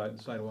are the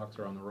sidewalks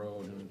are on the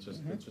road, and it's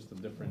just a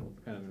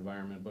different kind of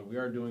environment, but we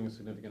are doing a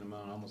significant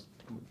amount, almost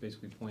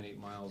basically 0.8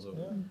 miles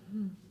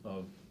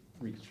of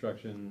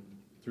reconstruction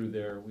through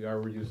there. We are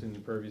reducing the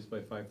impervious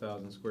by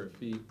 5,000 square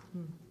feet.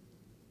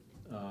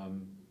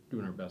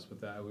 Doing our best with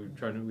that. We're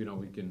trying to, we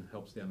can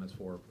help the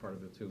MS4 part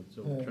of it too,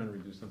 so we're trying to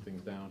reduce some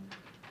things down.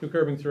 New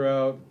curbing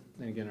throughout,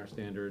 and again, our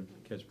standard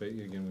catch basin,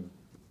 again,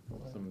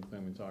 some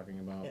thing we're talking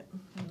about.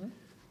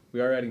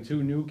 We are adding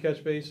 2 new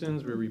catch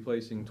basins. We're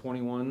replacing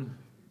 21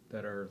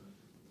 that are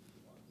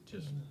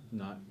just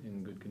not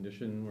in good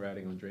condition. We're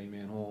adding a drain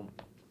manhole.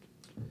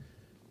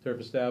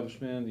 Turf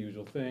establishment, the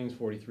usual things,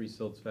 43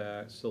 silt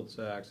sacks,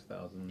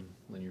 1,000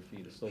 linear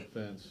feet of silt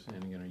fence,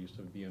 and again, our use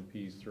of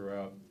BMPs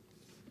throughout.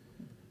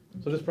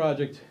 So this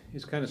project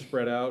is kind of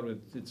spread out.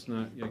 It's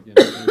not, again,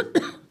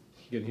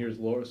 here's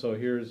Laurel, so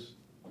here's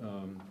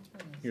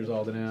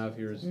Alden Ave,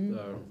 here's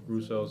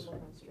Russo's.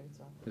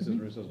 This is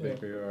Russo's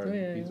Bakery, our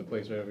pizza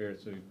place right over here.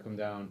 So you come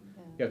down,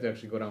 you have to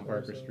actually go down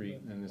Parker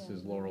Street, and this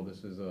is Laurel.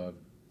 This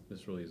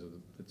really is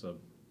it's a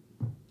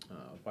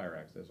fire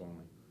access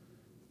only.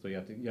 So you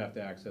have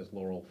to access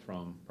Laurel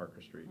from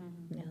Parker Street.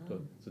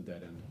 So it's a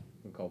dead end,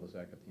 we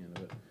cul-de-sac at the end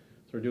of it.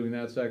 So we're doing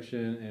that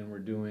section, and we're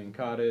doing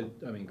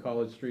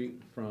College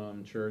Street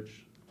from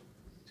Church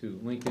to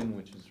Lincoln,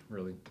 which is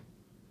really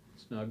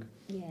snug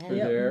through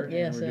there.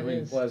 Yes, And we're it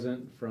doing is.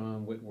 Pleasant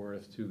from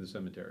Whitworth to the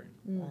cemetery.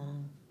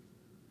 Wow.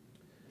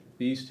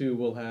 These 2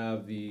 will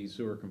have the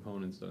sewer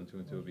components done to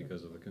it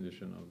because of the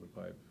condition of the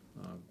pipe.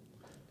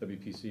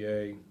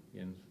 WPCA,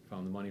 again,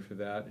 found the money for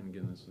that, and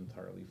again, this is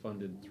entirely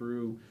funded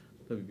through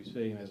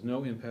WPCA and has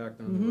no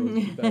impact on the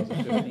Roads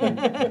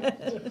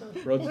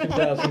 2015, Roads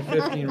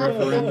 2015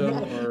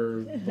 referendum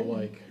or the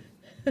like.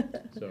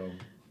 So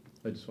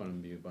I just want to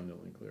be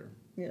abundantly clear.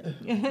 Yeah.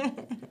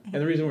 And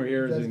the reason we're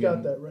here You is, guys again,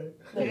 got that right.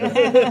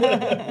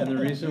 and the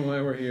reason why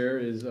we're here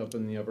is up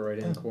in the upper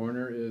right-hand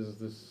corner is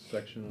this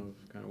section of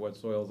kind of wet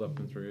soils up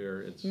and through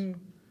here. It's we're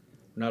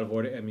not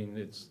avoiding, I mean,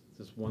 it's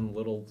this one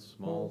little,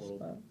 small little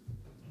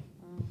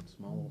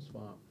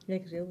spot. Yeah,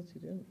 because the other 2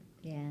 didn't.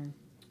 Yeah.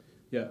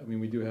 Yeah, I mean,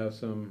 we do have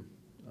some,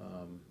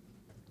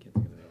 can't think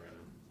of the name right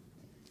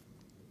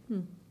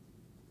now.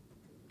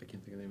 I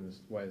can't think of the name of this,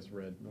 why it's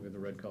red, look at the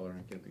red color, and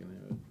I can't think of the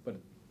name of it, but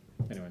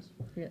anyways.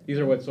 Yeah. These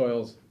are wet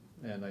soils,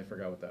 and I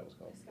forgot what that was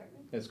called.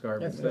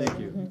 Escarpment, thank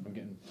you, I'm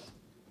getting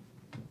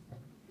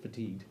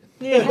fatigued.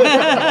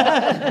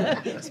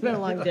 It's been a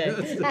long day.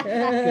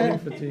 Getting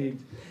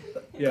fatigued.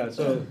 Yeah,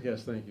 so,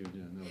 yes, thank you,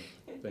 Jen, no,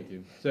 thank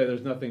you. So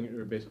there's nothing,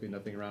 or basically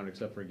nothing around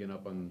except for, again,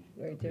 up on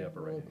Right the there,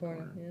 upper little right-hand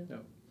corner, corner. yeah.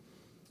 Yep.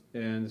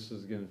 And this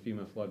is, again,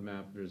 FEMA flood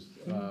map. There's,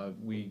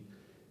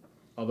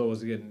 although,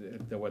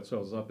 again, the wet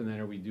soil's up in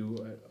there, we do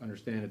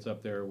understand it's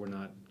up there. We're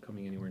not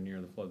coming anywhere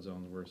near the flood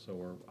zones, so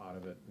we're out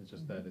of it. It's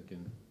just that,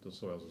 again, the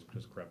soils has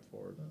just crept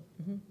forward.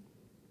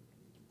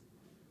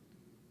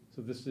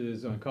 So this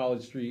is on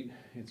College Street.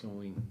 It's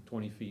only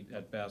 20 feet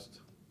at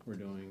best. We're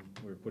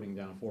putting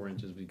down 4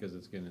 inches because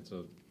it's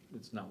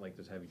not like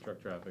this heavy truck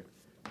traffic.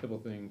 Typical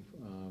thing,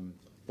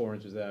 4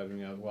 inches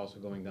avenue, we're also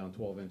going down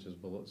 12 inches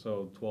below,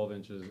 so 12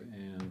 inches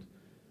and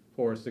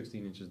 4 or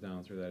 16 inches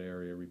down through that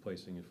area,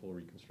 replacing a full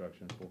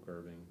reconstruction, full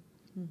curbing.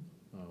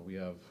 We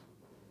have,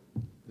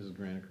 this is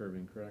granite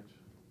curbing, correct?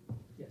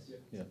 Yes.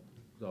 Yeah.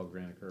 it's all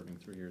granite curbing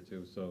through here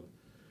too, so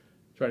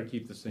try to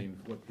keep the same,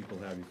 what people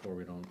had before,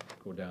 we don't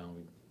go down,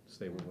 we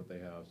stay with what they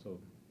have, so.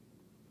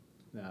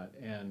 That,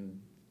 and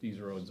these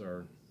roads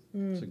are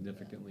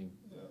significantly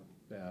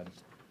bad.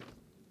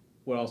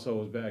 What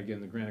also is bad,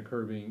 again, the granite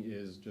curbing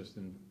is just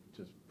in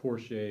poor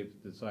shape,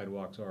 the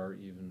sidewalks are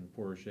even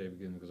poorer shape,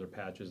 again, because they're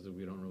patches that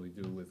we don't really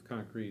do with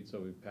concrete, so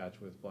we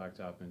patch with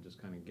blacktop and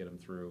just kind of get them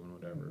through and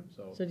whatever,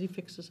 so. So do you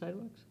fix the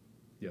sidewalks?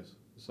 Yes,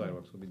 the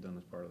sidewalks will be done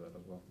as part of that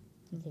as well.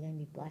 Is it gonna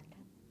be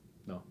blacktop?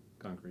 No,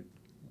 concrete.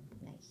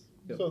 Nice.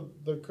 Yep. So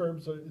the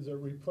curbs, is it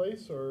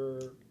replace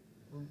or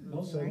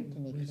Most There aren't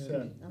any reset?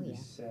 curbs. Oh, yeah.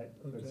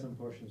 Reset, but Okay. some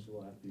portions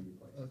will have to be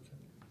replaced. Okay.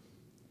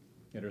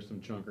 Yeah, there's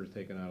some chunkers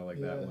taken out of like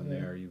Yeah, that one yeah.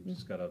 there, you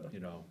just gotta, you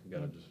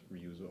gotta just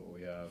reuse what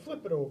we have.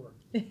 Flip it over.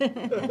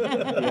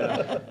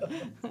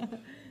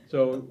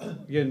 So,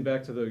 again,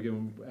 back to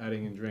again,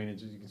 adding in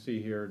drainage, as you can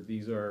see here,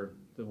 these are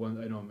the ones,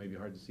 I know it may be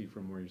hard to see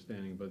from where you're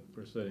standing, but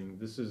we're sitting,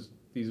 these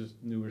are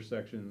newer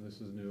section, this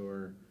is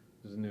newer,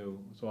 this is new.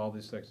 So all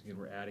these sections, again,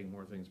 we're adding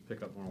more things,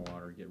 pick up more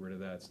water, get rid of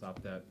that,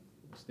 stop that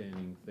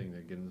standing thing.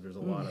 Again, there's a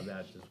lot of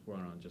that just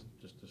run on, just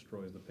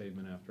destroys the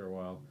pavement after a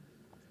while.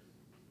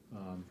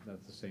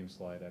 That's the same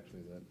slide,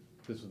 actually, that,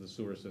 this is the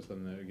sewer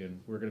system, that, again,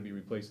 we're gonna be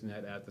replacing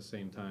that at the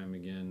same time,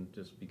 again,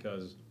 just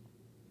because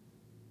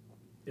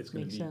it's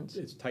gonna Makes be, sense.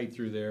 it's tight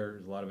through there,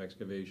 there's a lot of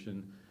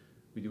excavation.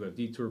 We do have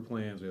detour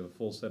plans, we have a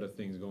full set of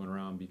things going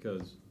around,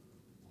 because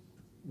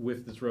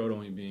with this road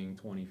only being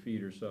 20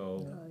 feet or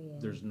so, Oh, yeah.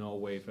 there's no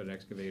way for an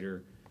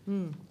excavator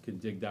can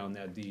dig down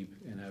that deep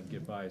and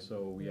get by,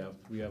 so we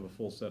have a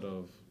full set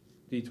of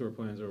detour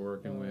plans we're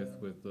working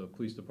with the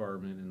police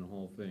department and the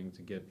whole thing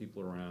to get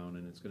people around,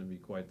 and it's gonna be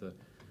quite the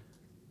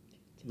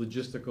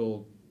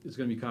logistical, it's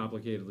gonna be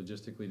complicated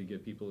logistically to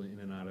get people in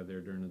and out of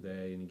there during the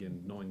day, and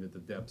again, knowing that the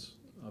depths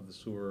of the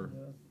sewer,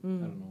 I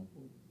don't know,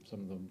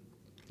 some of the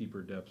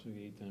deeper depths,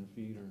 maybe 8, 10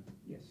 feet, or,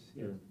 Yes,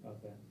 yeah, Sure.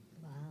 about that.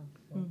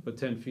 Wow. but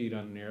 10 feet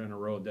on a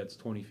road, that's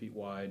 20 feet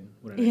wide,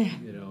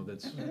 Yeah.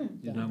 That's,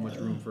 there's not much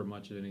room for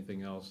much of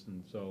anything else,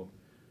 and so,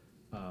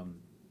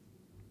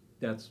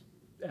 that's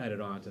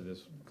added on to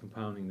this,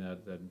 compounding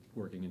that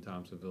working in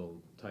Thompsonville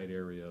tight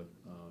area,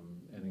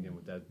 and again,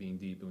 with that being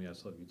deep, and we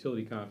also have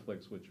utility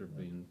conflicts, which are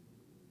being,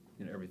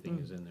 everything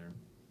is in there,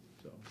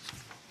 so.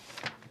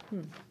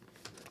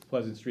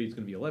 Pleasant Street's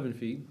gonna be 11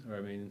 feet, or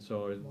I mean,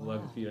 so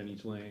 11 feet on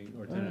each lane,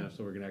 or 10.5,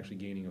 so we're gonna actually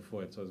gaining a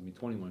foot, so it's gonna be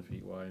 21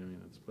 feet wide, I mean,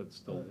 but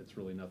still, it's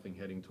really nothing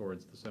heading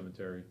towards the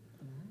cemetery.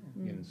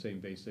 Again, same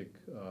basic,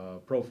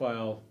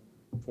 profile,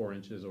 4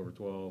 inches over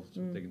 12,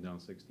 so we're taking down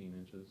 16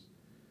 inches.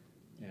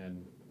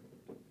 And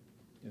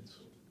it's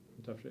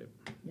in tough shape.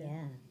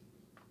 Yeah.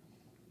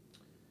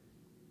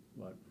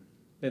 But,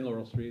 and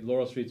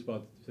Laurel Street's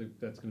about,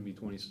 that's gonna be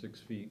 26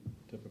 feet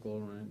typical,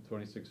 right,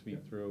 26 feet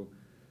through.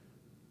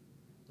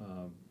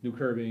 New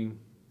curbing,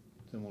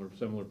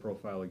 similar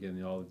profile,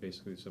 again, all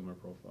basically similar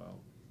profile.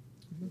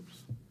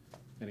 Oops.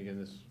 And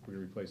again, we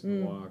replaced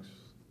the walks,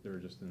 they're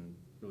just in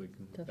really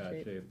Tough bad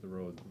shape. shape. The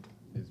road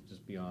is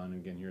just beyond,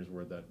 and again, here's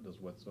where those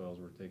wet soils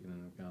were taken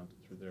into account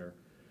through there.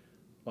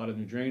 A lot of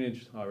new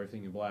drainage,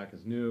 everything in black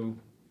is new.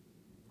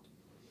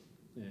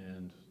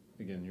 And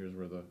again, here's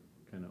where the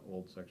kind of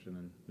old section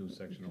and new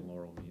section of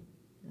Laurel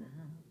meet,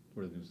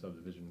 where the new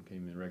subdivision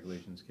came in,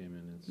 regulations came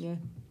in, it's Yeah.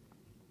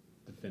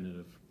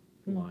 definitive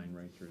line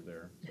right through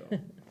there, so.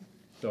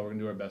 So we're gonna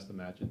do our best to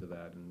match into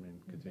that and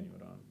continue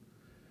it on.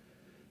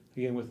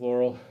 Again, with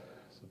Laurel,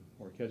 some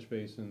more catch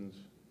basins,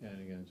 and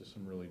again, just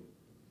some really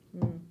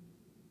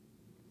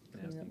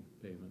nasty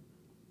pavement.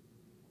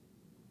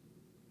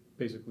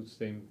 Basically,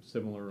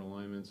 similar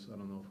alignments, I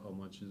don't know how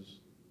much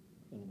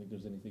I don't think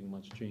there's anything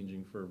much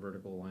changing for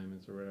vertical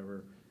alignments or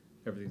whatever.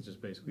 Everything's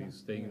just basically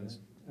staying in this.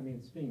 I mean,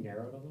 it's being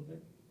narrowed a little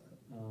bit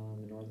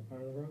on the northern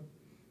part of the road,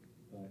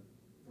 but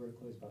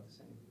vertically is about the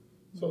same.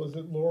 So is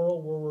it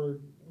Laurel where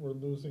we're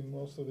losing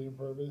most of the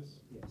impervious?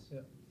 Yes.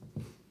 Yeah.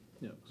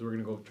 Yeah, because we're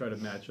gonna go try to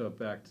match up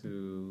back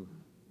to,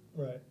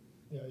 Right,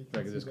 yeah. You can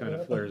like, it see just that. kind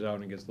of flares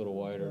out and gets a little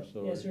wider,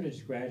 so. Yeah, it sort of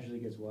just gradually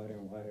gets wider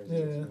and wider as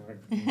it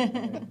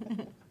gets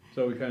more.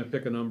 So we kind of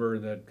pick a number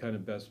that's kind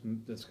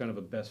of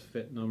a best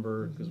fit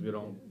number, because you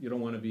don't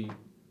want to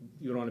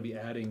be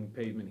adding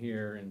pavement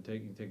here and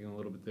taking a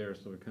little bit there,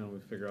 so we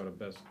figure out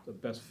a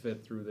best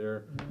fit through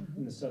there.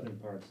 In the southern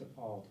parts,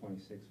 all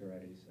 26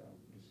 already, so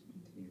just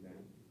continue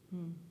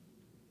that.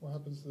 What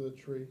happens to the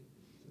tree?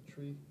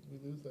 We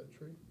lose that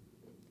tree?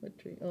 What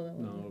tree? Oh, that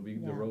one. No,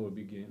 the road would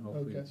be gained,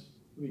 hopefully Okay. it's,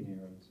 We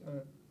narrowed, so. All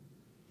right.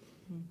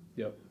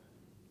 yep.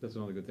 That's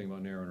another good thing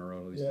about narrowing a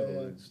road, at least Yeah,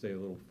 it'll yeah. stay a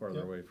little farther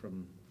Yep. away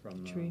from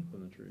the Tree.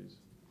 trees.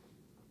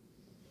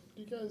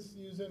 Do you guys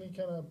use any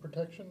kind of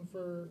protection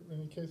for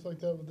any case like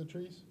that with the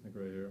trees? Like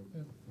right here.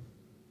 Yeah.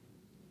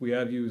 We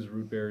have used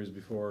root barriers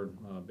before,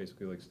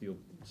 basically like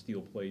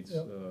steel plates,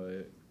 Yep.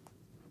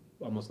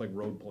 almost like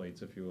road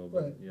plates, if you will.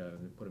 But Right. yeah,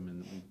 they put them in.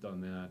 We've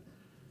done that.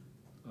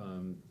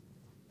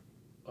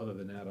 Other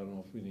than that, I don't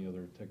know if any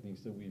other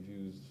techniques that we've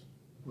used.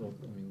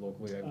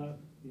 Locally. Yeah,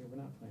 we're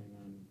not planning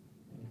on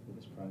any for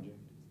this project.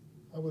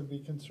 I would be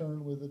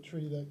concerned with a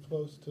tree that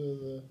close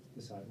to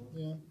The sidewalk?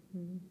 yeah.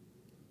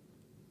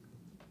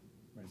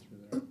 Right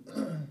through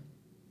there.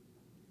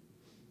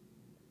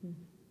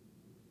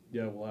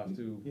 Yeah, we'll have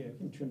to, Yeah, we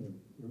can trim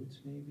the roots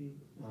maybe,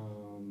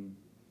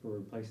 for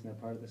replacing that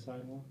part of the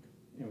sidewalk.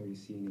 You know, where you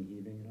see any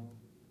heaving at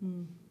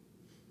all?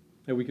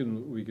 yeah, we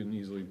can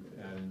easily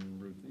add in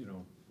root, you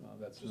know,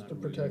 that's Just not to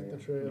really protect the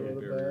tree a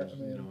little bit, barriers, I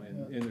you mean,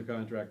 know, yeah. in the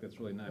contract, that's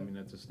really not, I mean,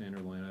 that's a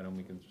standard line item,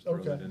 we can just throw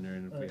Okay. that in there,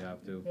 and if we Right.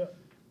 have to, Yeah.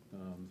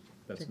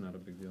 that's not a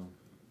big deal.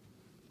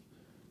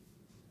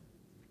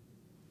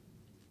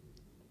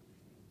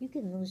 You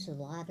can lose a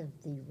lot of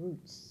the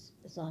roots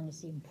as long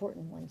as the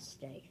important ones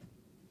stay.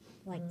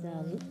 Like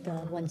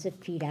the ones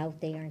that feed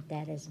out, they aren't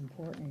that as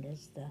important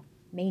as the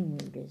main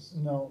root is.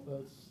 No,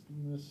 that's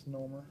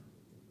misnomer.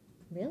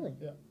 Really?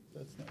 Yeah,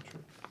 that's not true.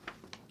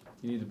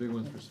 You need the big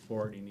ones for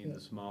support, you need Yeah.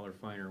 the smaller,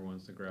 finer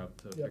ones to grab,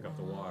 to Yeah. pick up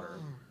the water.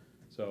 Ah.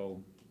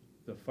 So,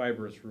 the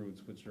fibrous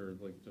roots, which are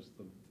like just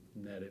the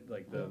netted,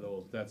 like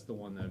those, that's the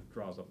one that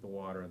draws up the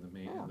water, and the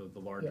main, Oh. the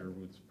larger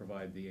roots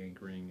provide the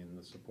anchoring and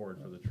the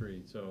support for the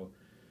tree. So,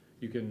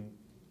 you can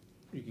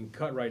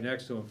cut right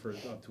next to them for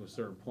up to a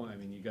certain point. I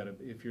mean, you gotta,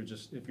 if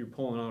you're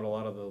pulling out a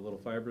lot of the little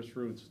fibrous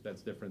roots,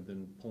 that's different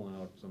than pulling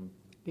out some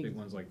big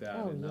ones like that.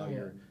 Oh, And now yeah.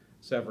 you're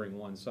severing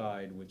one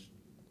side, which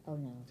Oh,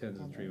 no. tends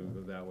the tree would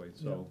go that way,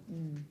 so.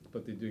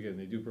 But they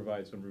do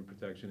provide some root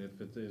protection. If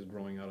it is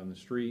growing out on the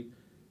street,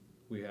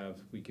 we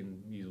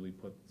can easily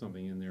put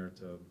something in there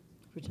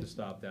to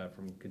stop that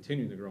from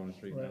continuing to grow on the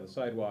street. Now, Right. the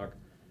sidewalk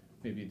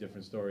may be a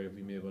different story. If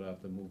we may be able to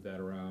have to move that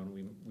around,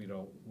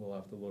 we'll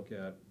have to look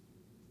at,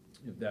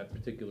 if that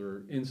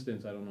particular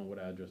instance, I don't know what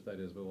address that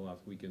is, but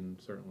we can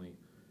certainly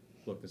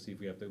look to see if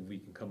we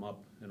can come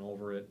up and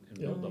over it and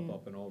build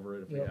up and over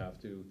it if we Yeah. have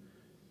to.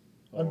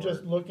 I'm Or-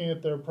 just looking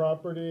at their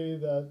property,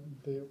 that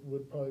they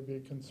would probably be a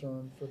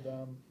concern for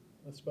them,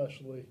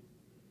 especially.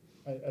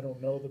 I don't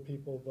know the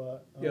people,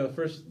 but. Yeah, the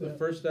yeah.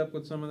 first step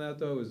with some of that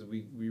though is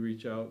we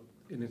reach out,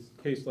 in a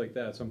case like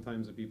that,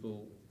 sometimes the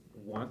people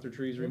want their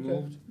trees Okay.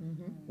 removed,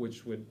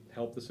 which would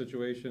help the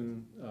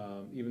situation,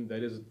 even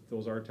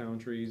those are town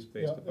trees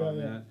based Yeah, upon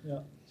yeah, that.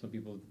 Yeah, Some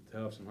people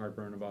have some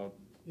heartburn about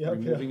yeah.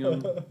 removing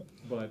them,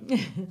 but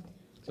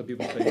some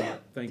people say,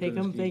 thank Take 'em,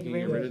 goodness, can thank you you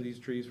get very rid of much. these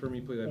trees for me,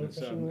 please? I've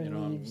been, Okay. you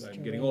know, Leaves I'm to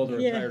getting rake. older,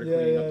 I'm Yeah. tired of Yeah,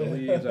 cleaning up yeah, the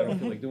yeah. leaves, I don't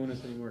feel like doing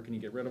this anymore, can you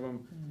get rid of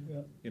them?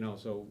 Yeah. You know,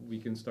 so we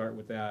can start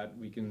with that,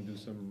 we can do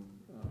some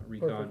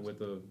recon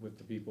Perfect. with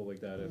the people like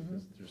that, if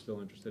they're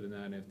still interested in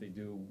that, and if they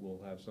do,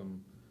 we'll have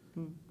some,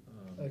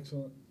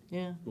 Excellent.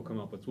 Yeah. we'll come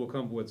up with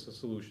a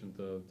solution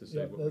to say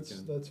Yeah, what we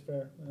can. that's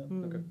fair. Yeah.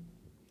 Okay.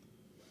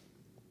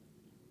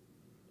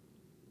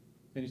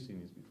 And you've seen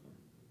these before.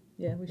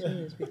 Yeah, we've seen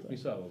this before. We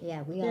saw those.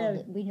 Yeah,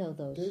 Yeah. we know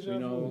those. Deja We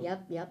know- vu.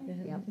 Yep, yep,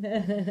 yep,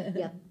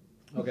 yep.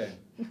 Okay,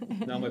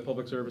 now my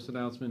public service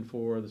announcement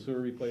for the sewer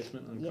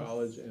replacement on Yes.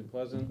 College and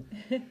Pleasant.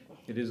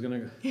 It is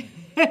gonna,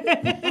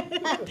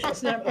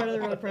 It's not part of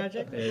the road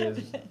project? it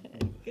is,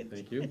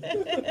 thank you.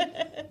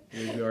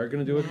 We are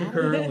gonna do it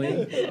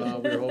concurrently.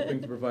 We're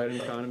hoping to provide an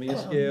economy of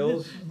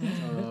scales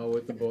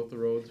with both the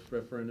roads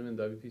referendum and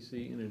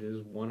WPC, and it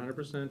is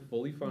 100%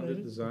 fully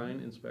funded, design,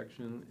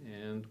 inspection,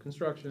 and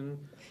construction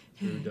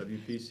through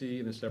WPC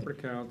in a separate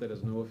account that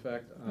has no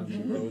effect on the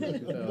roads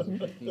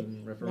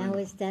 2015 Now, referendum.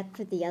 is that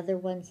for the other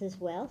ones as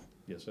well?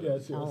 Yes, it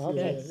Yes, is. yes, Oh,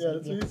 yeah, okay. yeah, that's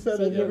what you Yeah. said Save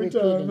it you every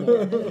repeating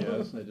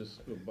time. Yes,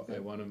 I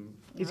want them.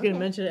 He's gonna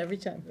mention it every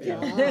time. Oh,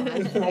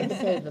 I'm trying to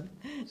save them.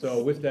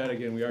 So with that,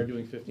 again, we are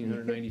doing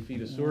 1,590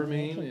 feet of sewer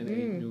main and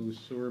 8 new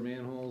sewer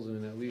manholes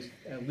and at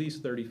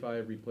least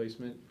 35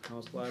 replacement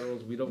house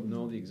laterals. We don't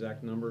know the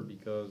exact number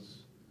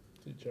because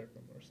You check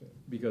them or see.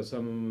 because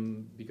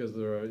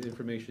the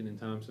information in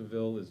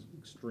Thompsonville is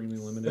extremely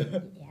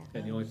limited. Yeah.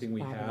 And the only thing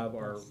we Spot have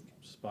are request.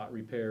 spot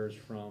repairs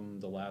from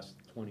the last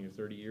 20 or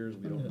 30 years.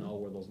 We don't know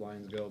where those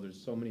lines go. There's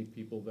so many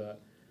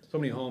so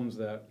many homes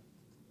that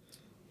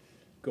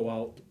go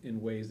out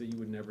in ways that you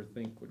would never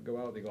think would go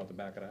out. They go out the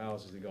back of the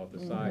houses, they go out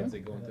the sides, they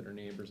go into their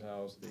neighbor's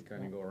house, they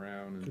kind of go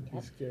around. And Could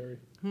be scary.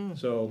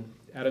 so,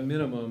 at a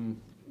minimum,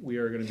 we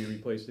are gonna be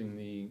replacing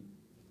the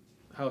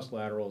house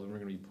laterals, and we're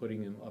gonna be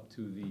putting them up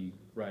to the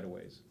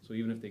right-of-ways. So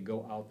even if they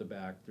go out the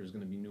back, there's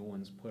gonna be new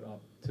ones put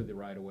up to the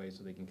right-of-way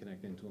so they can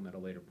connect into them at a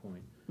later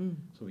point.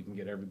 So we can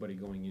get everybody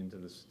going into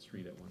the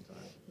street at one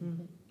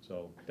time.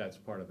 So that's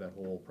part of that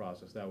whole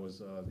process. That was,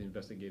 the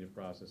investigative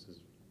process is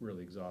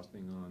really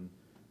exhausting on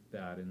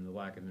that, and the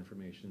lack of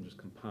information just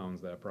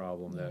compounds that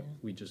problem that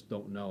we just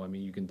don't know. I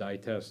mean, you can dye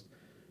test,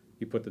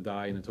 you put the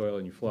dye in the toilet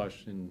and you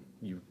flush, and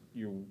you're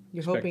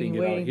expecting hoping, it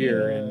out waiting.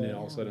 here, and then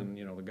all of a sudden,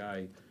 you know, the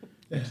guy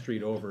next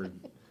street over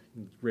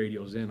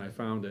radios in, I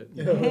found it.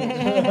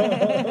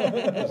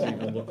 Doesn't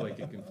even look like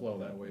it can flow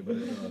that way, but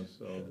it does,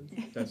 so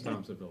that's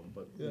Thompsonville,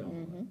 but, you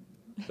know.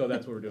 So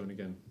that's what we're doing,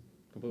 again,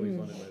 completely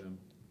funded by them.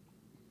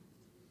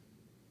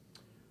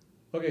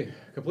 Okay,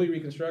 complete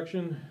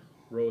reconstruction,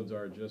 roads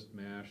are just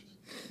mashed,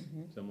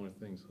 similar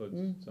things, hoods,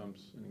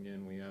 sumps, and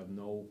again, we have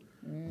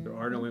there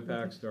are no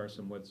impacts, there are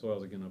some wet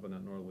soils, again, up in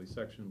that northerly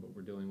section, but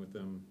we're dealing with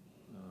them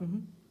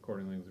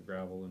accordingly with the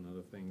gravel and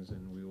other things,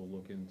 and we will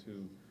look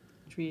into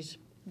Trees.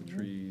 the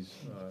trees,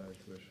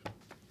 Trish.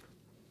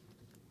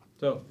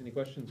 So, any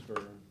questions for?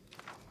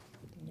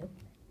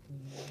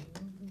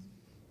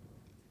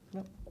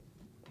 Nope.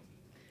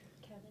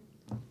 Kevin,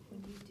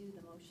 when you do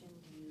the motion,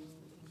 do you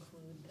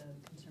include the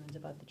concerns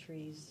about the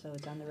trees, so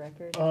it's on the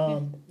record?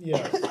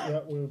 Yes,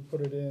 yeah, we would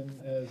put it in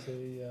as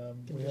a,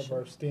 we have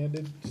our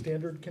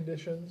standard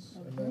conditions,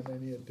 and then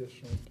any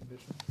additional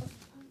conditions.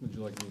 Would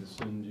you like me to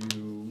send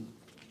you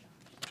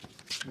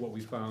what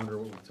we found or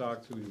what we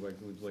talked to? Would you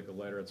like a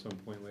letter at some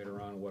point later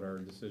on, what our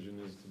decision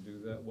is to do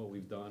that, what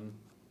we've done?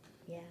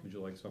 Yeah. Would you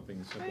like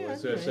something simple? Yeah,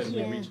 So I said we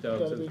yeah. reached out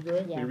That'd be to,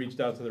 great. we Yeah. reached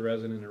out to the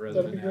resident, and the That'd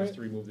be resident asked to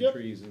great. remove the Yep.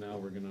 trees, and now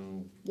we're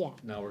gonna, Yeah,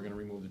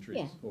 remove the trees.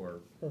 Yeah. Or,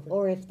 Perfect.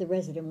 or if the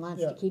resident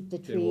wants to Yeah. keep the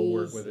okay, we'll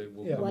work trees, with it,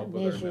 we'll Yeah. come up what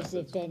with our measures,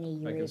 methods. if any,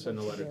 you're I can send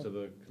a able letter to to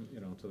do.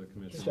 to the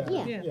commission. Staff,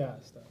 Yeah. yeah,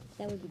 staff.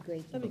 That would be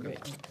great. That'd be great.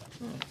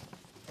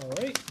 All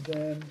right,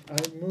 then I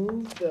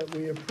move that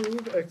we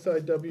approve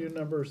XIW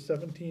number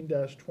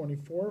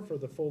 17-24 for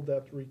the full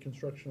depth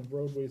reconstruction of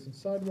roadways and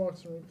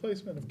sidewalks and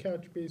replacement of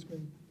catch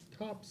basement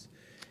tops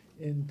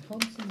in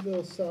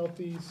Thompsonville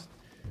Southeast,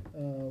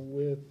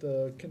 with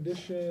the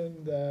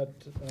condition that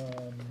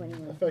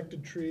 21.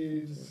 affected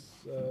trees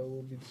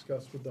will be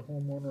discussed with the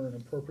homeowner and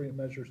appropriate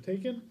measures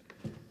taken,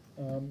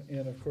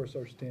 and of course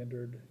our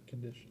standard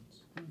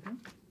conditions.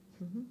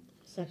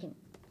 Second,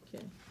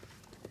 Okay.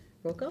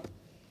 Roll call?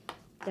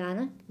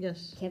 Donna,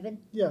 Yes. Kevin,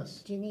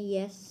 Yes. Ginny,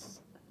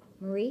 yes,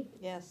 Marie,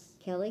 Yes.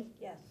 Kelly,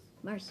 Yes.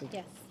 Marcy.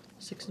 Yes.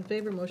 6 in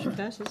favor, motion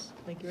passes.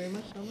 Thank you very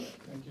much, Selma.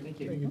 Thank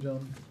you,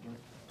 John.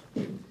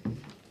 You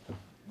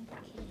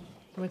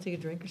want to take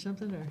a drink or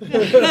something, or? Take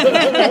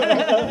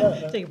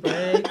a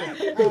break?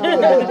 Almost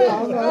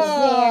there.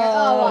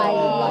 Oh, I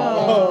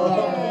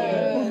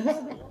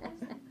love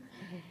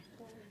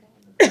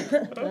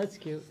it. That's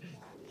cute.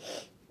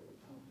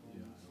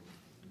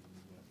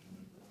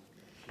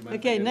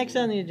 Okay, next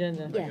on the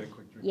agenda. Yeah,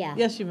 yeah.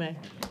 Yes, you may.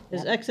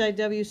 Is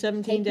XIW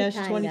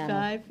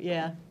 17-25,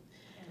 yeah.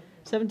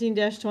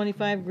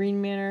 17-25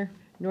 Green Manor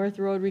North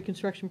Road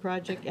Reconstruction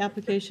Project,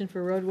 application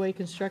for roadway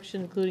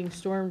construction, including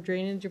storm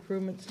drainage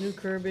improvements, new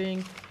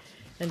curbing,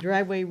 and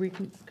driveway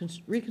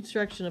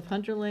reconstruction of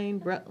Hunter Lane,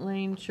 Brett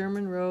Lane,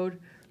 Sherman Road,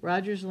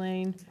 Rogers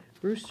Lane,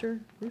 Brewster?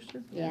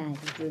 Yeah, I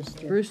think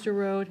Brewster. Brewster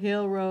Road,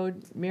 Hale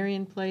Road,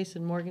 Marion Place,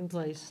 and Morgan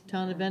Place.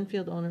 Town of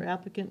Enfield, owner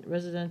applicant,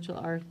 residential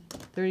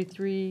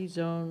R33,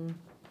 zone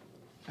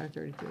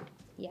R33.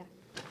 Yeah.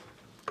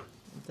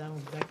 Don will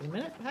be back in a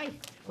minute. Hi,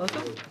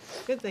 welcome.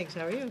 Good, thanks.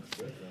 How are you?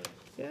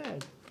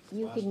 Good.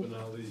 You Last can, but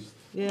not least,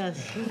 I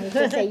Yes. was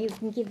gonna say, you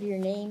can give your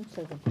name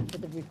for the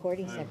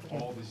recording I'm secretary.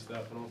 Paul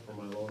DiStefano from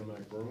my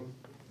Lonomac Room.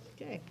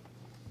 Okay.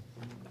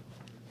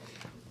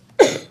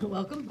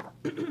 Welcome.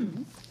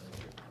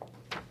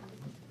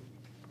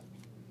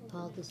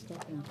 Paul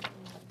DiStefano.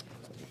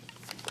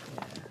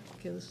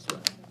 Okay, this is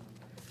what?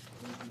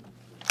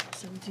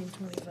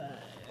 1725.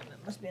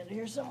 It must be under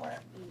here somewhere.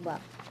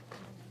 Well,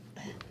 I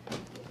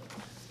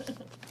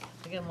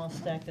got them all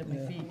stacked at my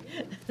Yeah. feet.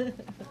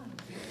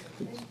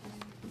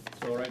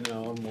 So right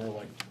now, I'm more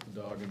like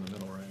the dog in the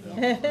middle right now.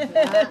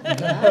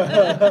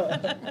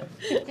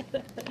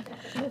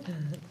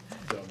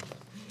 So,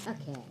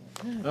 okay.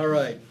 all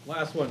right,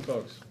 last one,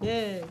 folks.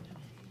 Yay.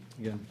 Again,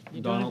 You're doing a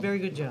Donald, very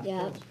good job.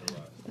 Yeah,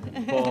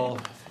 Paul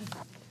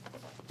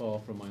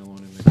from my own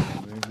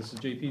image. This is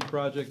JP's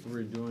project.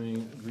 We're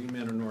doing Green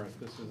Manor North.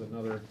 This is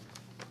another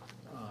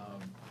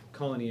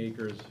Colony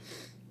Acres,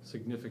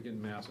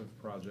 significant, massive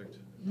project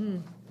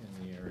in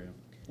the area.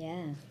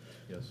 yeah,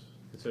 Yes,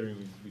 considering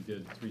we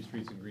did 3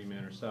 streets in Green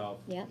Manor South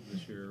Yep.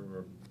 this year,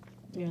 or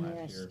doing the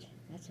last year. rest.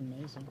 That's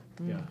amazing.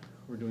 Yeah,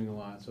 we're doing a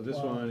lot. So this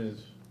Wow. one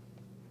is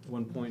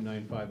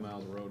 1.95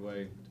 miles of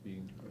roadway to be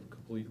a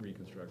complete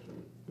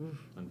reconstruction,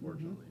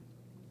 unfortunately.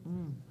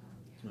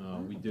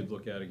 We did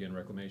look at, again,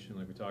 reclamation,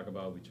 like we talk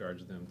about, we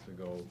charged them to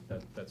go,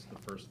 that's the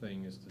first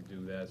thing, is to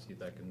do that, see if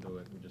that can do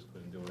it. We just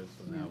couldn't do it,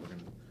 so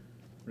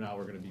now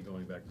we're gonna be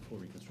going back to full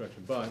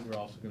reconstruction. But we're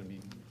also gonna be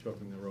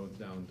choking the roads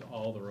down, to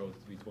all the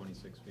roads to be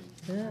 26 feet,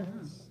 Yeah.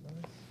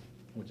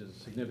 which is a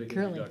significant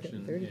Currently,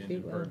 reduction 30 in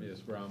feet, wow.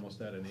 impervious. We're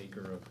almost at an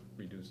acre of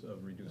reducing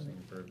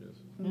impervious.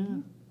 Yeah.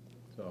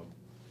 So,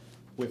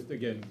 with,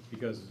 again,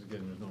 because,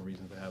 again, there's no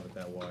reason to have it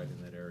that wide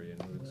in that area,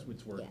 and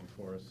it's working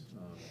for us.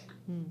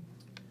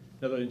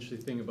 Another interesting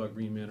thing about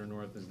Green Manor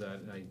North is that,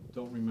 I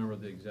don't remember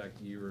the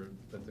exact year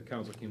that the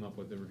council came up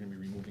with, they were gonna be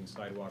removing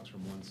sidewalks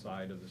from one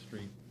side of the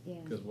street. Yeah,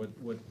 Because what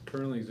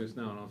currently exists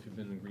now, I don't know if you've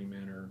been in Green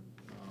Manor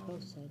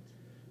both sides.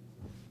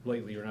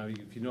 lately or not,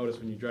 if you notice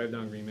when you drive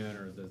down Green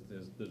Manor,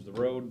 there's the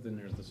road, then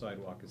there's the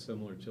sidewalk. It's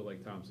similar to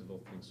like Thompsonville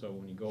thing. So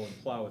when you go and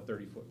plow a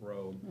 30-foot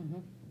road,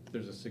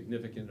 there's a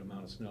significant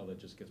amount of snow that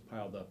just gets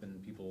piled up,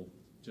 and people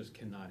just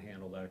cannot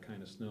handle that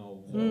kind of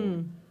snow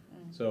load.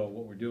 So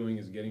what we're doing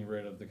is getting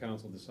rid of, the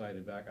council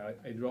decided back,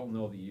 I don't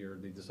know the year,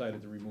 they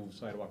decided to remove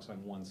sidewalks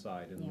on one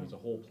side. And there's a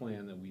whole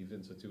plan that we've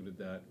instituted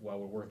that while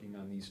we're working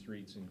on these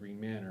streets in Green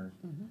Manor,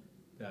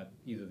 that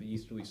either the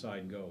easterly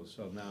side goes.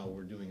 So now what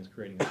we're doing is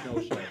creating a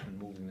snow shelf and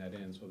moving that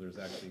in, so there's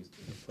actually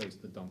a place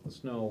to dump the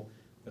snow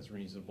that's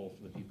reasonable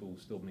for the people who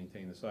still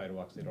maintain the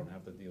sidewalks. They don't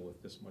have to deal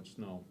with this much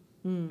snow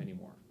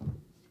anymore.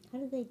 How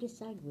do they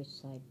decide which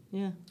side?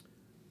 Yeah.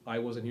 I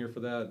wasn't here for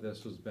that.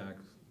 This was back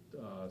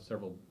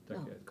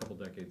couple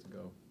decades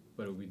ago.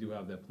 But we do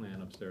have that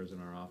plan upstairs in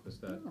our office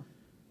that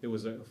it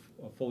was a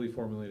fully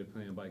formulated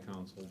plan by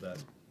council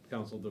that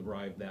council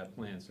derived that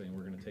plan saying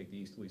we're gonna take the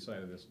easterly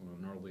side of this one,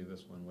 or northerly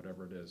this one,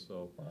 whatever it is.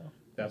 So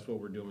that's what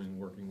we're doing,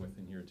 working with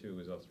in here too,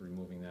 is us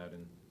removing that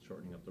and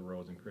shortening up the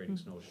roads and creating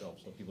snow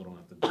shelves so people don't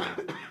have to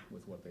deal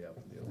with what they have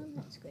to deal with.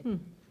 That's good.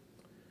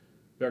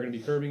 They're gonna be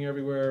curbing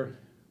everywhere,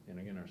 and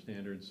again, our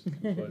standards, 2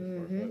 foot, 4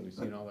 foot, we've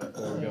seen all that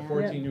before. We got Yeah.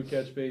 14 new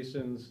catch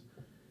basins,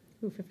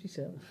 Ooh,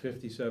 57.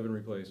 57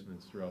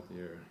 replacements throughout the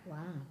year. Wow.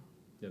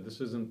 Yeah,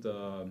 this isn't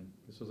a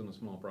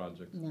small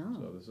project. No.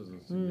 So this is a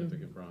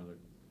significant project.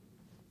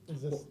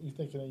 Is this, you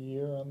thinking a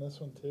year on this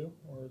one too,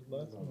 or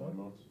less? About 9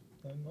 months.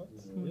 9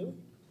 months, Yeah. really?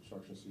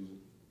 Construction season.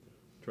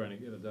 Trying to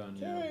get it done,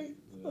 yeah. Okay.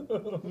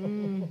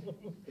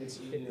 It's,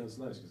 it's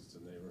nice because it's a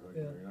neighborhood,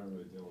 Yeah. you're not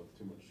really dealing with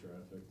too much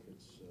traffic,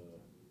 it's,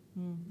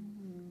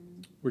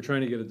 We're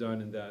trying to get it done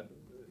in that,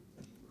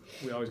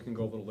 we always can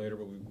go a little later,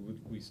 but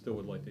we still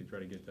would like to try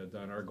to get that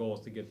done. Our goal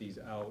is to get these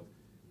out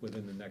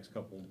within the next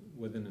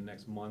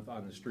month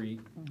on the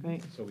street.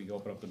 Right. So we can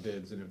open up the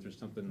bids, and if there's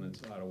something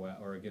that's out of whack,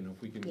 or again, if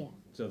we can, Yeah.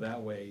 so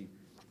that way,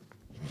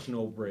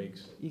 snow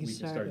breaks, You we can can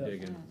start start it.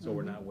 digging, so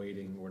we're not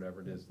waiting, or whatever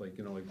it is, like,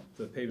 like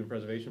the pavement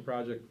preservation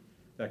project,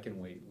 that can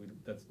wait,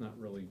 that's not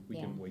really, we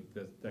can Yeah. wait,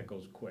 that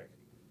goes quick.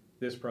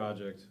 This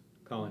project,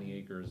 Colony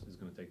Acres, is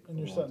gonna take a And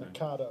you're long setting a time.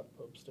 cot up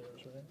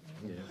upstairs, right?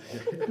 Yeah.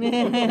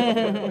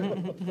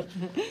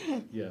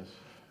 Yes,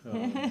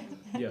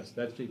 yes,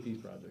 that's JP's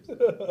project.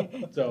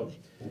 So,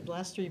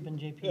 Last three have been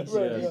JP's.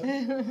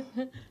 yes.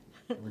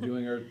 We're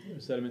doing our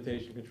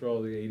sedimentation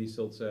control, the 80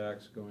 silt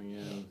sacks going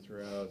in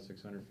throughout,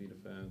 600 feet of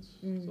fence,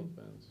 silt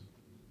fence.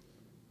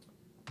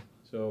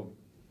 So,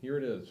 here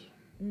it is.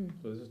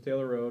 So this is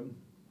Taylor Road.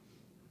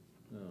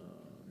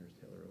 There's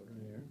Taylor Road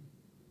right here.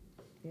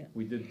 Yeah.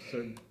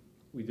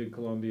 We did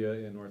Columbia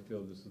and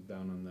Northfield, this is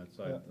down on that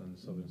side, Yeah. on the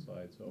southern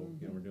side, so,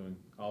 we're doing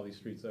all these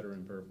streets that are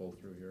in purple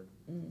through here.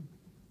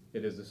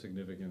 It is a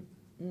significant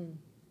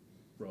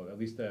road, at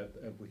least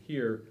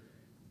here,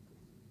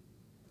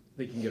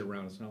 they can get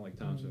around, it's not like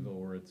Thompsonville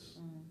where it's,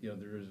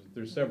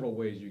 there's several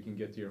ways you can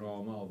get to your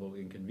home, although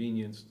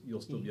inconvenienced, you'll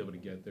still be able to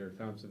get there.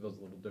 Thompsonville's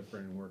a little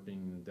different in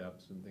working in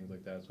depths and things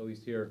like that, so at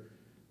least here,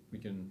 we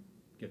can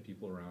get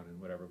people around and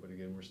whatever, but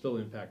again, we're still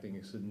impacting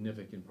a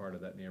significant part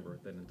of that neighborhood,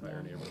 that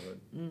entire neighborhood.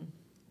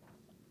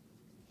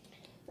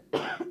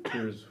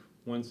 Here's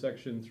one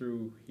section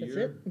through That's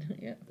here. it?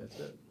 Yeah. That's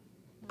it.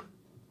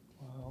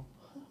 Wow.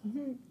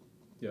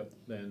 Yep,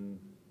 then,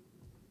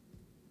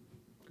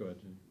 go ahead,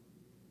 Jenny.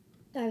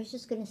 I was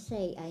just gonna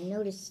say, I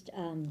noticed,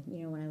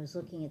 when I was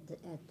looking at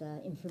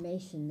the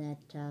information that,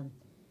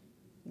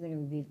 you're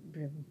gonna be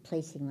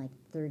replacing like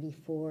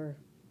 34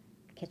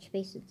 catch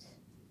basins,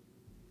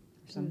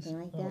 or something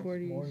like Oh, that. more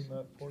than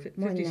that, 40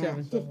 More than that,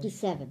 57.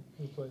 57,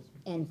 replacement.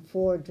 and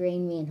 4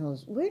 drain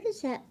manholes. Where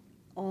does that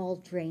all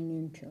drain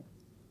into?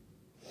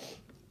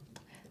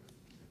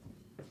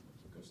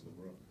 goes to the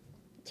brook.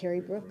 Terry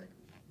Brook?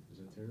 Is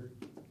it Terry?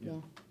 Yeah.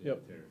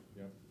 Yep. Terry,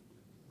 yep.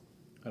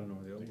 I don't know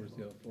where's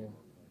the outfall.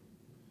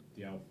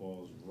 The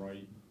outfall is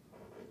right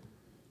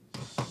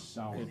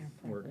south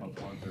Work. of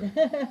Hunter.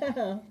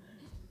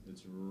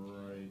 It's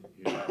right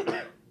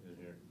here, in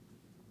here.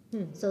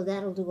 So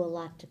that'll do a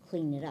lot to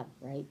clean it up,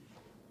 right?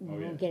 You Oh,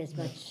 yeah. won't get as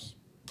much,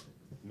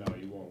 No,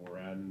 you won't. We're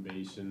adding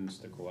basins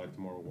to collect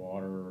more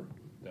water.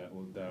 That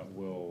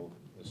will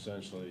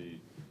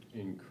essentially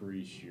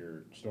increase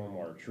your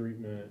stormwater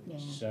treatment, Yeah.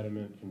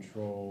 sediment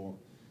control.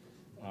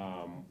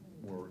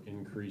 We're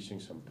increasing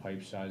some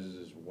pipe sizes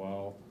as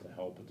well to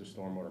help with the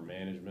stormwater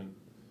management.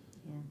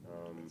 yeah,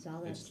 It's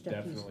all that It's stuff you-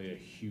 definitely a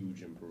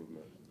huge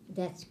improvement.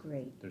 that's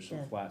great. There's some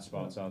The- flat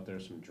spots out there,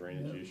 some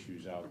drainage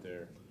issues out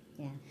there.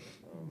 Yeah,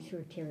 I'm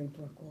sure Terry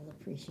Brook will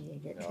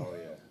appreciate it. Oh,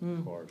 yeah,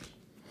 of course.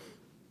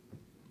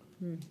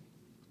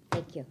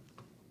 Thank you.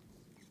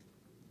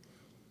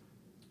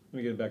 Let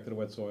me get back to the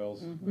wet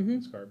soils,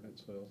 escarpment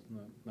soils,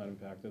 not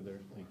impacted there,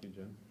 thank you,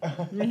 Jen.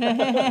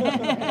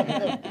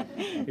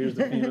 Here's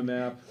the FEMA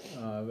map,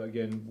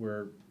 again,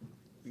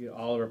 we get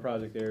all of our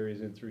project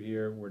areas in through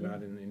here, we're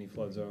not in any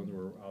flood zones,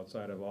 we're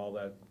outside of all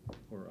that,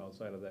 we're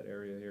outside of that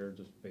area here,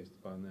 just based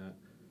upon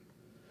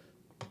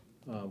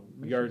that.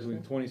 Yards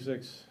with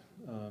 26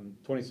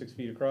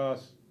 feet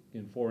across,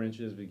 in 4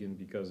 inches,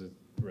 because it's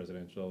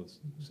residential, it's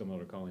similar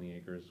to Colony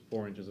Acres,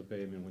 4 inches of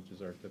pavement, which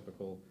is our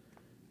typical,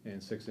 and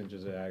 6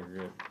 inches of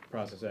aggregate,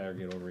 process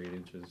aggregate over 8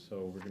 inches,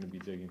 so we're gonna be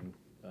digging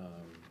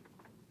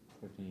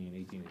 14,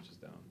 18 inches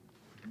down.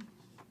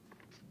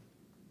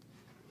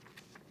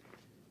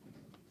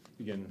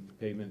 Again,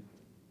 pavement,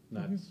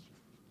 not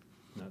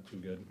too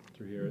good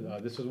through here.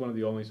 This is one of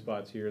the only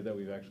spots here that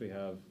we've actually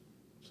have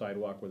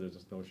sidewalk where there's a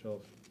snow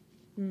shelf.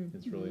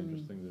 It's really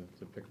interesting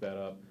to pick that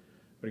up.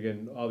 But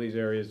again, all these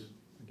areas,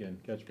 again,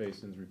 catch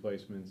basins,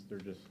 replacements, they're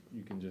just,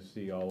 you can just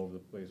see all over the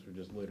place, we're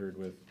just littered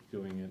with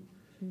doing it.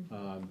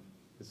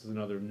 This is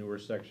another newer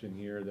section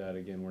here that,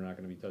 again, we're not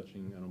gonna be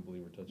touching, I don't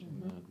believe we're touching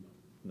that,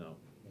 no.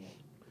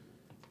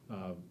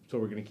 So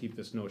we're gonna keep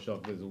the snow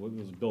shelf, because it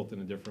was built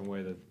in a different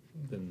way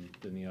than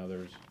the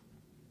others.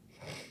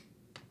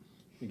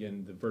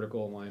 Again, the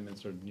vertical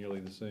alignments are nearly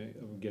the same,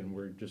 again,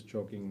 we're just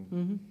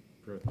choking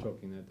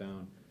that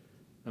down.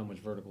 Not much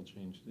vertical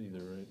change either,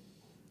 right?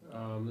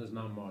 There's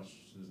not much,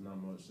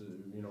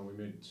 you know, we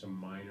made some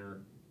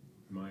minor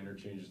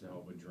changes to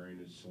help with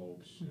drainage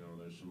slopes, you know,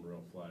 there's some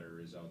real flat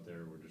areas out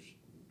there, we're just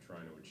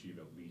trying to achieve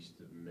at least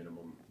a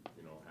minimum,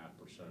 you know,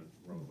 0.5%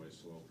 roadway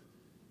slope,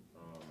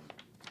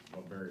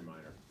 but very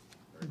minor,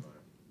 very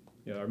minor.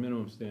 Yeah, our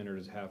minimum standard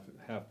is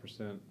half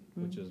percent,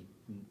 which is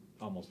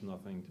almost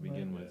nothing to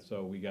begin with,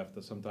 so we have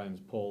to sometimes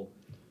pull,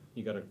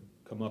 you gotta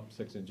come up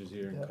 6 inches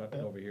here and cut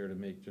over here to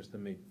make,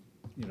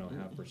 you know,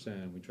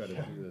 0.5%, we try to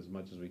do as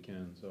much as we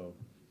can, so.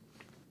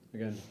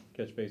 Again,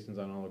 catch basins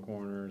on all the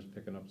corners,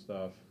 picking up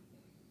stuff.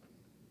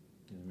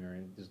 And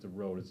Marion, just the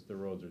roads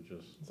are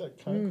just. Is that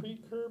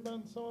concrete curb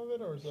on some of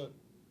it, or is that?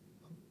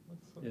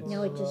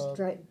 No, it just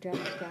drops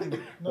down.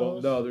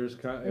 Well, no, there's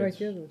It's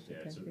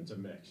a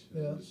mix.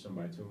 Yeah. There's some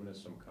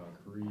bituminous, some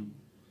concrete,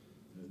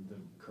 the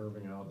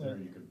curving out there,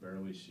 you could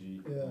barely see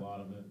a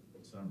lot of it,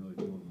 it's not really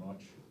doing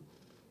much.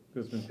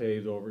 It's been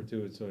paved over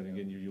to it, so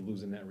again, you're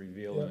losing that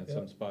reveal, and in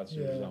some spots,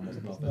 there's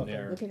almost nothing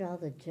there. Look at all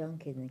the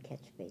junk in the catch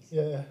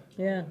basin.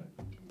 Yeah.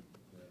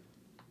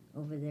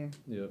 Over there.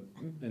 Yep,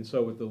 and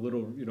so with the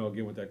little, you know,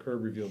 again, with that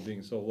curb reveal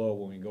being so low,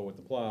 when we go with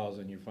the plows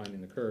and you're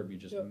finding the curb, you're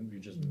just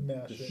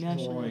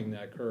destroying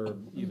that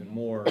curb even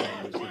more,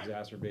 and just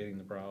exacerbating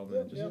the problem,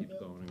 and it just keeps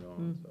going and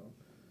going, so.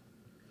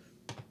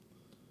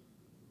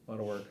 A lot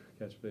of work,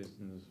 catch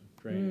basins,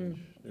 drainage,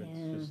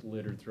 it's just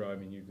littered throughout, I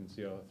mean, you can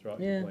see all throughout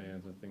your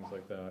plans and things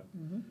like that.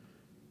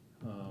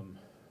 I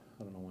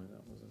don't know why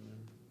that was in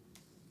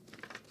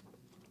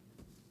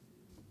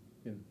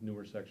there. In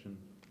newer section.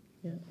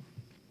 Yeah.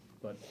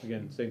 But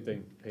again, same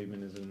thing,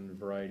 pavement is in a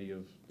variety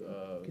of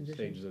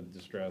stages of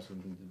distress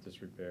and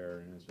disrepair,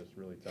 and it's just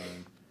really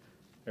time.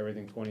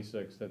 Everything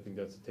 26, I think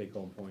that's the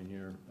take-home point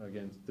here.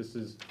 Again, this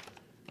is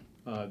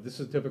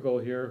typical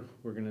here.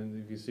 We're gonna,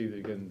 if you see that,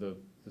 again, the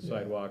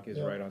sidewalk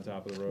is right on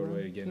top of the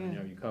roadway. Again, you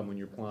know, you come when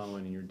you're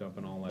plowing and you're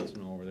dumping all that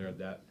snow over there,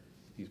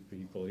 these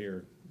people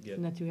here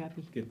Not too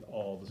happy. get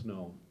all the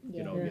snow.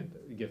 You know,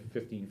 get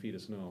 15 feet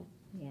of snow.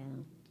 Yeah.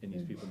 And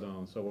these people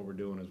don't. So what we're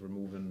doing is we're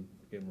moving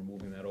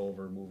that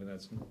over,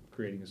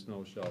 creating a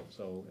snow shelf,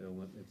 so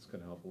it's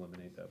gonna help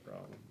eliminate that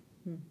problem.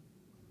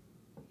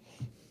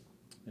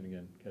 And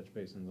again, catch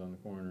basins on the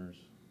corners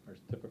are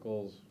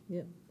typicals.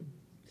 Yep,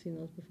 seen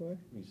those before?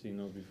 You've seen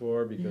those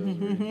before because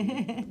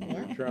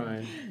we're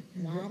trying.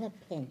 Not a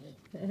penny.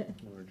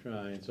 We're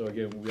trying. So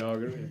again,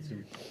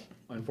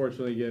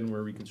 unfortunately, again,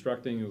 we're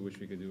reconstructing. We wish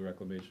we could do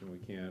reclamation. We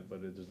can't,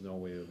 but there's no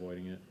way of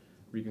avoiding it.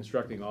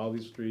 Reconstructing all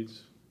these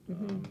streets,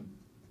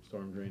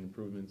 storm drain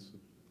improvements,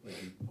 like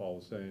Paul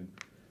was saying.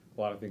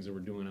 A lot of things that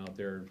we're doing out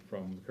there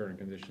from the current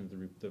conditions,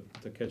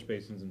 the catch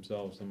basins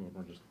themselves, some of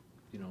them are just,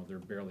 you know, they're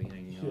barely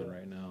hanging on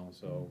right now.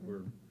 So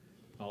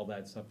all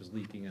that stuff is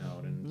leaking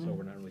out, and so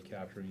we're not really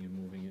capturing and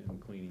moving it and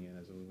cleaning it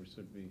as it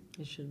should be.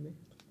 It should be.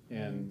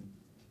 And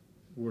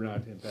we're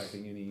not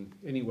impacting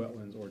any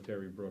wetlands or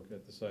Terry Brook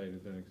at the site.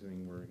 If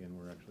anything,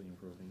 we're actually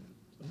improving it.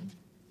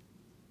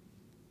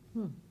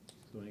 So,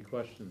 so any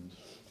questions?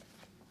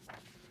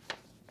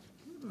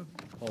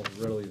 Paul's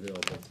readily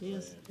available.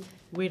 Yes,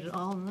 waited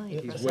all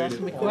night. He's Just asked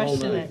him a waited all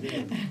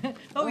question. night.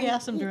 Oh, we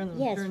asked him during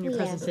Yes, your we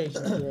asked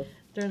presentation. you.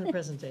 During the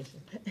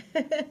presentation.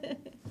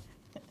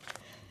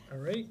 All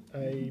right,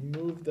 I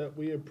move that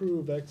we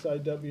approve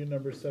XIW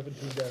number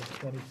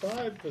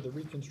 17-25 for the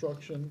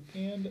reconstruction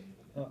and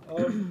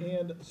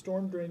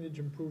storm drainage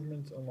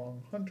improvements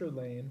along Hunter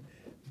Lane,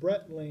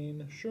 Brett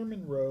Lane,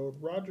 Sherman Road,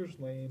 Rogers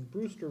Lane,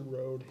 Brewster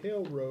Road,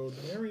 Hale Road,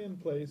 Marion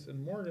Place,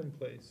 and Morgan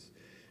Place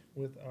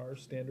with our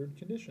standard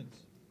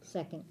conditions.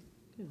 Second.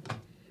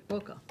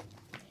 Roll call.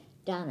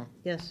 Donna.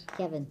 Yes.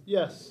 Kevin.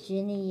 Yes.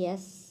 Ginny,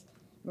 yes.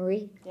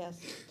 Marie. Yes.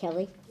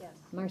 Kelly. Yes.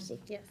 Marcy.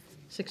 Yes.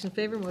 6 in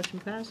favor, motion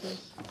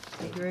passes.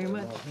 Thank you very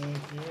much. Thank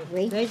you.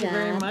 Great Thank you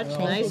very job. much. Thank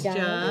Nice you,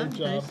 Donna. job. Good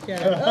job. Nice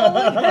job. Oh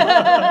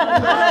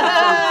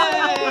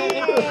my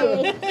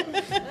God.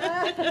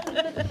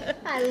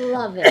 I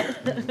love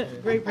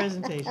it. Great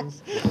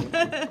presentations.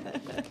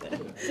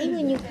 See,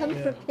 when you come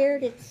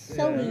prepared, it's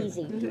so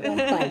easy to go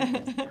fight. I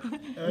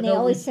And they know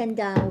always we- send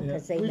down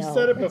because they know. We've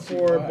said it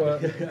before,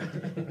 but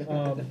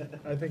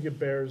I think it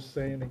bears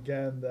saying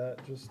again that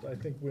I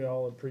think we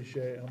all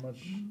appreciate how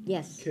much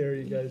Yes. care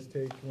you guys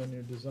take when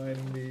you're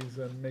designing these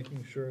and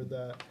making sure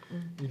that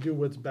you do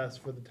what's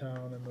best for the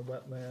town and the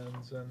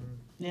wetlands and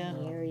Yeah.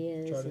 The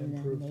areas try to and the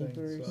improve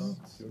neighbors. things.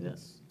 So Yeah.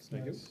 it's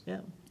Thank you. nice.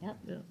 Yeah, Yep.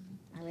 yeah.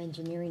 Our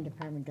engineering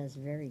department does a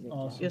very good job.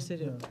 Awesome. Yes, they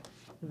do. Yeah.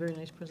 Very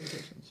nice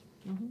presentations.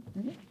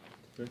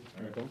 Good.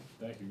 All right, cool.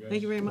 Thank you, guys.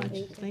 Thank you very much.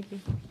 Thank you. Thank you.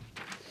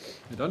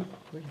 You done?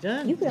 We're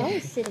done. You could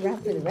always sit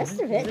around for the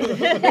rest of it.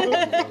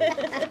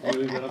 I'll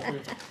leave that up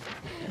here.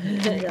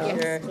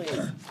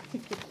 Sure.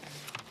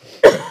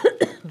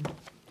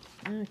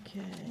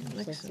 Okay,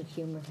 Sense next, of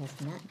humor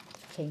has not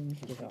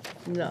changed at all.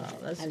 no,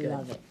 that's I good.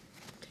 love it.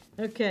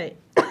 Okay.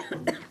 Oh,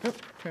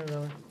 turn it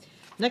over.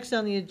 Next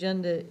on the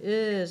agenda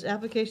is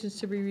applications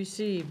to be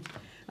received.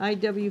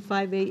 IW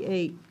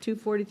 588,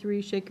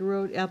 243 Shaker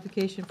Road,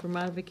 application for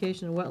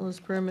modification of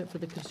wetlands permit for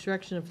the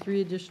construction of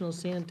 3 additional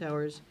sand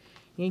towers.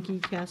 Yankee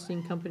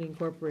Casting Company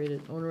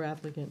Incorporated, owner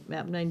applicant,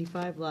 map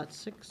 95, lot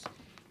 6,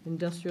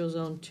 industrial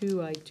zone 2,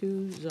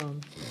 I2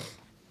 zone.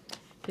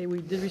 Okay,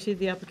 we did receive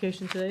the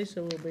application today,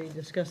 so we'll be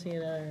discussing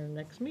it at our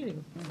next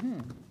meeting.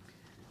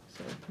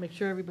 So make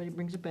sure everybody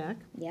brings it back.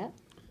 Yep.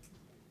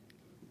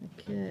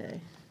 Okay,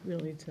 we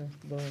don't need to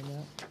vote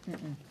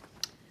on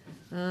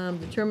that.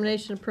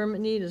 Determination of permit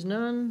need is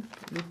none.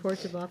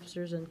 Reports of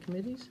officers and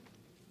committees.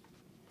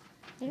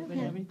 I don't Anybody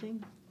have have,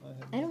 anything?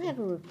 I don't have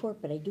a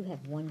report, but I do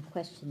have one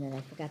question that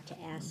I forgot to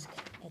ask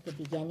at the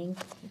beginning.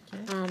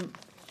 Okay.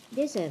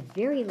 There's a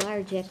very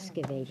large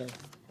excavator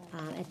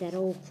at that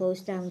old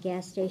closed-down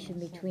gas station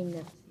between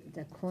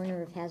the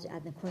corner of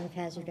on the corner of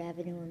Hazard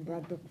Avenue and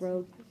Broadbrook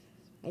Road.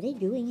 Are they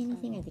doing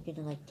anything? Are they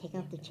gonna like take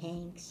out the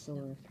tanks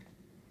or?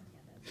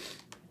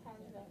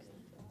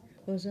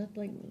 Was that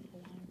like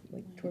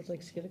towards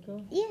like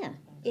Skidco? Yeah,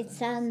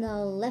 it's on the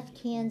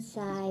left-hand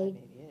side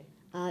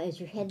as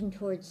you're heading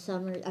towards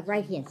Summers,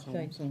 right-hand side, I'm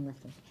Right. saying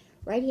left-hand.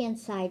 Right-hand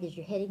side as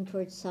you're heading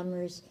towards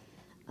Summers,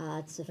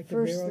 it's the Like the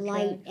first railroad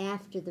light tracks?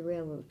 after the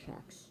railroad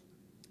tracks.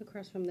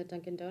 Across from the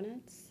Dunkin'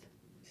 Donuts?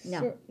 No.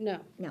 Sure.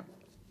 No.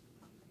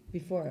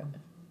 Before it.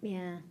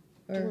 Yeah,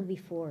 a Or- little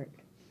before it.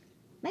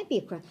 Might be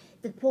across,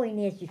 the point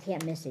is, you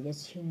can't miss it,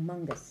 it's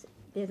humongous.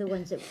 They're the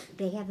ones that,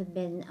 they haven't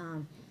been,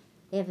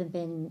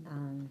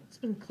 It's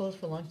been closed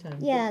for a long time.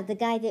 yeah, the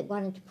guy that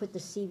wanted to put the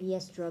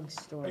CVS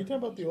drugstore. Are you talking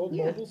about the old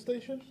Yeah. mobile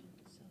station?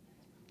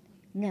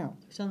 No,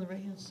 It's on the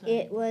right-hand side.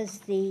 it was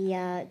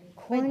the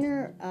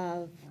corner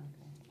of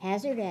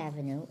Hazard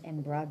Avenue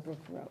and Broadbrook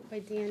Road. By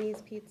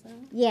Danny's Pizza?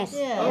 Yes,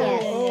 Yeah.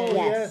 yes, Oh,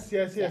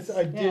 yes. yes,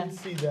 I Yeah. did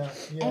see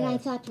that, And I yeah.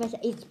 thought to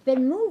myself, it's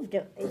been moved,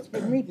 it's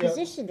been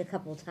repositioned a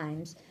couple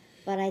times,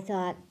 but I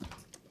thought,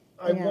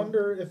 I you know.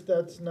 wonder if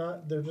that's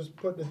not, they're just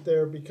putting it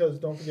there because,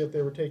 don't forget,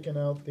 they were taking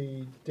out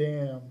the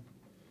dam.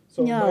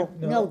 So it no, might-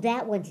 no,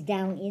 that one's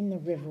down in the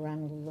river on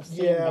a little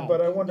sandbank. Yeah,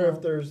 but I wonder No.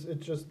 if there's,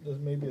 it's just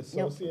maybe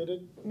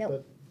associated?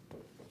 Nope.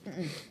 but-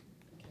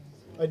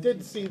 I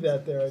did see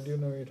that there, I do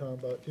know what you're talking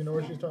about. Do you know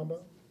where she's talking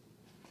about?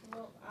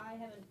 Well, I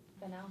haven't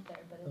been out there,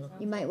 but it sounds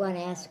You might wanna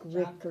ask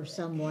Rick or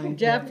someone.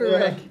 Jeff or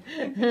Yeah.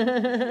 Rick?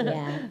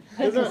 Yeah.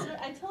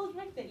 I told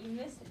Rick that you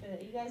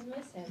guys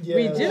miss him.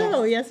 We Yeah.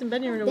 do, he hasn't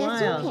been here in a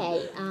That's while.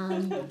 okay,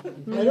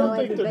 I don't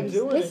think they're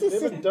doing it, this they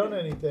is haven't done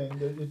anything,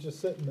 it's just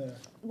sitting there.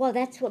 Well,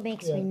 that's what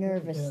makes me Yeah,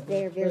 nervous. yeah.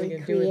 They're What are they very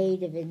gonna do with-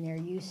 creative in their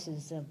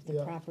uses of the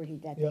Yeah, property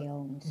that yeah, they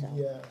own, so.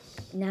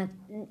 Yes. Not,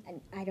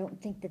 I don't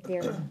think that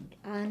they're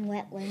on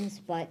wetlands,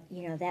 but,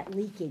 you know, that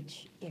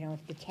leakage, you know,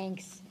 if the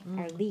tanks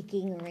are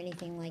leaking or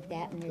anything like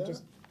that, and they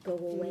just go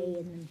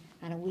away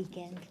on a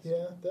weekend.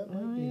 Yeah, that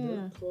might be yeah.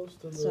 very close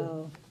to the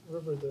So,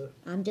 river there.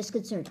 I'm just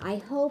concerned. I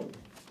hope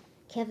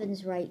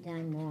Kevin's right and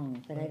I'm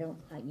wrong, but I don't,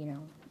 you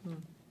know,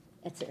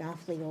 it's an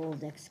awfully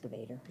old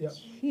excavator. Yep. It's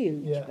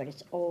huge, Yeah. but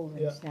it's old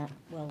and Yeah. it's not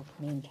well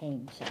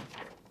maintained, so.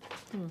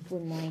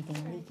 Wouldn't want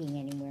anything leaking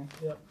anywhere.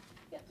 Yep.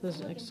 This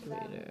is an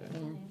excavator.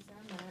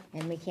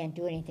 And we can't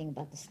do anything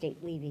about the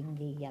state leaving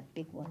the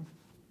big one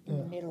in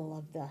the Yeah. middle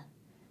of the,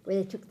 where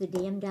they took the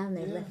dam down,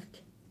 they Yeah.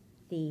 left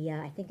the,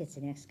 I think it's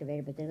an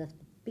excavator, but they left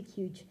the big,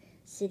 huge,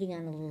 sitting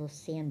on a little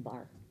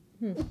sandbar.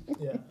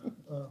 Yeah,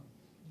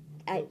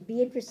 It'd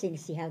be interesting to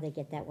see how they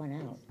get that one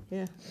out.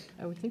 Yeah,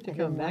 I would think they're I've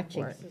been coming back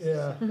for it. watching.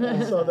 yeah,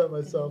 I saw that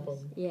myself on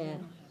Yeah,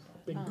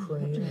 big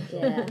crane.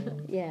 yeah,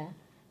 yeah.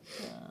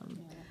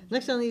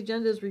 Next on the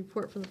agenda is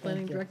report from the planning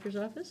Thank you. director's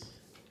office.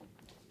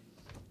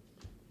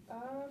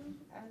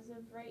 As of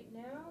right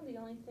now, the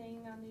only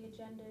thing on the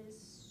agenda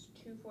is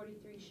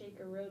 243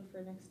 Shaker Road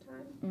for next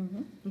time.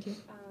 Mm-hmm. Okay.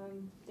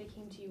 They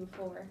came to you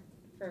before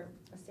for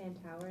a sand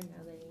tower, and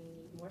now they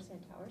need more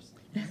sand towers.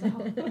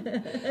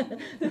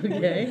 So,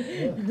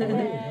 Okay.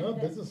 Yeah,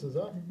 And- business is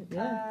up.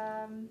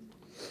 Yeah.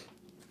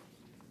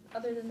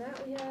 Other than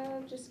that, we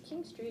have just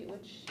King Street,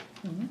 which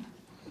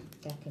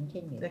That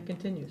continued. That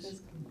continues.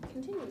 is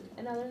continued.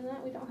 And other than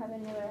that, we don't have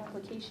any other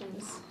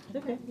applications.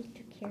 Okay. We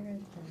took care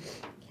of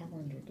the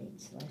calendar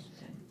dates last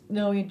time.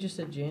 No, you just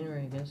said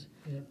January, I guess.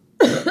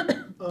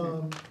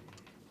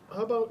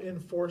 How about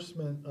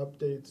enforcement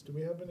updates? Do we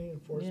have any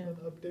enforcement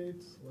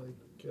updates, like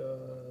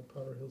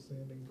Powder Hill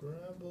Sand and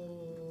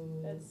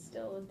Gravel? That's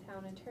still with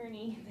town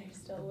attorney. They're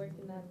still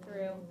working that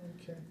through.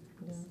 Okay.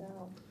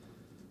 So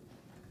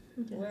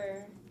Okay.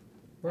 we're,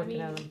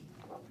 Working on them.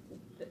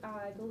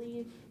 I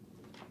believe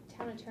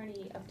town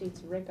attorney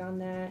updates Rick on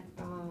that.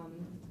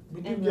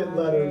 We do And get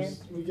Robert.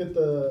 letters, we get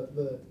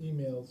the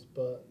emails,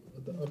 but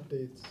the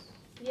updates.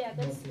 Yeah,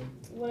 that's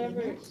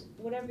monthly.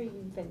 whatever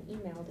you've been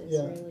emailed is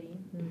Yeah. really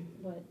Mm.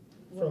 what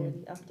are From-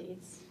 the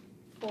updates.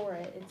 for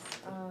it, it's,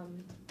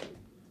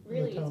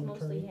 really, town it's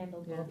mostly attorney?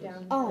 handled Yeah.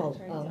 down Oh,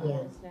 the attorney's oh,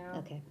 office yeah, now.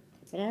 okay.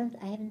 But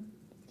I haven't,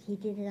 he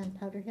did it on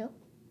Powder Hill?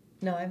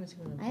 No, I haven't seen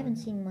one. I haven't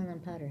seen one on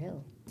Powder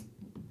Hill.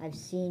 I've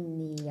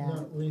seen the,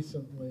 Not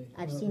recently.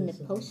 I've not seen the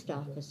recently, post okay.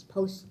 office,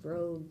 Post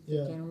Road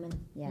Yeah. gentleman,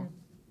 yeah.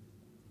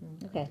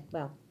 Okay,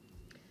 well,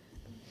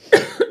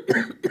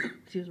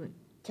 Excuse me.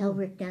 tell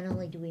Rick not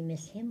only do we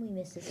miss him, we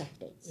miss his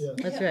updates. Yeah.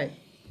 That's right.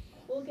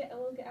 I'll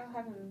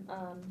have him,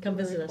 Come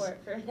do a visit us.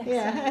 report for next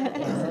Yeah.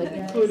 time.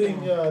 Including,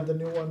 the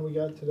new one we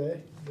got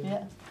today. The-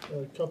 Yeah.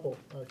 A couple,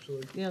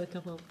 actually, Yeah, the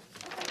couple.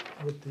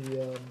 with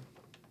the,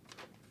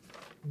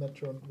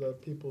 Metro, the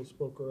people who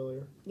spoke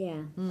earlier,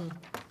 Yeah, Mm.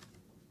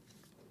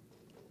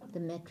 the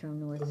Metro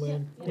North, the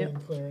land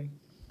clearing.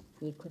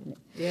 the equipment.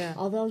 Yeah.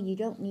 Although you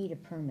don't need a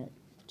permit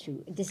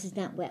to, this is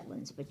not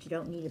wetlands, but you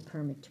don't need a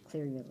permit to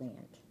clear your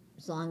land,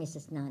 as long as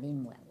it's not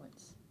in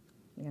wetlands.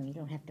 You know, you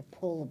don't have to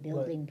pull a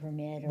building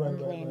permit or Right, a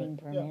right, planning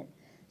right. Yeah. permit.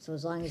 So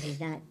as long as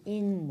it's not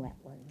in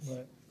wetlands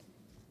Right,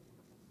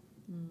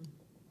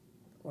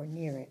 or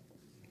near it.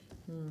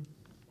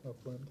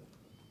 upland.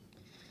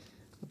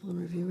 Upland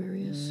review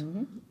areas.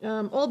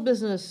 Mhm. Old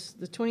business,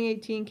 the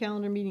 2018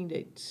 calendar meeting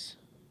dates.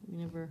 We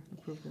never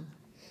approved them.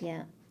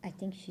 Yeah, I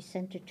think she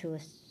sent it to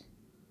us,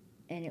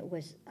 and it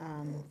was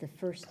the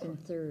 1st and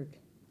 3rd,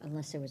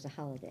 unless there was a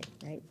holiday,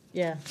 right?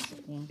 Yeah,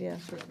 Yeah. yeah.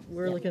 So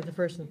we're Yeah. looking at the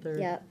 1st and 3rd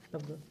Yeah.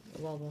 of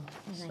all the And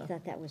I stuff.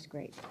 thought that was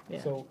great.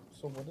 Yeah. So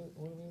what are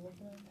we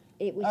looking at?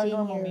 It was Our in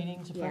normal your,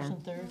 meetings, the 1st yeah,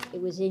 and 3rd.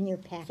 it was in your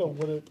So packet,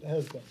 what it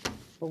has been.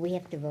 but we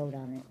have to vote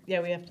on it,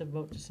 Yeah, we have to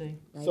vote to see.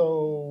 right?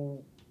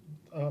 So,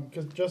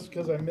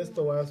 cause I missed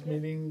the last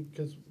meeting,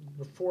 cause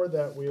before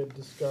that, we had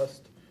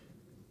discussed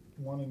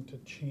wanting to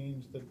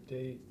change the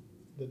date,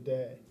 the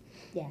day.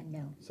 Yeah,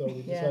 no, So we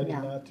Yeah. decided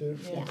No. not to?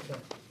 Yeah. Okay.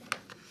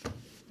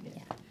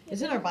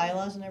 Is it our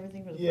bylaws and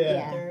everything for the 1st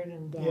Yeah. and 3rd?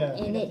 And yeah,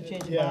 Yeah. and we have to it,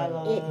 change the Yeah.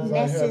 bylaws. It 'Cause I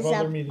have messes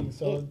other up- meetings,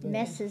 so. it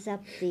messes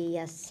up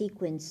the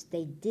sequence.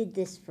 They did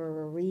this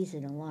for a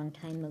reason a long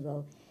time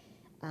ago.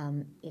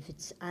 If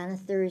it's on a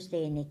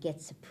Thursday and it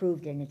gets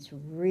approved and it's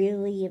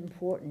really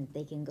important,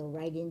 they can go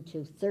right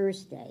into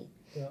Thursday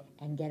Yeah.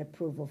 and get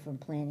approval from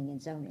planning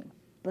and zoning.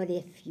 But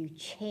if you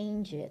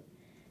change it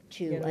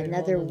to Yeah, right,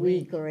 another another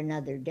week week. or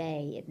another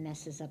day, it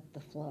messes up the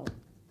flow.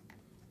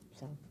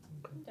 So,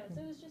 It does.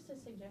 It was just a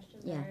suggestion.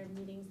 Yeah. There are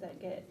meetings that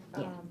get,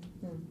 Yeah.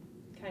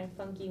 kind of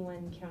funky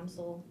when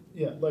council.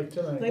 Yeah, like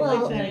tonight. Like,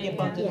 Well, tonight, get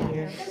bumped in yeah.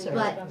 here. Yeah. Sorry.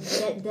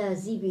 but the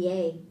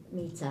ZBA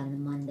meets on the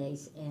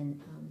Mondays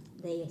and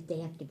they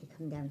have to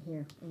come down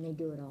here and they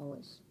do it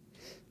always.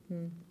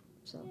 Hmm.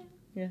 So,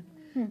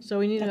 So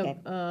we need Okay.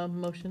 a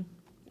motion.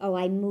 oh,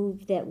 I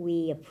move that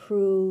we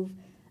approve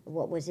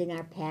what was in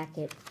our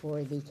packet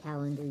for the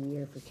calendar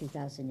year for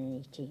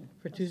 2018.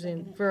 For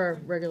Tuesday, for our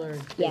regular.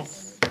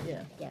 Yes,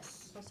 Yeah,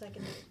 yes. I'll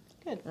second it.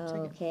 good. Second.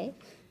 Okay.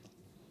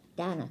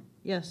 Donna,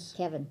 Yes.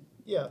 Kevin,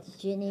 Yes.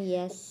 Ginny,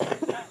 yes.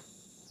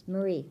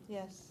 Marie,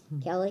 Yes.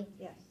 Kelly,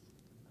 Yes.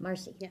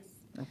 Marcy. Yes.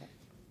 Okay.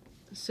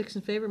 6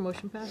 in favor,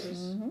 motion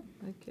passes. Mhm.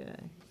 Okay.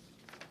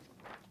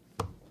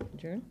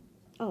 Adjourn?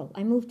 Oh,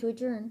 I move to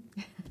adjourn.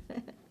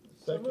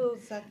 Second.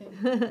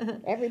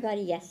 Second.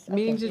 Everybody, yes. Okay.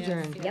 Meeting's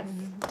adjourned. Yep.